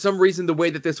 But for some reason, the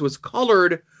way that this was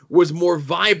colored was more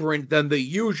vibrant than the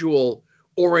usual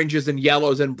oranges and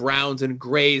yellows and browns and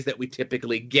grays that we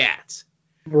typically get.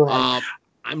 Right.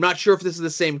 I'm not sure if this is the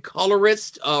same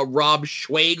colorist, Rob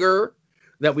Schwager,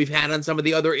 that we've had on some of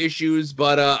the other issues,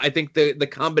 but I think the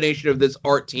combination of this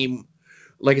art team,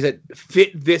 like I said,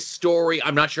 fit this story.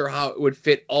 I'm not sure how it would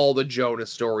fit all the Jonah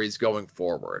stories going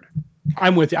forward.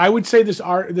 I'm with you. I would say this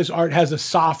art has a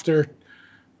softer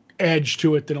edge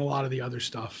to it than a lot of the other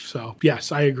stuff. So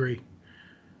yes, I agree.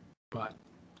 But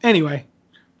anyway,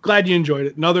 glad you enjoyed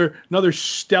it. Another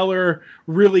stellar,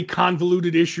 really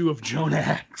convoluted issue of Jonah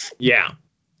Hex. Yeah.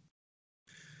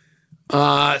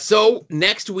 So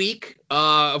next week,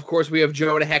 of course, we have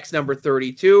Jonah Hex number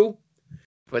 32.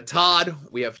 But Todd,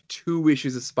 we have 2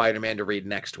 issues of Spider-Man to read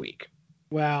next week.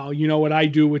 Wow, you know what I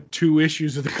do with 2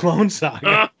 issues of the Clone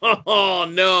Saga. Oh,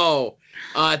 no.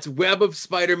 It's Web of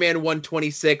Spider-Man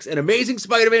 126 and Amazing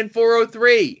Spider-Man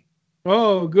 403.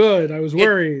 Oh, good. I was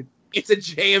worried. It's a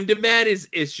J.M. DeMatteis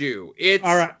issue.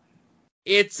 All right.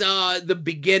 It's the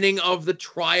beginning of the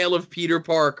trial of Peter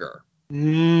Parker.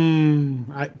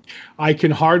 I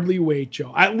can hardly wait,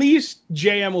 Joe. At least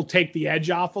JM will take the edge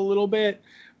off a little bit,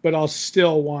 but I'll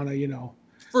still want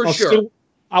to,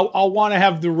 I'll want to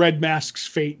have the Red Mask's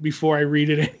fate before I read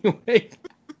it anyway.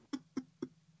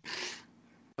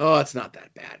 Oh, it's not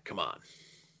that bad. Come on.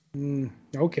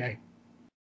 Okay.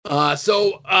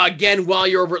 So again, while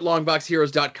you're over at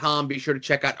longboxheroes.com, be sure to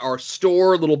check out our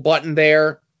store, little button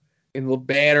there in the little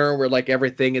banner where like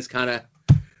everything is kind of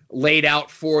laid out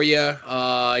for you.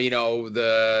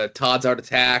 The Todd's Art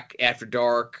Attack, After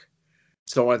Dark,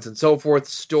 so on and so forth.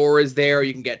 Store is there.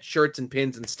 You can get shirts and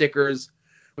pins and stickers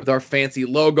with our fancy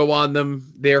logo on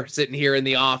them. They're sitting here in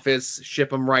the office. Ship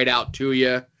them right out to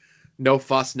you. No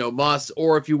fuss, no muss.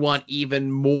 Or if you want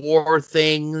even more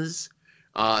things,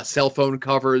 cell phone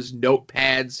covers,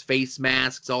 notepads, face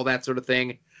masks, all that sort of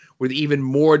thing, with even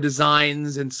more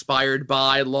designs inspired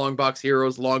by Longbox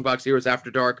Heroes, Longbox Heroes After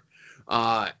Dark,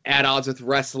 At Odds with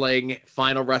Wrestling,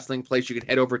 Final Wrestling Place. You can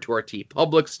head over to our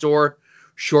TeePublic store.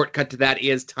 Shortcut to that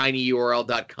is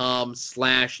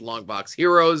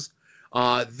tinyurl.com/longboxheroes.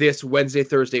 This Wednesday,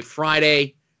 Thursday,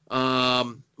 Friday,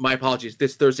 my apologies,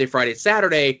 this Thursday, Friday,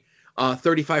 Saturday,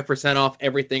 35% off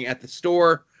everything at the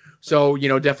store. So,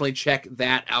 definitely check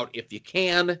that out if you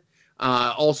can.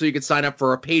 Also, you can sign up for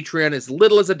our Patreon. As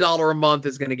little as $1 a month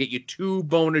is going to get you 2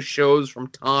 bonus shows from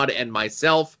Todd and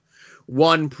myself.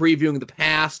 One, previewing the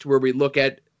past, where we look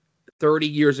at 30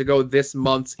 years ago this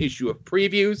month's issue of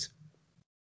previews.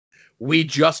 We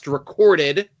just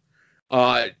recorded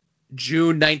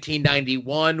June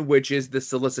 1991, which is the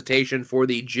solicitation for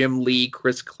the Jim Lee,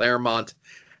 Chris Claremont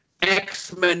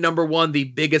X-Men #1, the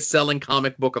biggest selling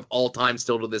comic book of all time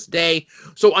still to this day.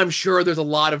 So I'm sure there's a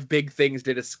lot of big things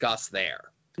to discuss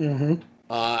there. Mm-hmm.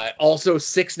 Also,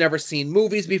 6 never seen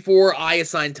movies before. I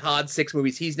assigned Todd 6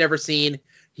 movies he's never seen.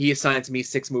 He assigns me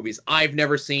 6 movies I've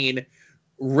never seen.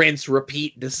 Rinse,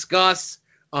 repeat, discuss.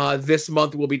 This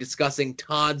month we'll be discussing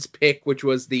Todd's pick, which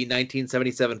was the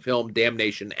 1977 film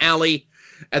Damnation Alley.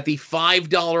 At the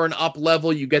 $5 and up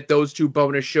level, you get those 2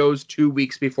 bonus shows 2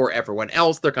 weeks before everyone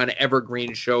else. They're kind of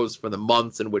evergreen shows for the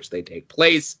months in which they take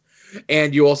place.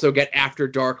 And you also get After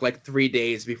Dark like 3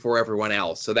 days before everyone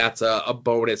else. So that's a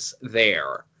bonus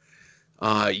there.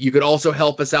 You could also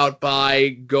help us out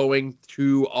by going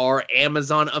to our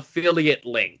Amazon affiliate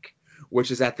link, which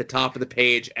is at the top of the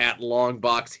page at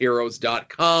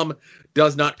longboxheroes.com.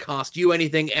 Does not cost you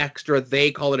anything extra. They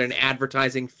call it an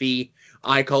advertising fee.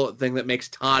 I call it the thing that makes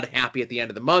Todd happy at the end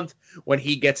of the month when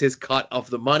he gets his cut of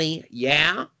the money.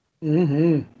 Yeah?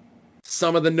 Mm-hmm.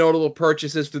 Some of the notable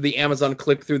purchases through the Amazon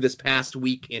click-through this past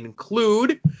week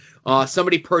include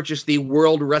somebody purchased the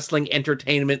World Wrestling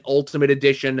Entertainment Ultimate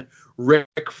Edition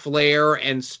Ric Flair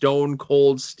and Stone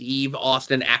Cold Steve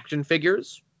Austin action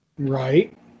figures.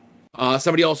 Right.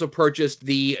 Somebody also purchased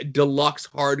the deluxe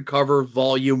hardcover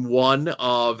Volume 1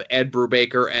 of Ed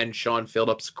Brubaker and Sean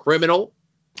Phillips' Criminal.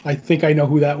 I think I know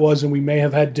who that was, and we may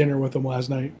have had dinner with him last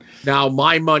night. Now,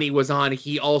 my money was on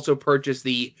he also purchased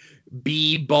the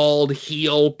Be Bald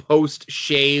Heal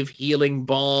Post-Shave Healing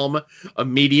Balm.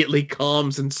 Immediately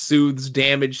calms and soothes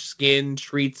damaged skin,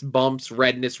 treats bumps,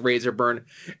 redness, razor burn,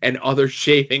 and other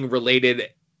shaving-related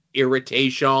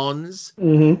irritations.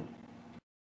 Mm-hmm.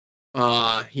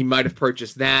 He might have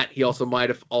purchased that. He also might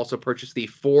have also purchased the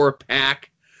 4-pack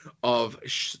of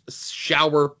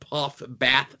shower puff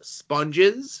bath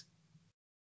sponges.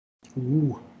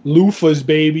 Ooh, loofahs,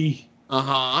 baby.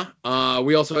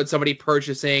 We also had somebody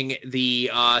purchasing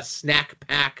the snack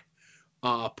pack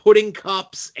pudding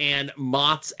cups and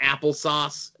Mott's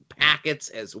applesauce packets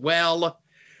as well.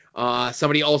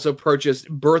 Somebody also purchased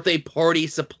birthday party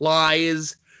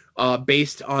supplies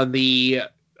based on the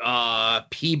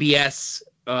PBS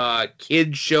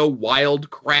kids show Wild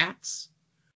Kratts.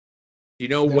 Do you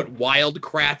know what Wild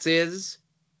Kratts is?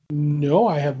 No,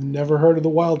 I have never heard of the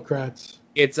Wild Kratts.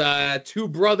 It's two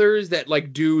brothers that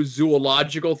like do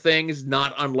zoological things,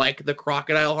 not unlike the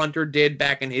Crocodile Hunter did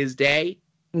back in his day.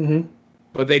 Mm-hmm.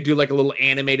 But they do like a little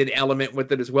animated element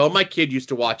with it as well. My kid used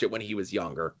to watch it when he was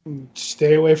younger.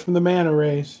 Stay away from the manta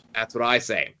rays. That's what I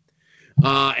say.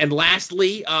 And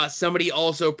lastly, somebody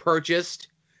also purchased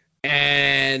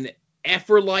an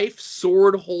Efferlife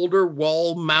sword holder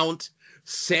wall mount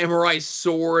samurai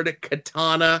sword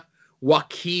katana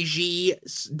Wakiji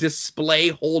display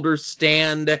holder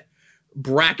stand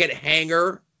bracket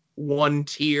hanger 1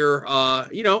 tier,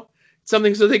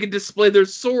 something so they can display their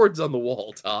swords on the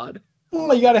wall, Todd.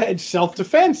 Well, you gotta have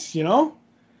self-defense,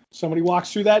 Somebody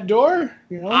walks through that door,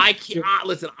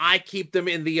 Listen, I keep them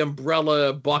in the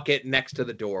umbrella bucket next to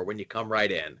the door when you come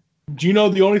right in. Do you know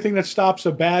the only thing that stops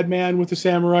a bad man with a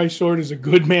samurai sword is a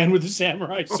good man with a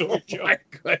samurai sword, Joe? Oh, my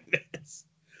goodness.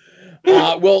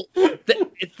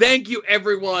 Thank you,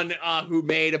 everyone who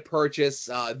made a purchase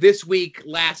this week,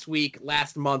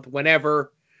 last month,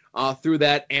 whenever, through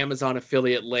that Amazon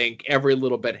affiliate link. Every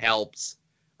little bit helps.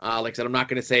 Like I said, I'm not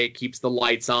going to say it keeps the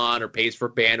lights on or pays for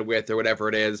bandwidth or whatever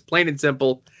it is. Plain and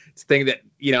simple, it's a thing that,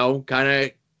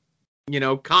 a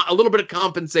little bit of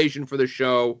compensation for the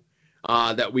show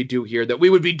that we do here, that we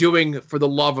would be doing for the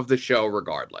love of the show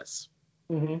regardless.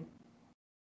 Mm-hmm.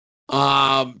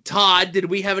 Todd, did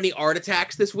we have any art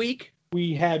attacks this week?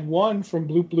 We had one from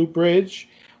Bloop Bloop Bridge.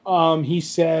 He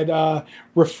said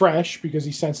refresh, because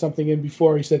he sent something in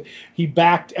before. He said he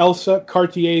backed Elsa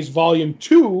Cartier's Volume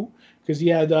 2 because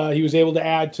he was able to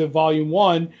add to Volume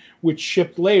 1, which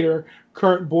shipped later,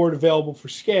 current board available for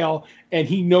scale, and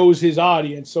he knows his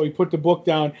audience. So he put the book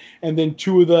down, and then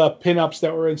 2 of the pinups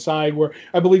that were inside were,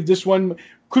 I believe this one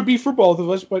could be for both of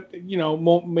us, but,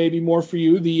 maybe more for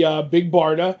you, the Big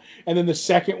Barda. And then the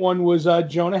second one was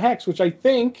Jonah Hex, which I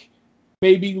think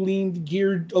maybe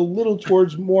geared a little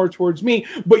more towards me.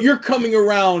 But you're coming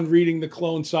around reading the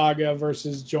Clone Saga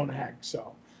versus Jonah Hex,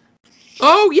 so.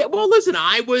 Oh, yeah. Well, listen,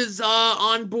 I was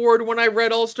on board when I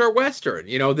read All-Star Western.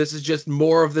 This is just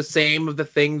more of the same of the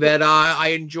thing that I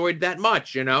enjoyed that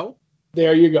much,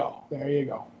 There you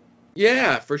go.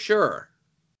 Yeah, for sure.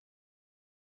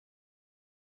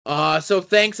 So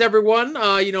thanks, everyone.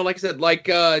 Like I said, like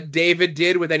David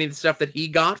did with any of the stuff that he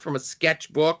got from a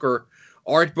sketchbook or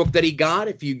art book that he got,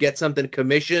 if you get something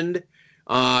commissioned,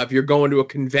 if you're going to a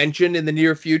convention in the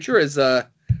near future, as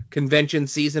convention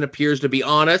season appears to be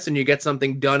on us, and you get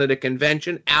something done at a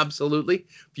convention, absolutely.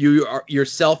 If you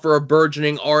yourself are a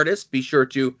burgeoning artist, be sure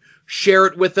to share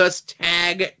it with us.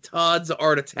 Tag Todd's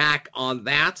Art Attack on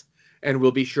that, and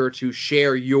we'll be sure to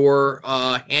share your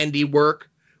handiwork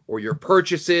or your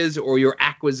purchases or your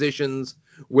acquisitions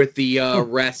with the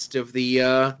rest of the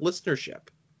listenership.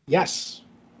 Yes.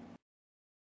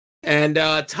 And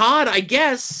Todd, I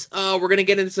guess we're going to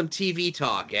get into some TV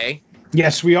talk, eh?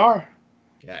 Yes, we are.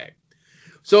 Okay.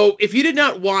 So if you did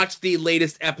not watch the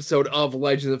latest episode of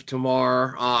Legends of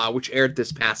Tomorrow, which aired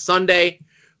this past Sunday,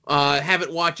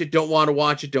 haven't watched it, don't want to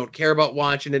watch it, don't care about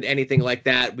watching it, anything like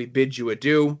that, we bid you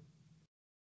adieu.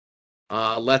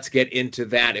 Let's get into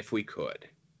that if we could.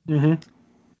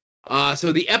 Mm-hmm.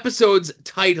 So the episode's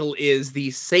title is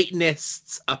The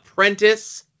Satanist's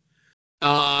Apprentice.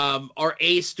 Our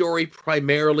A story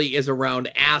primarily is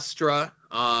around Astra,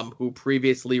 who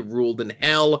previously ruled in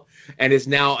hell and is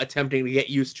now attempting to get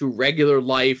used to regular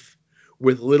life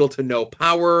with little to no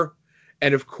power.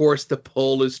 And of course, the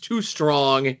pull is too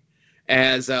strong,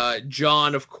 as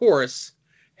John, of course,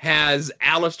 has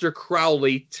Aleister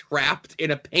Crowley trapped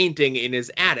in a painting in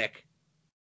his attic.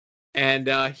 And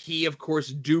he, of course,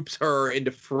 dupes her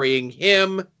into freeing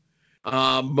him.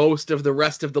 Most of the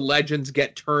rest of the legends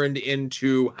get turned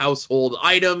into household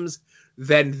items.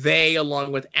 Then they,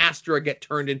 along with Astra, get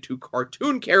turned into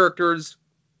cartoon characters.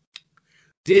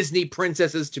 Disney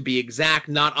princesses, to be exact,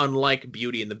 not unlike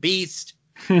Beauty and the Beast.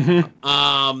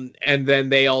 And then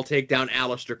they all take down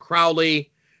Aleister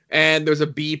Crowley. And there's a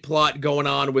B plot going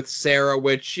on with Sarah,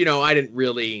 which, I didn't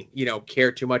really,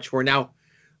 care too much for. Now,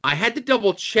 I had to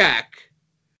double check,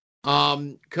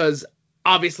 because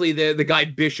obviously the guy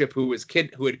Bishop, who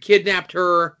had kidnapped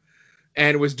her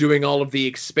and was doing all of the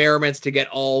experiments to get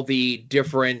all the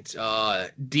different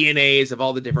DNAs of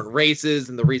all the different races,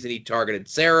 and the reason he targeted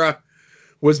Sarah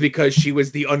was because she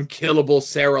was the unkillable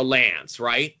Sarah Lance,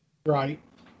 right? Right.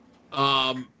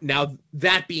 Now,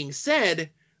 that being said,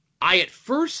 I at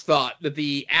first thought that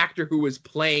the actor who was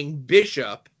playing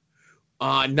Bishop,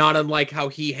 not unlike how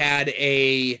he had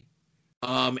a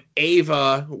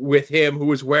Ava with him who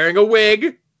was wearing a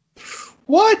wig.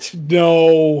 What?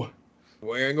 No.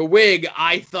 Wearing a wig.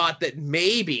 I thought that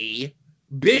maybe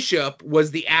Bishop was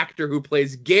the actor who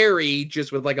plays Gary,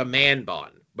 just with like a man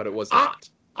bun, but it was not.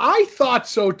 I thought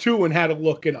so too and had to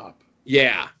look it up.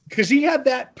 Yeah. Because he had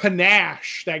that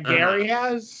panache that Gary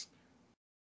has.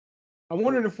 I'm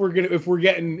wondering if we're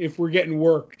getting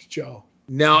worked, Joe.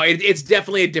 No, it's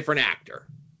definitely a different actor.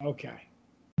 Okay.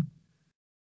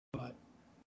 But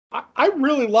I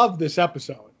really loved this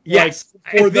episode. Yes.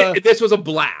 This was a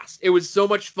blast. It was so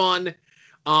much fun.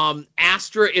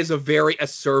 Astra is a very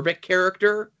acerbic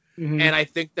character. Mm-hmm. And I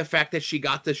think the fact that she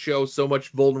got to show so much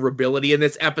vulnerability in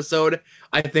this episode,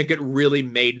 I think it really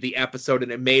made the episode,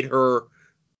 and it made her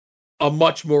a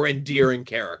much more endearing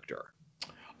character.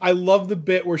 I love the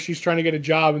bit where she's trying to get a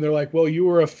job and they're like, well, you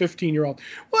were a 15-year-old.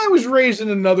 Well, I was raised in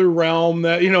another realm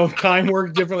that, time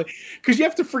worked differently. Because you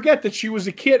have to forget that she was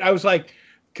a kid. I was like,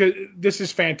 this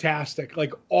is fantastic.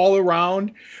 Like, all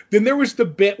around. Then there was the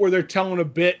bit where they're telling a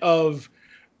bit of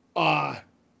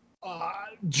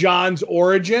John's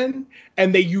origin,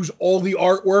 and they use all the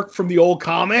artwork from the old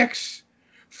comics,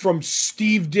 from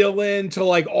Steve Dillon to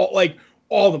all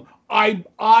of them.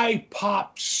 I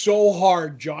popped so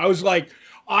hard, Joe. I was like,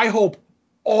 I hope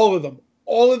all of them,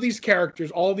 all of these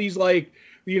characters, all these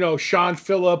Sean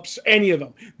Phillips, any of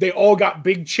them, they all got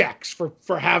big checks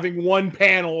for having one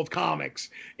panel of comics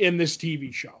in this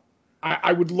TV show.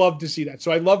 I would love to see that.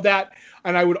 So I love that.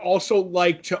 And I would also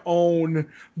like to own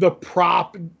the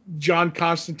prop John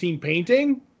Constantine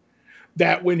painting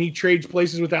that when he trades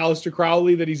places with Aleister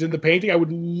Crowley, that he's in the painting. I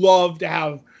would love to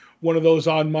have one of those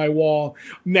on my wall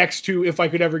next to, if I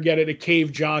could ever get it, a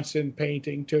Cave Johnson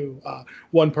painting too.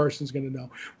 One person's going to know.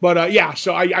 But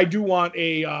so I do want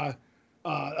a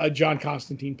John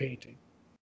Constantine painting.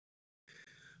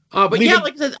 But like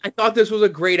I said, I thought this was a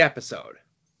great episode.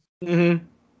 Mm-hmm.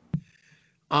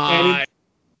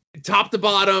 Top to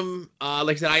bottom,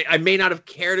 like I said, I may not have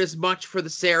cared as much for the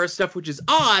Sarah stuff, which is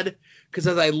odd, because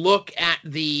as I look at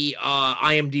the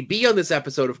IMDb on this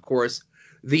episode, of course,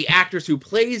 the actress who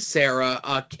plays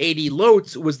Sarah, Katie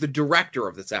Lotz, was the director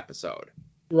of this episode.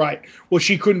 Right. Well,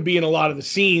 she couldn't be in a lot of the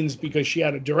scenes because she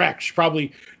had to direct. She's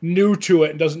probably new to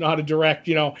it and doesn't know how to direct,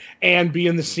 and be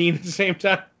in the scene at the same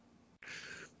time.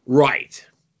 Right.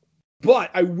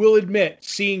 But I will admit,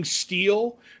 seeing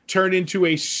steel turn into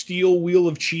a steel wheel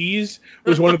of cheese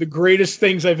was one of the greatest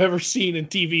things I've ever seen in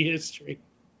TV history.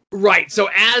 Right. So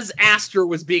as Astra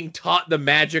was being taught the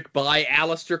magic by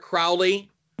Aleister Crowley,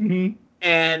 mm-hmm.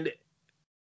 and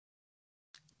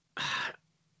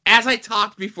as I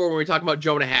talked before when we were talking about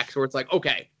Jonah Hex, where it's like,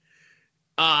 okay,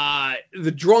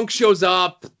 the drunk shows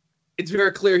up. It's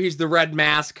very clear he's the Red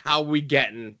Mask. How are we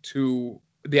getting to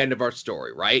the end of our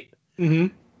story, right?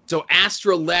 Mm-hmm. So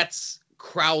Astra lets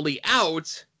Crowley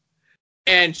out,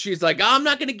 and she's like, I'm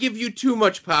not going to give you too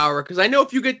much power, because I know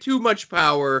if you get too much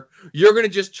power, you're going to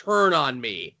just turn on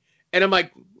me. And I'm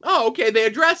like, oh, okay, they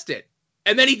addressed it.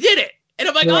 And then he did it. And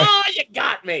I'm like, right. Oh, you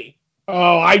got me.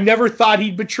 Oh, I never thought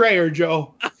he'd betray her,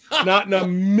 Joe. Not in a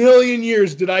million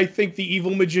years did I think the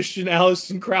evil magician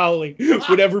Aleister Crowley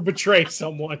would ever betray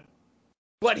someone.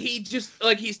 But he just,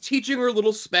 he's teaching her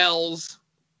little spells.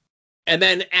 And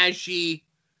then as she,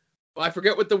 I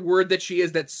forget what the word that she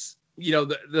is, that's,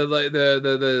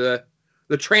 the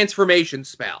transformation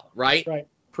spell, right? Right.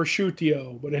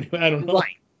 Prosciutto, but anyway, I don't know.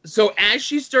 Right. So as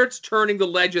she starts turning the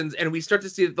legends, and we start to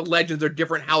see that the legends are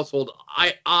different household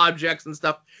objects and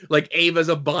stuff, like Ava's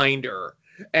a binder,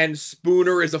 and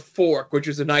Spooner is a fork, which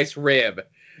is a nice rib,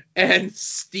 and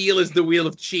Steel is the wheel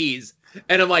of cheese.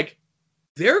 And I'm like,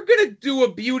 they're going to do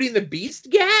a Beauty and the Beast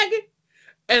gag?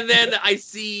 And then I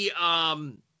see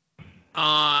Tarazi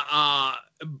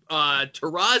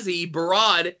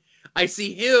Barad, I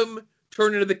see him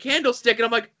turn into the candlestick, and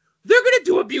I'm like, they're going to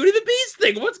do a Beauty and the Beast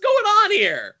thing. What's going on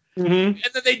here? Mm-hmm. And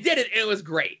then they did it, and it was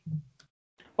great.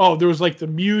 Oh, there was like the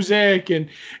music and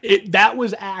that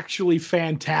was actually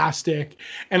fantastic.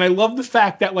 And I love the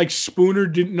fact that like Spooner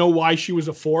didn't know why she was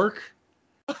a fork.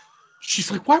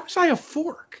 She's like, why was I a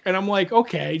fork? And I'm like,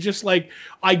 okay, just like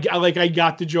I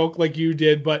got the joke like you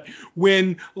did. But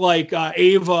when like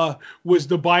Ava was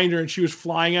the binder and she was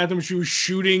flying at them, she was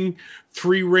shooting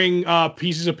 3-ring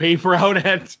pieces of paper out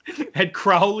at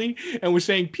Crowley and was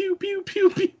saying pew pew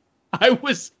pew pew. I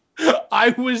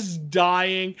was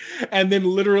dying. And then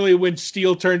literally when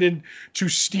Steel turned into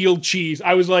steel cheese,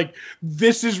 I was like,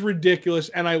 this is ridiculous.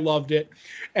 And I loved it.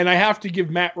 And I have to give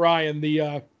Matt Ryan,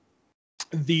 the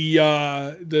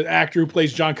actor who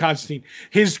plays John Constantine,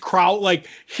 his crowd,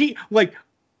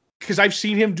 because I've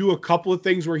seen him do a couple of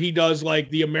things where he does like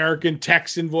the American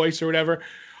Texan voice or whatever.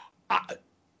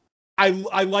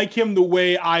 I like him the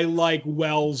way I like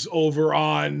Wells over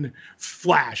on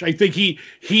Flash. I think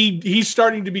he's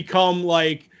starting to become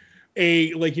like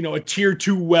a tier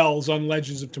 2 Wells on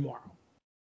Legends of Tomorrow.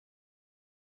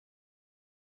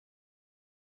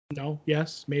 No,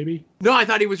 yes, maybe. No, I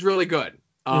thought he was really good.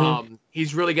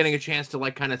 He's really getting a chance to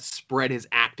like kind of spread his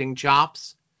acting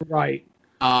chops. Right.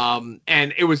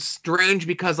 And it was strange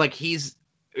because like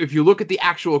if you look at the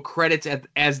actual credits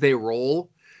as they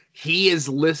roll, he is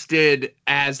listed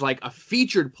as like a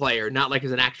featured player, not like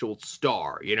as an actual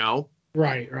star, you know?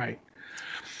 Right.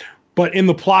 But in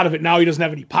the plot of it, now he doesn't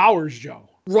have any powers, Joe.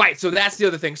 Right. So that's the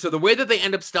other thing. So the way that they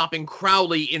end up stopping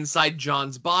Crowley inside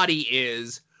John's body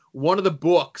is one of the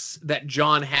books that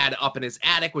John had up in his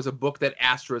attic was a book that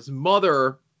Astra's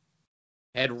mother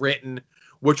had written,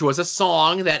 which was a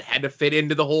song that had to fit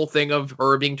into the whole thing of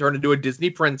her being turned into a Disney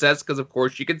princess, because of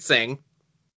course she could sing.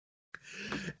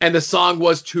 And the song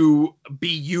was to be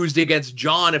used against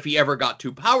John if he ever got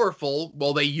too powerful.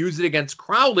 Well, they use it against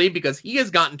Crowley because he has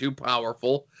gotten too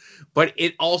powerful. But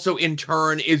it also, in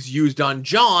turn, is used on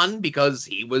John because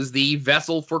he was the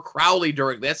vessel for Crowley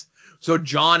during this. So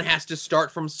John has to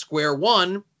start from square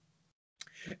one.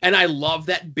 And I love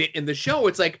that bit in the show.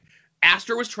 It's like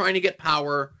Astra was trying to get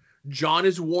power. John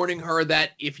is warning her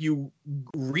that if you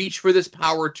reach for this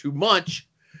power too much,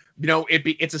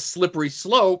 it's a slippery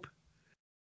slope.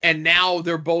 And now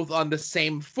they're both on the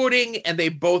same footing, and they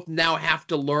both now have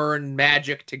to learn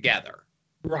magic together.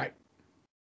 Right.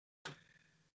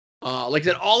 Like I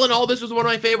said, all in all, this was one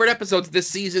of my favorite episodes this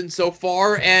season so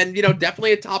far, and,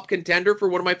 definitely a top contender for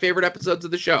one of my favorite episodes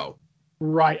of the show.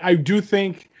 Right. I do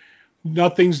think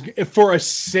nothing's... For a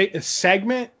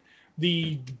segment,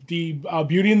 the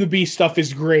Beauty and the Beast stuff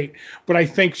is great, but I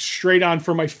think straight on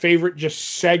for my favorite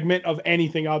just segment of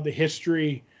anything out of the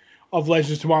history of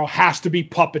Legends of Tomorrow has to be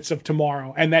Puppets of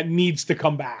Tomorrow, and that needs to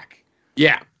come back.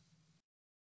 Yeah.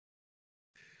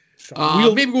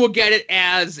 So maybe we'll get it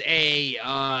as a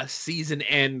season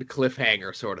end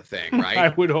cliffhanger sort of thing, right? I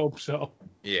would hope so.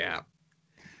 Yeah.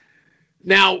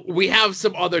 Now, we have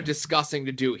some other discussing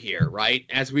to do here, right?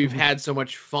 As we've had so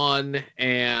much fun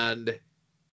and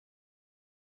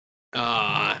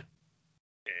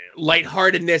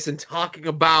lightheartedness and talking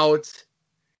about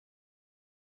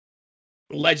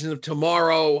Legends of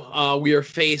Tomorrow, we are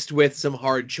faced with some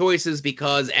hard choices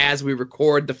because as we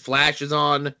record, The Flash is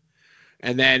on,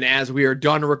 and then as we are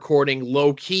done recording,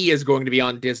 Low Key is going to be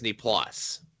on Disney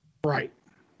Plus. Right.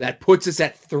 That puts us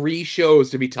at 3 shows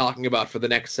to be talking about for the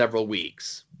next several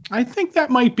weeks. I think that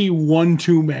might be one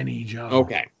too many, Joe.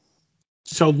 Okay.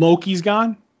 So Loki's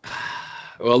gone?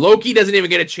 Well, Loki doesn't even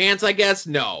get a chance, I guess?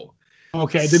 No.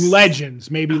 Okay, then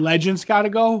Legends. Maybe Legends got to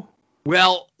go?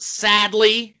 Well,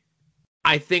 sadly,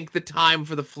 I think the time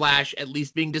for The Flash, at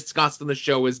least being discussed on the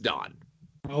show, is done.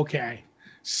 Okay.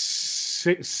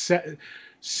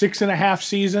 6.5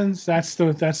 seasons. That's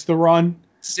the run.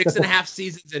 6.5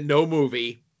 seasons and no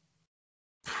movie.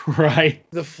 Right.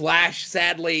 The Flash,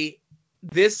 sadly,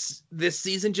 this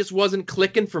season just wasn't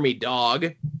clicking for me,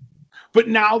 dog. But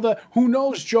now who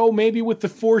knows, Joe? Maybe with the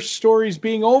 4 stories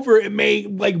being over, it may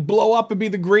like blow up and be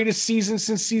the greatest season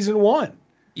since season 1.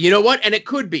 You know what? And it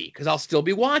could be because I'll still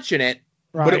be watching it.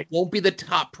 Right. But it won't be the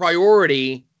top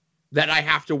priority that I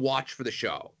have to watch for the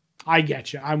show. I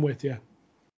get you. I'm with you.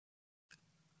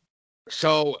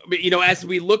 So, as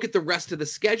we look at the rest of the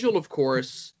schedule, of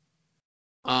course,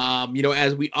 as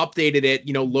we updated it,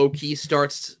 Low Key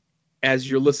starts as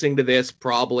you're listening to this,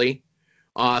 probably.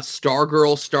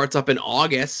 Stargirl starts up in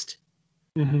August.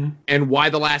 Mm-hmm. And Why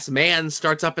the Last Man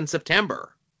starts up in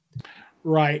September.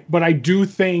 Right. But I do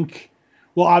think...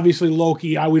 Well, obviously,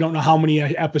 Loki, we don't know how many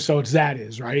episodes that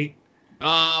is, right?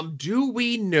 Do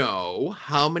we know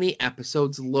how many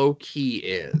episodes Loki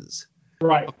is?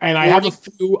 Right. And I have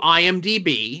through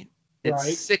IMDb, it's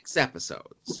right. 6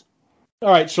 episodes. All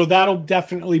right, so that'll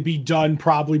definitely be done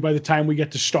probably by the time we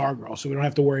get to Stargirl, so we don't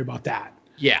have to worry about that.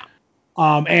 Yeah.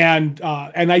 And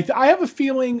I have a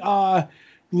feeling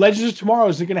Legends of Tomorrow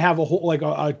is going to have a whole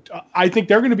I think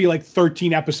they're going to be like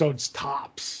 13 episodes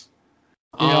tops.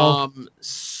 You know?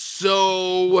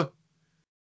 So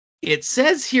it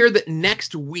says here that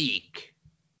next week,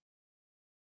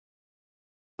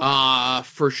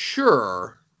 for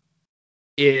sure,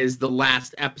 is the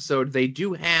last episode. They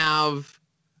do have,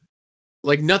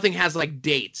 nothing has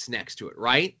dates next to it,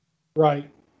 right? Right.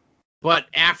 But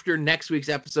after next week's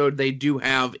episode, they do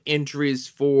have entries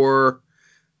for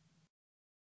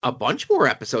a bunch more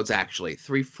episodes, actually.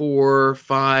 3, 4,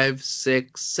 5,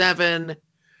 6, 7,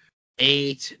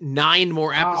 8, 9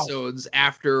 more episodes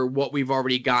after what we've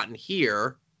already gotten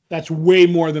here. That's way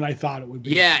more than I thought it would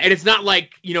be. Yeah, and it's not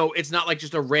it's not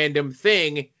just a random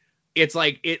thing. It's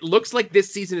it looks like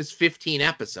this season is 15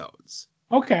 episodes.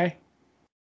 Okay.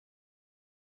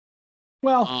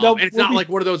 Well, and it's not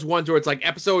one of those ones where it's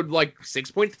episode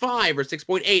 6.5 or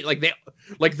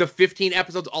 6.8. The 15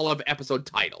 episodes all have episode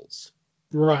titles.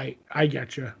 Right, I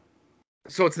get you.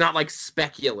 So it's not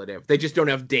speculative. They just don't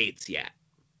have dates yet.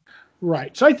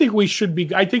 Right. So I think we should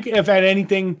be. I think if at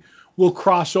anything, we'll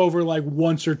cross over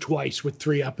once or twice with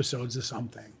 3 episodes or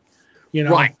something. You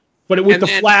know. Right. But with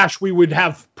Flash, we would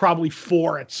have probably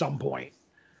 4 at some point.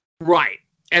 Right.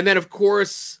 And then of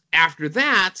course after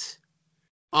that.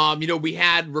 We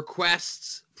had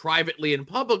requests privately and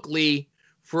publicly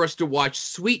for us to watch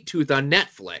Sweet Tooth on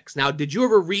Netflix. Now, did you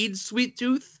ever read Sweet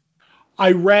Tooth?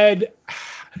 I read,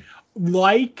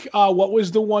 what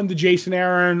was the one, the Jason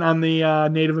Aaron on the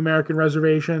Native American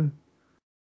reservation?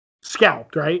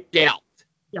 Scalped, right? Scalped.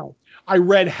 Yeah. I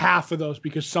read half of those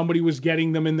because somebody was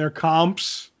getting them in their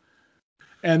comps,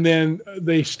 and then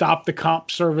they stopped the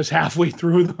comp service halfway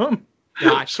through them.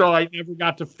 Gotcha. So I never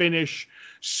got to finish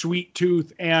Sweet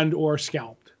Tooth and or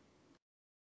Scalped.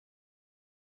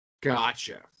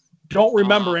 Gotcha. Don't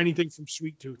remember anything from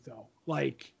Sweet Tooth though.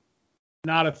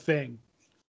 Not a thing.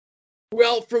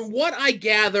 Well, from what I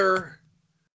gather,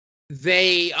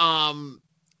 they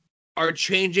are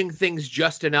changing things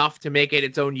just enough to make it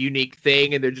its own unique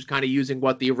thing, and they're just kind of using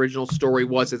what the original story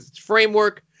was as its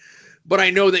framework. But I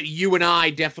know that you and I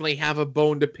definitely have a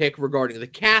bone to pick regarding the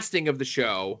casting of the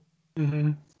show.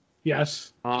 Mm-hmm.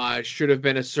 Yes. Should have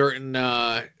been a certain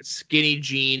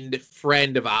skinny-jeaned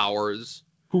friend of ours.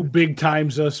 Who big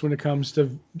times us when it comes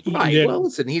to... Right, well,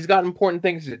 listen, he's got important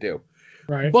things to do.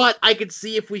 Right. But I could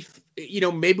see if we,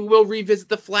 maybe we'll revisit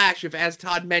The Flash if, as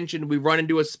Todd mentioned, we run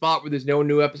into a spot where there's no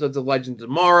new episodes of Legends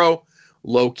tomorrow.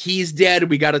 Loki's dead.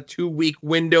 We got a 2-week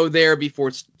window there before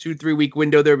 2-3-week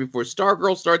window there before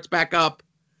Stargirl starts back up.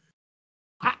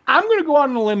 I'm going to go out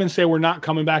on a limb and say we're not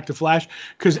coming back to Flash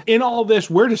because in all this,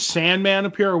 where does Sandman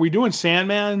appear? Are we doing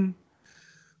Sandman?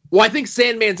 Well, I think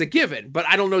Sandman's a given, but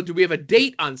I don't know. Do we have a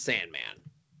date on Sandman?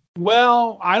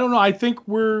 Well, I don't know. I think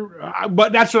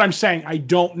but that's what I'm saying. I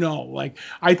don't know.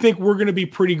 I think we're going to be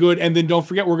pretty good. And then don't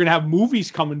forget, we're going to have movies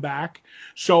coming back.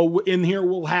 So in here,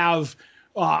 we'll have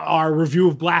our review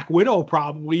of Black Widow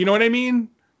probably. You know what I mean?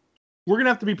 We're going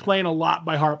to have to be playing a lot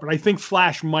by heart, but I think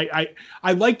Flash might.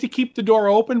 I like to keep the door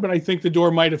open, but I think the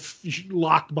door might have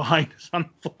locked behind us on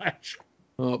Flash.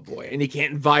 Oh, boy. And you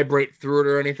can't vibrate through it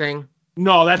or anything?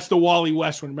 No, that's the Wally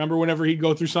West one. Remember whenever he'd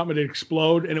go through something, it'd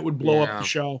explode and it would blow up the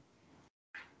show?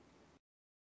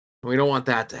 We don't want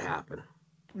that to happen.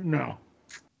 No.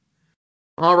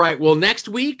 All right. Well, next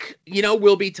week,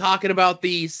 we'll be talking about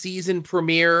the season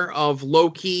premiere of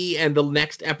Loki and the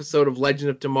next episode of Legend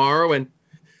of Tomorrow. And,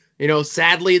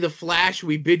 sadly, The Flash,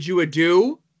 we bid you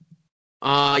adieu.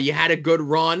 You had a good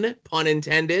run, pun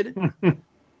intended.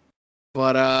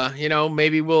 But,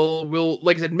 maybe we'll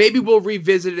like I said, maybe we'll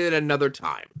revisit it another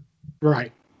time.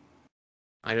 Right.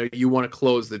 I know you want to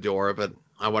close the door, but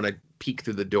I want to peek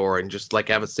through the door and just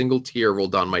have a single tear roll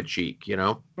down my cheek,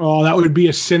 Oh, that would be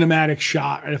a cinematic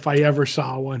shot if I ever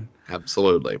saw one.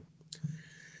 Absolutely.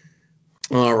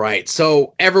 All right.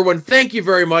 So, everyone, thank you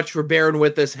very much for bearing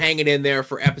with us, hanging in there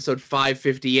for episode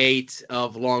 558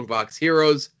 of Longbox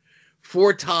Heroes.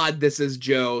 For Todd, this is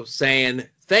Joe saying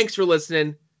thanks for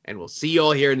listening. And we'll see you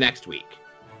all here next week.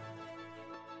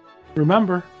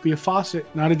 Remember, be a faucet,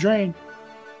 not a drain.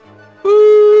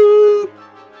 Woo!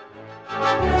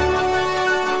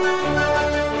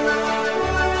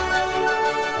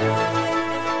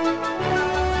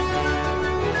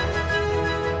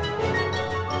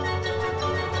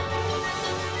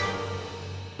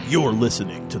 You're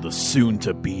listening to the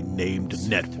soon-to-be-named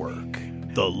network,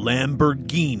 the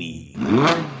Lamborghini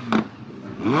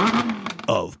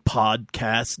of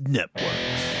podcast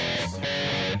networks.